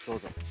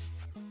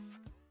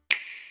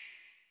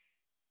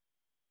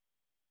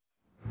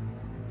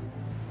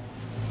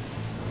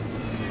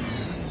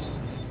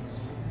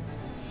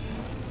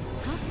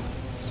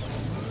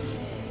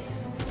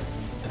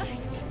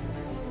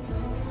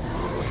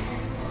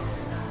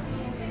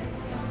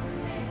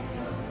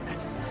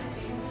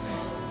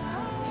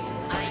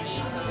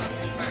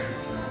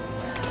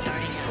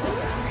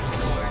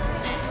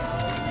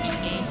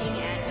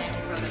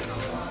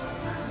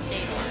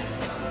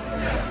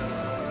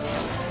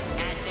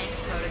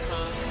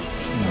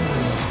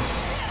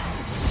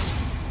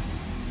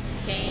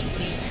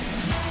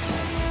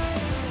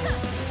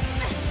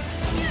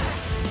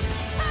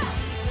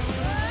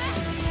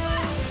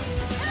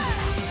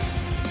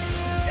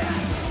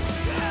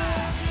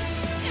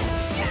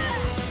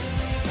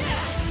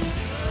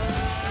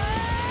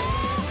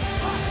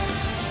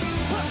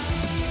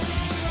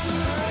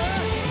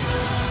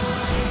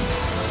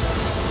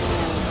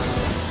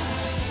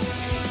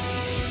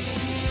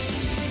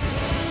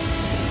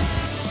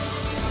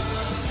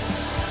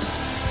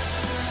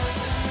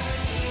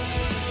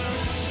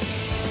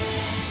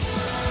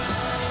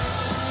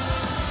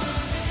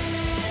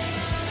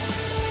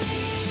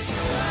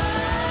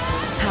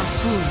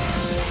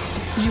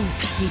 You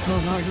people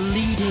are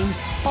leading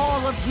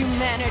all of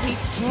humanity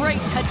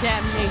straight to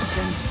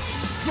damnation.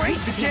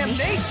 Straight to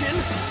damnation?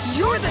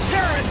 You're the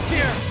terrorist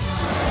here!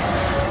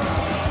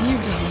 You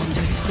don't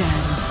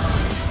understand.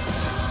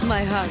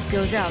 My heart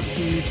goes out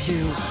to you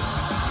too.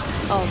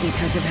 All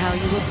because of how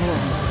you were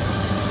born.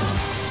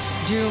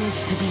 Doomed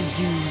to be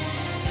used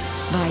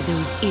by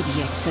those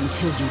idiots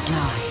until you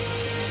die.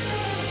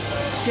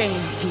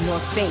 Chained to your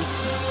fate.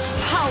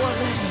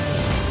 Powerless.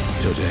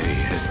 Today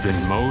has been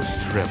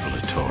most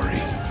revelatory.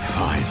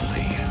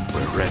 Finally,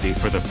 we're ready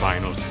for the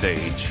final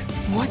stage.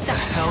 What the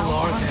hell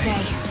are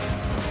they?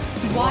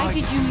 Why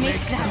did you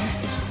make them?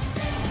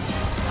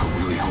 I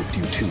really hoped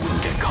you two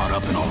wouldn't get caught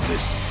up in all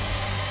this.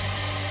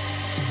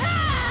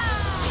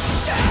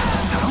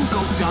 Now don't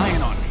go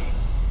dying on me.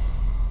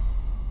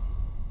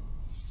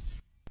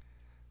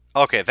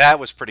 Okay, that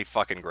was pretty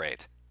fucking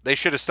great. They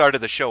should have started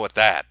the show with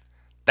that.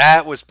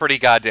 That was pretty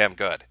goddamn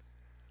good.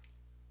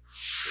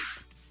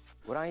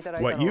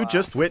 What you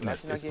just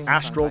witnessed is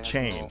Astral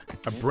Chain,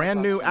 a brand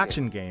new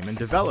action game in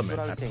development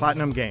at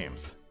Platinum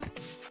Games.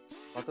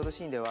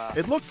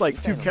 It looked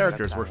like 2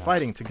 characters were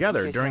fighting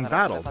together during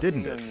battle,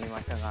 didn't it?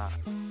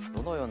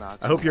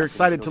 I hope you're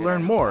excited to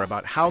learn more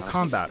about how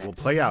combat will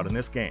play out in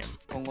this game.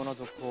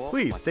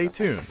 Please stay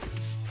tuned.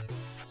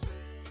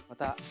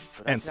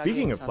 And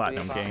speaking of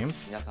Platinum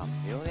Games,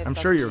 I'm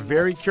sure you're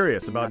very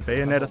curious about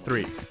Bayonetta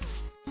 3.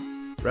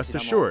 Rest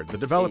assured, the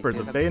developers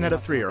of Bayonetta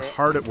 3 are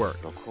hard at work,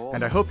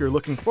 and I hope you're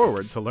looking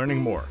forward to learning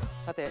more.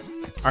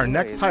 Our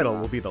next title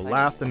will be the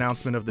last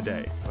announcement of the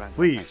day.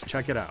 Please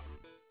check it out.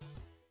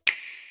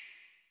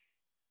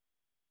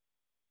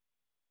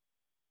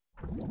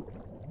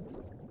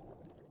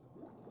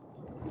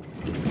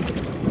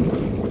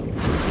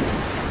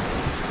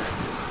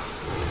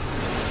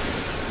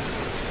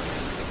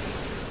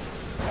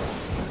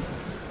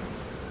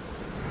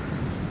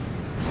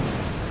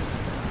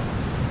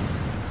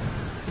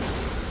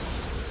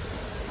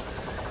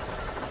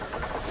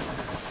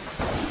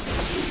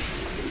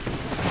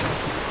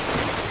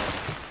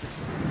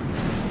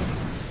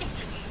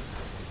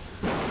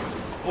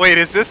 Wait,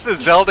 is this the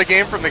Zelda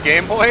game from the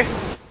Game Boy?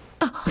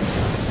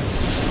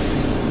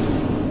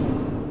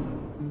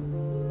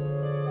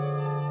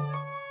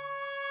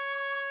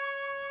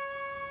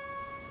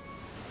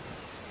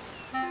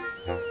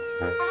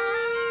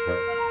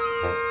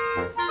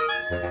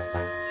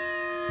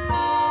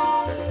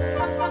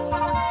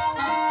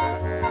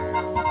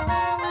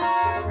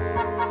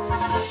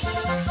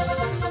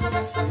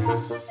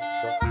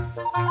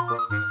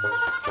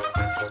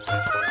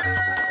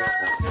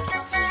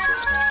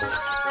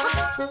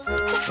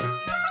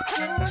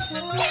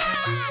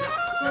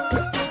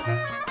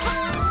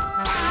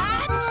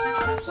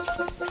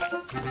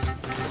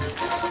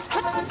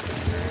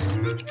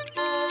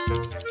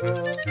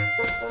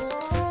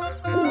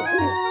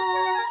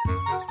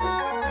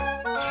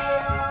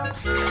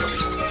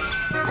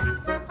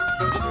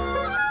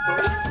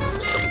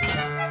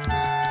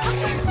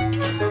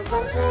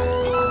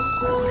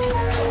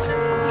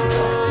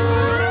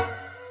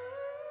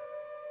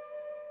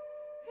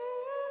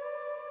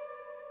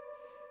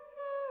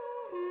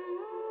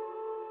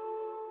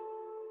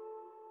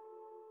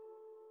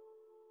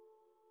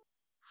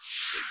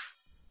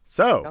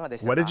 So,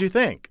 what did you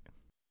think?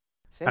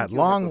 At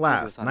long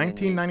last,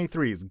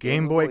 1993's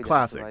Game Boy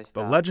classic,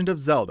 The Legend of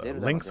Zelda: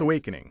 Link's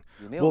Awakening,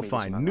 will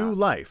find new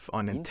life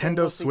on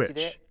Nintendo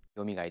Switch.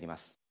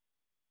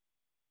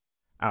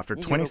 After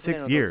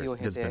 26 years, it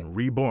has been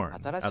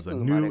reborn as a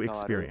new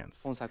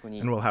experience,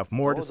 and we'll have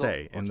more to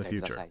say in the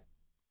future.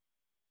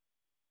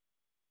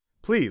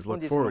 Please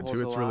look forward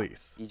to its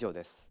release.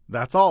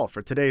 That's all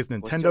for today's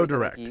Nintendo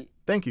Direct.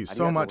 Thank you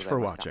so much for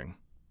watching.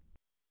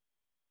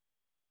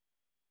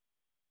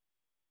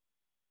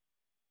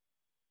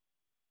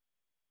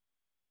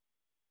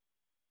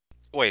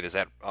 Wait, is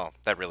that... Oh,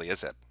 that really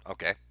is it.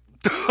 Okay.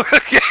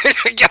 Okay,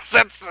 I guess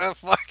that's...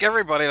 fuck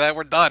everybody, then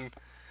we're done.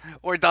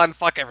 We're done.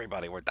 Fuck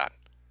everybody, we're done.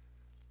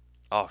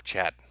 Oh,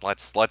 chat.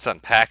 Let's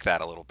unpack that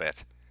a little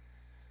bit.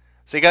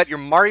 So you got your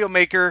Mario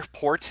Maker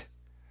port,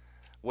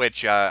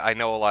 which I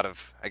know a lot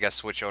of, I guess,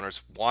 Switch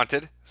owners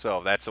wanted,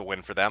 so that's a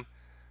win for them.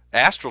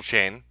 Astral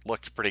Chain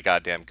looked pretty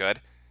goddamn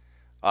good.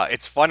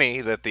 It's funny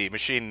that the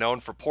machine known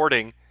for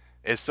porting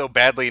is so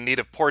badly in need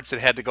of ports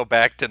it had to go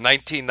back to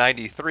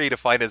 1993 to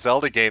find a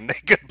Zelda game they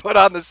could put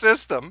on the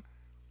system.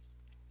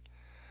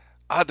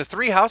 The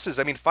Three Houses,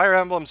 I mean, Fire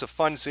Emblem's a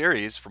fun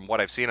series from what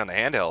I've seen on the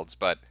handhelds,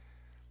 but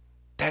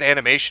that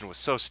animation was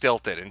so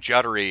stilted and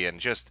juddery and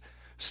just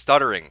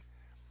stuttering.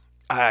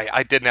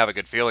 I didn't have a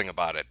good feeling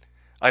about it.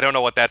 I don't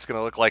know what that's going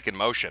to look like in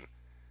motion.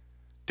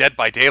 Dead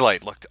by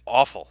Daylight looked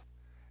awful,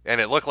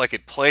 and it looked like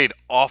it played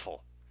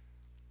awful.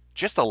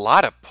 Just a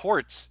lot of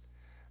ports.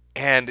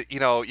 And, you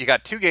know, you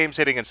got two games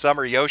hitting in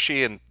summer,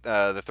 Yoshi and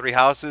the Three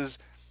Houses,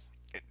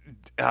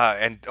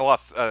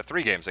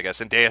 three games, I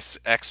guess, and Deus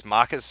Ex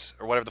Machina,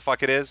 or whatever the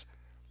fuck it is.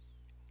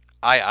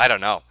 I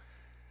don't know.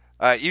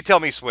 You tell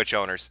me, Switch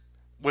owners.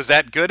 Was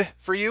that good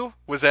for you?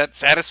 Was that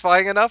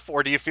satisfying enough?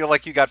 Or do you feel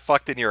like you got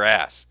fucked in your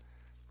ass?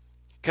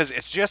 Because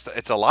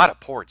it's a lot of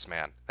ports,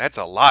 man. That's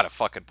a lot of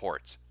fucking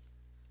ports.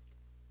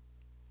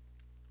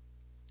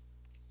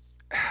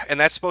 And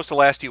that's supposed to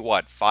last you,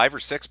 what, 5 or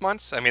 6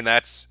 months? I mean,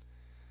 that's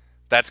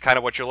kind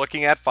of what you're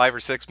looking at, 5 or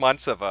 6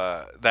 months of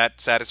that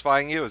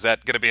satisfying you. Is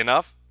that going to be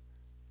enough?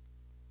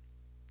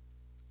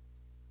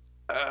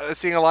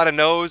 Seeing a lot of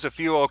no's, a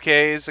few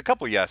okays, a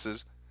couple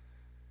yeses.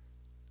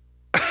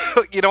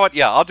 You know what?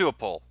 Yeah, I'll do a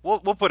poll. We'll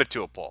put it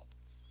to a poll.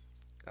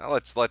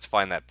 Let's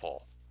find that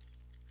poll.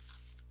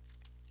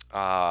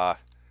 Yeah,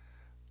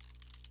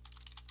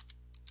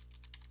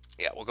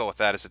 we'll go with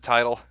that as a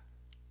title.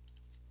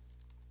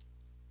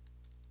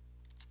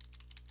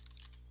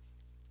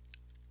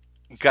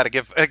 Got to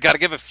give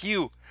a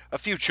few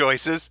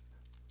choices,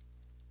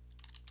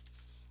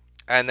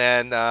 and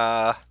then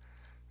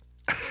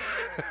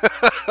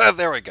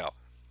there we go. All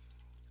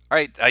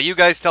right, you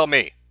guys tell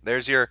me.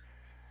 There's your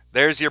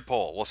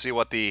poll. We'll see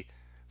what the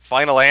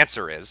final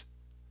answer is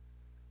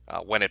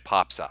when it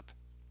pops up.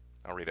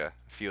 I'll read a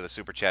few of the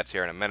super chats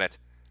here in a minute.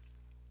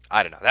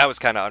 I don't know. That was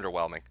kind of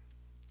underwhelming.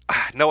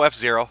 No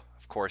F-Zero.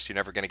 Of course, you're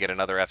never going to get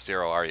another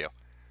F-Zero, are you?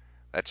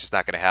 That's just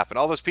not going to happen.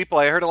 All those people,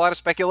 I heard a lot of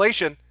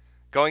speculation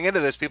going into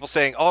this, people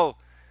saying, oh,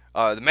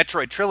 the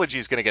Metroid trilogy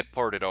is going to get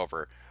ported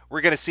over.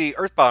 We're going to see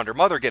Earthbound or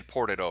Mother get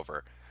ported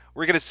over.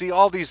 We're going to see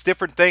all these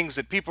different things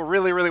that people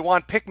really, really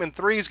want. Pikmin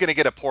 3 is going to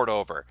get a port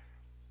over.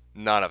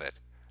 None of it.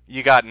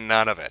 You got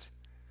none of it.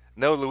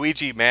 No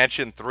Luigi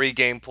Mansion 3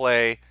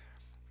 gameplay.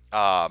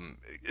 You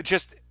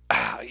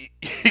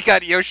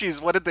got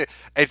Yoshi's,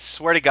 I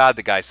swear to God,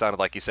 the guy sounded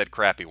like he said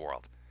Crappy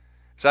World.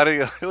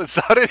 It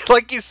sounded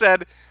like he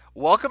said,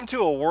 welcome to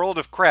a world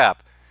of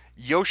crap.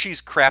 Yoshi's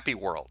Crappy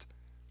World.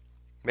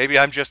 Maybe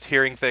I'm just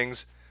hearing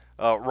things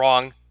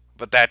wrong,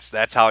 but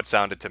that's how it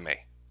sounded to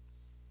me.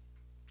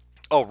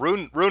 Oh,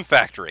 Rune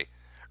Factory.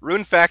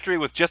 Rune Factory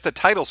with just a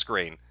title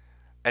screen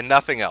and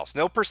nothing else.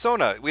 No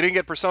Persona. We didn't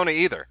get Persona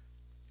either.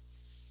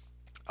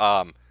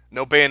 No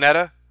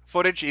Bayonetta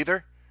footage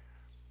either.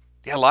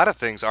 Yeah, a lot of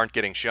things aren't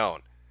getting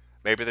shown.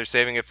 Maybe they're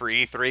saving it for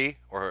E3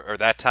 or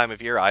that time of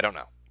year. I don't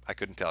know. I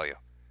couldn't tell you.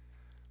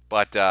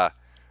 But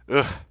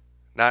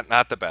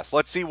not the best.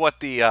 Let's see what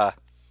the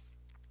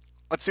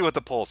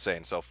poll's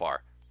saying so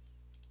far.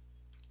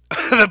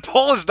 The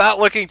poll is not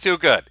looking too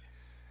good.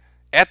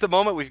 At the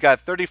moment, we've got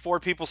 34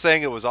 people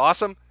saying it was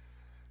awesome,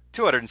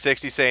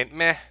 260 saying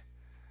meh,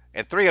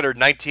 and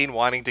 319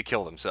 wanting to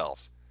kill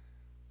themselves.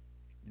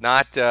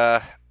 Not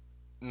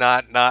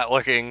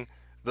looking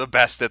the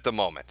best at the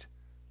moment.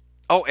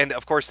 Oh, and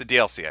of course the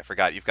DLC. I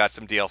forgot. You've got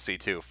some DLC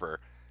too for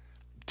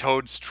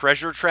Toad's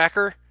Treasure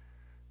Tracker.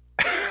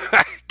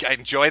 I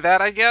enjoy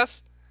that, I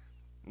guess.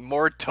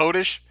 More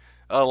Toadish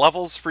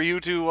levels for you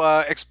to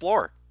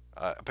explore,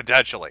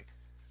 potentially.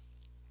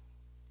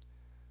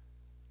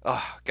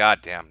 Oh,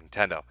 goddamn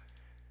Nintendo.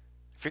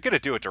 If you're going to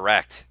do a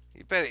Direct,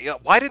 you better,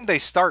 why didn't they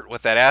start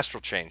with that Astral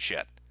Chain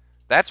shit?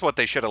 That's what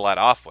they should have let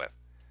off with.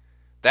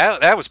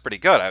 That was pretty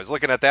good. I was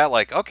looking at that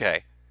like,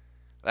 okay,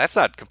 that's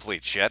not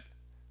complete shit.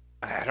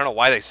 I don't know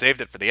why they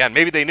saved it for the end.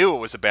 Maybe they knew it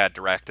was a bad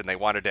Direct and they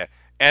wanted to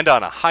end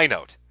on a high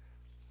note.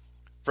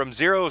 From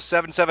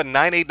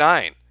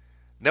 077989,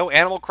 no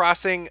Animal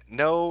Crossing,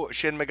 no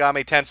Shin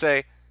Megami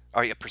Tensei.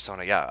 Oh, yeah,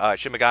 Persona, yeah.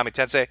 Shin Megami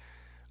Tensei.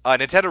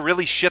 Nintendo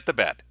really shit the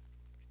bed.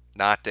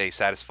 Not a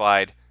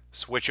satisfied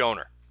Switch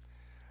owner.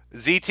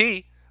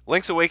 ZT,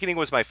 Link's Awakening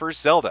was my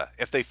first Zelda.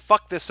 If they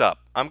fuck this up,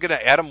 I'm going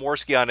to Adam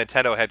Worski on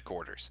Nintendo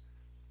headquarters.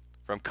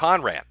 From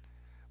Conran,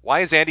 why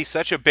is Andy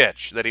such a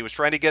bitch that he was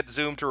trying to get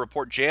Zoom to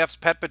report JF's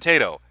pet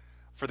potato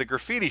for the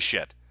graffiti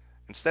shit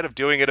instead of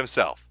doing it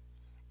himself?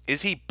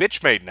 Is he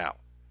bitch made now?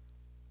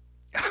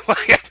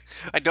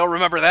 I don't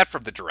remember that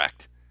from the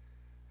Direct.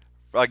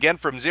 Again,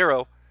 from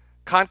Zero,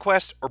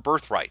 Conquest or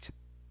Birthright?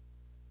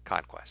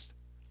 Conquest.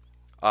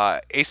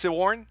 Asa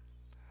Warren,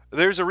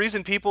 there's a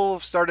reason people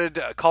started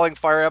calling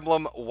Fire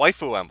Emblem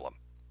Waifu Emblem.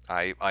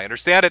 I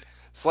understand it.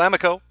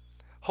 Slamico,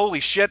 holy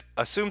shit,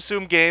 a Tsum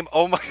Tsum game.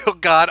 Oh my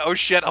god, oh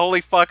shit,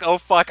 holy fuck, oh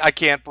fuck, I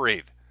can't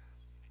breathe.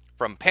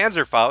 From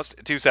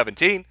Panzerfaust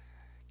 217,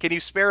 can you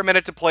spare a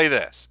minute to play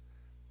this?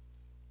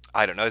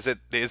 I don't know, is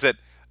it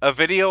a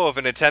video of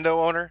a Nintendo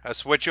owner, a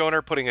Switch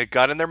owner, putting a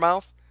gun in their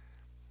mouth?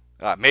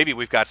 Maybe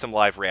we've got some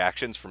live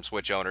reactions from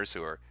Switch owners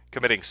who are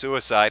committing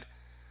suicide.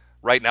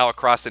 Right now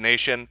across the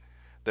nation,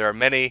 there are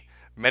many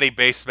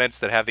basements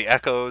that have the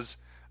echoes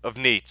of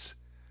NEETs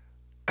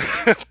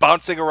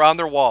bouncing around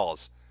their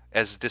walls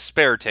as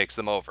despair takes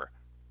them over.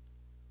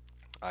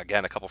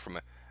 Again, a couple from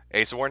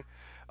Acewarn.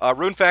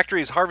 Rune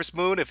Factory is Harvest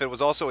Moon if it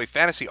was also a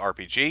fantasy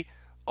RPG.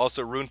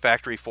 Also, Rune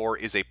Factory 4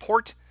 is a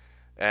port.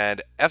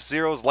 And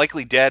F-Zero is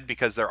likely dead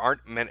because there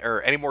aren't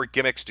any more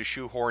gimmicks to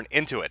shoehorn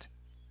into it.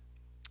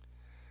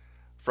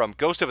 From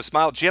Ghost of a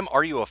Smile, Jim,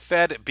 are you a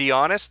Fed? Be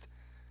honest.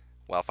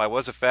 Well, if I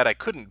was a Fed, I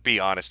couldn't be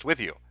honest with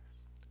you.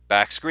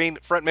 Back screen,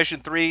 Front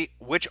Mission 3,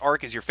 which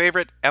arc is your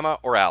favorite, Emma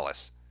or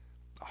Alice?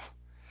 Oh,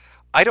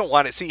 I don't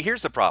want to. See,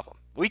 here's the problem.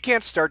 We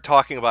can't start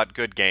talking about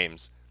good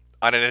games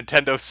on a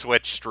Nintendo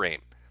Switch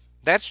stream.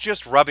 That's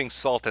just rubbing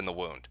salt in the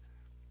wound.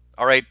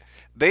 All right,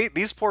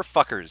 these poor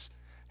fuckers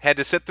had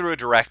to sit through a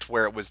Direct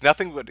where it was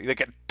nothing but, they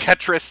got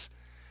Tetris,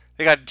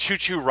 they got Choo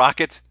Choo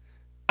Rocket.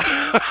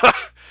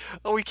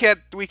 Oh, we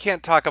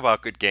can't talk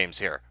about good games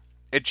here.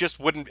 It just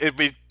wouldn't,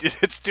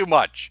 it's too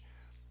much.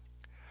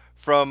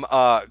 From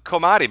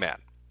Komadi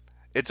Man,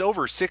 it's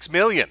over 6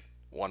 million.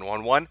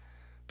 111.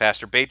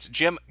 Pastor Bates,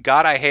 Jim,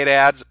 God, I hate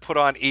ads, put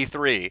on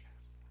E3.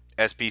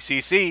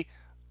 SPCC,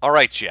 all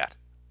right, chat.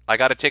 I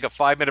got to take a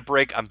 5-minute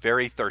break. I'm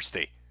very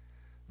thirsty.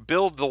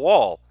 Build the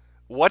Wall,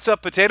 what's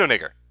up, Potato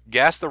Nigger?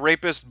 Gas the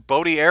Rapist,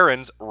 Bodie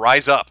Aarons,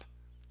 rise up.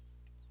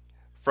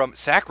 From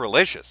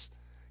Sacrilegious,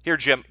 here,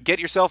 Jim, get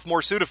yourself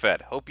more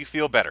Sudafed. Hope you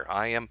feel better.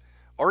 I am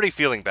already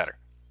feeling better.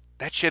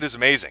 That shit is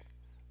amazing,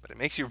 but it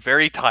makes you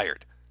very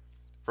tired.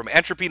 From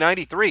Entropy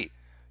 93,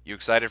 you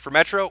excited for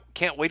Metro?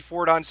 Can't wait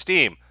for it on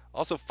Steam.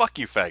 Also, fuck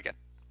you, faggot.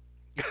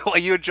 While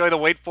you enjoy the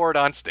wait for it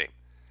on Steam.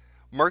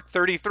 Merc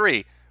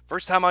 33,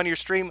 first time on your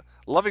stream,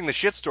 loving the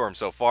shitstorm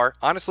so far.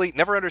 Honestly,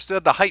 never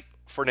understood the hype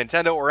for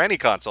Nintendo or any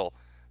console.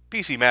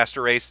 PC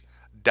Master Race,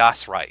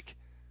 Das Reich.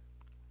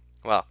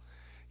 Well,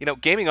 you know,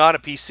 gaming on a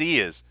PC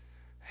is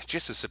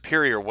just a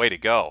superior way to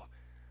go.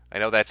 I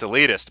know that's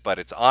elitist, but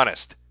it's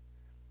honest.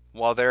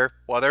 While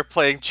they're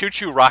playing Choo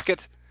Choo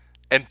Rocket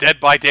and Dead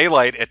by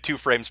Daylight at 2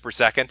 frames per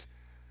second,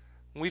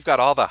 we've got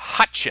all the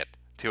hot shit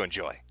to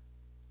enjoy.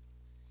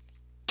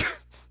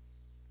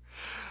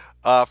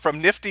 From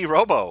Nifty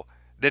Robo,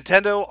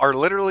 Nintendo are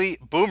literally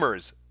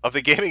boomers of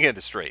the gaming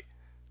industry.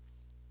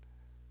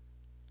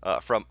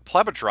 From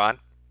Plebitron,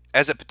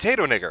 as a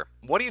potato nigger,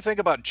 what do you think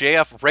about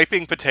JF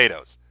raping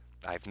potatoes?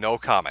 I have no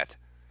comment.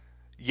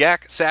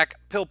 Yak Sack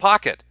Pill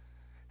Pocket,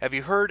 have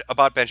you heard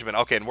about Benjamin?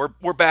 Okay, and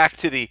we're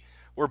back.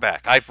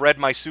 I've read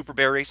my super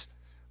berries.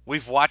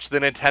 We've watched the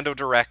Nintendo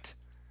Direct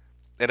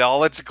in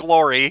all its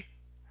glory.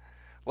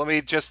 Let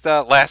me just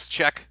last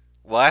check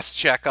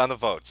on the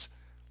votes.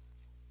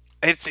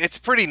 It's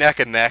pretty neck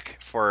and neck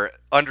for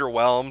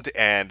underwhelmed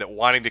and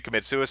wanting to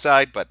commit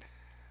suicide, but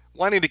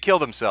wanting to kill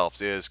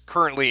themselves is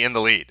currently in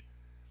the lead.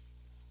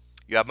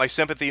 You have my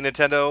sympathy,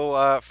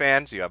 Nintendo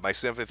fans. You have my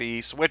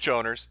sympathy, Switch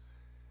owners.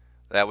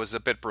 That was a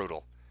bit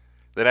brutal.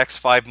 The next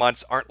 5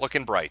 months aren't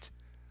looking bright.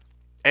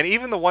 And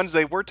even the ones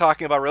they were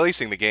talking about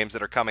releasing, the games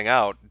that are coming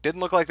out,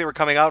 didn't look like they were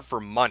coming out for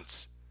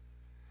months.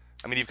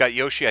 I mean, you've got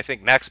Yoshi, I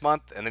think, next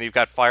month, and then you've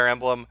got Fire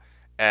Emblem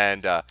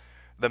and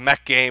the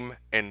mech game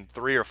in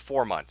 3 or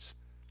 4 months.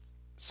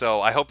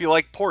 So I hope you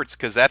like ports,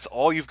 because that's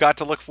all you've got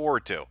to look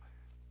forward to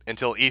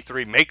until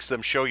E3 makes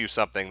them show you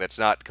something that's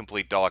not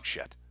complete dog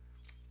shit.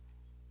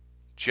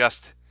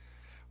 Just,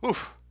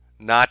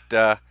 not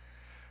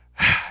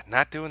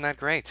doing that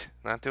great.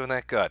 Not doing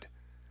that good.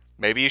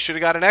 Maybe you should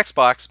have got an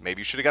Xbox.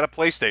 Maybe you should have got a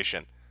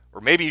PlayStation. Or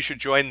maybe you should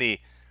join the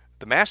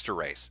Master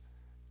Race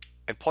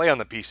and play on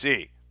the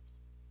PC.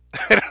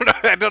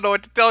 I don't know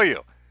what to tell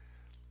you.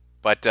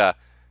 But a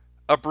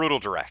brutal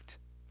direct.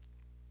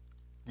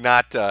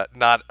 Not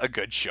a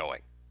good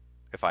showing,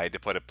 if I had to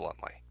put it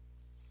bluntly.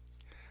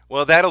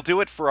 Well, that'll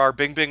do it for our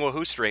Bing Bing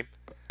Wahoo stream.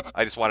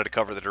 I just wanted to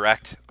cover the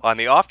direct on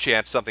the off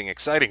chance something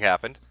exciting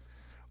happened,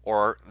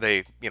 or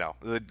a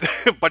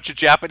bunch of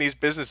Japanese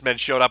businessmen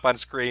showed up on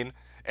screen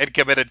and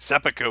committed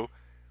seppuku.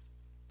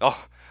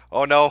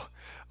 Oh no,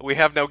 we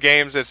have no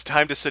games. It's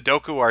time to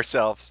Sudoku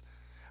ourselves.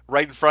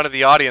 Right in front of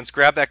the audience,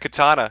 grab that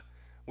katana.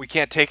 We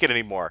can't take it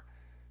anymore.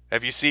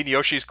 Have you seen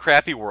Yoshi's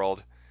Crappy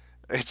World?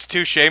 It's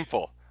too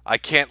shameful. I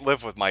can't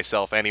live with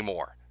myself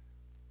anymore.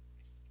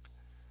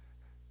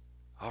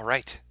 All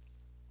right.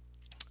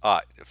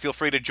 Feel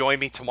free to join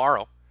me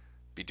tomorrow.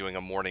 Be doing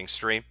a morning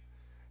stream,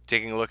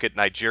 taking a look at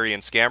Nigerian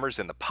scammers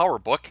in the Power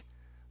Book,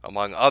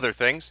 among other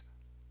things.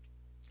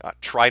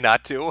 Try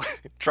not to.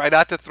 Try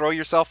not to throw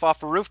yourself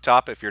off a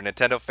rooftop if you're a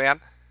Nintendo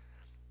fan.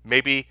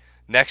 Maybe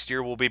next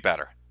year will be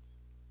better.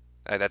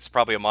 That's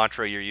probably a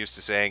mantra you're used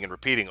to saying and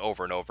repeating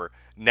over and over.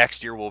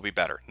 Next year will be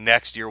better.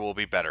 Next year will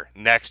be better.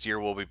 Next year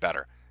will be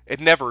better. It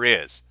never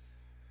is.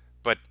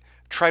 But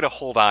try to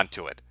hold on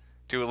to it.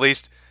 To at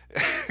least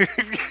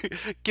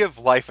give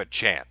life a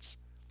chance.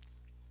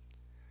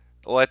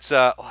 Let's,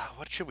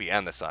 what should we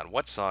end this on?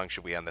 What song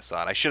should we end this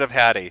on? I should have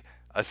had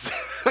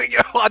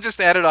I'll just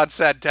add it on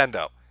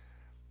Santendo.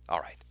 All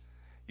right.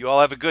 You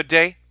all have a good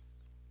day,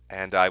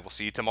 and I will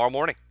see you tomorrow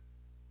morning.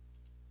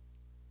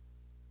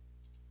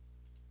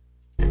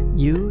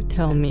 You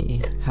tell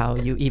me how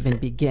you even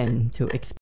begin to explain.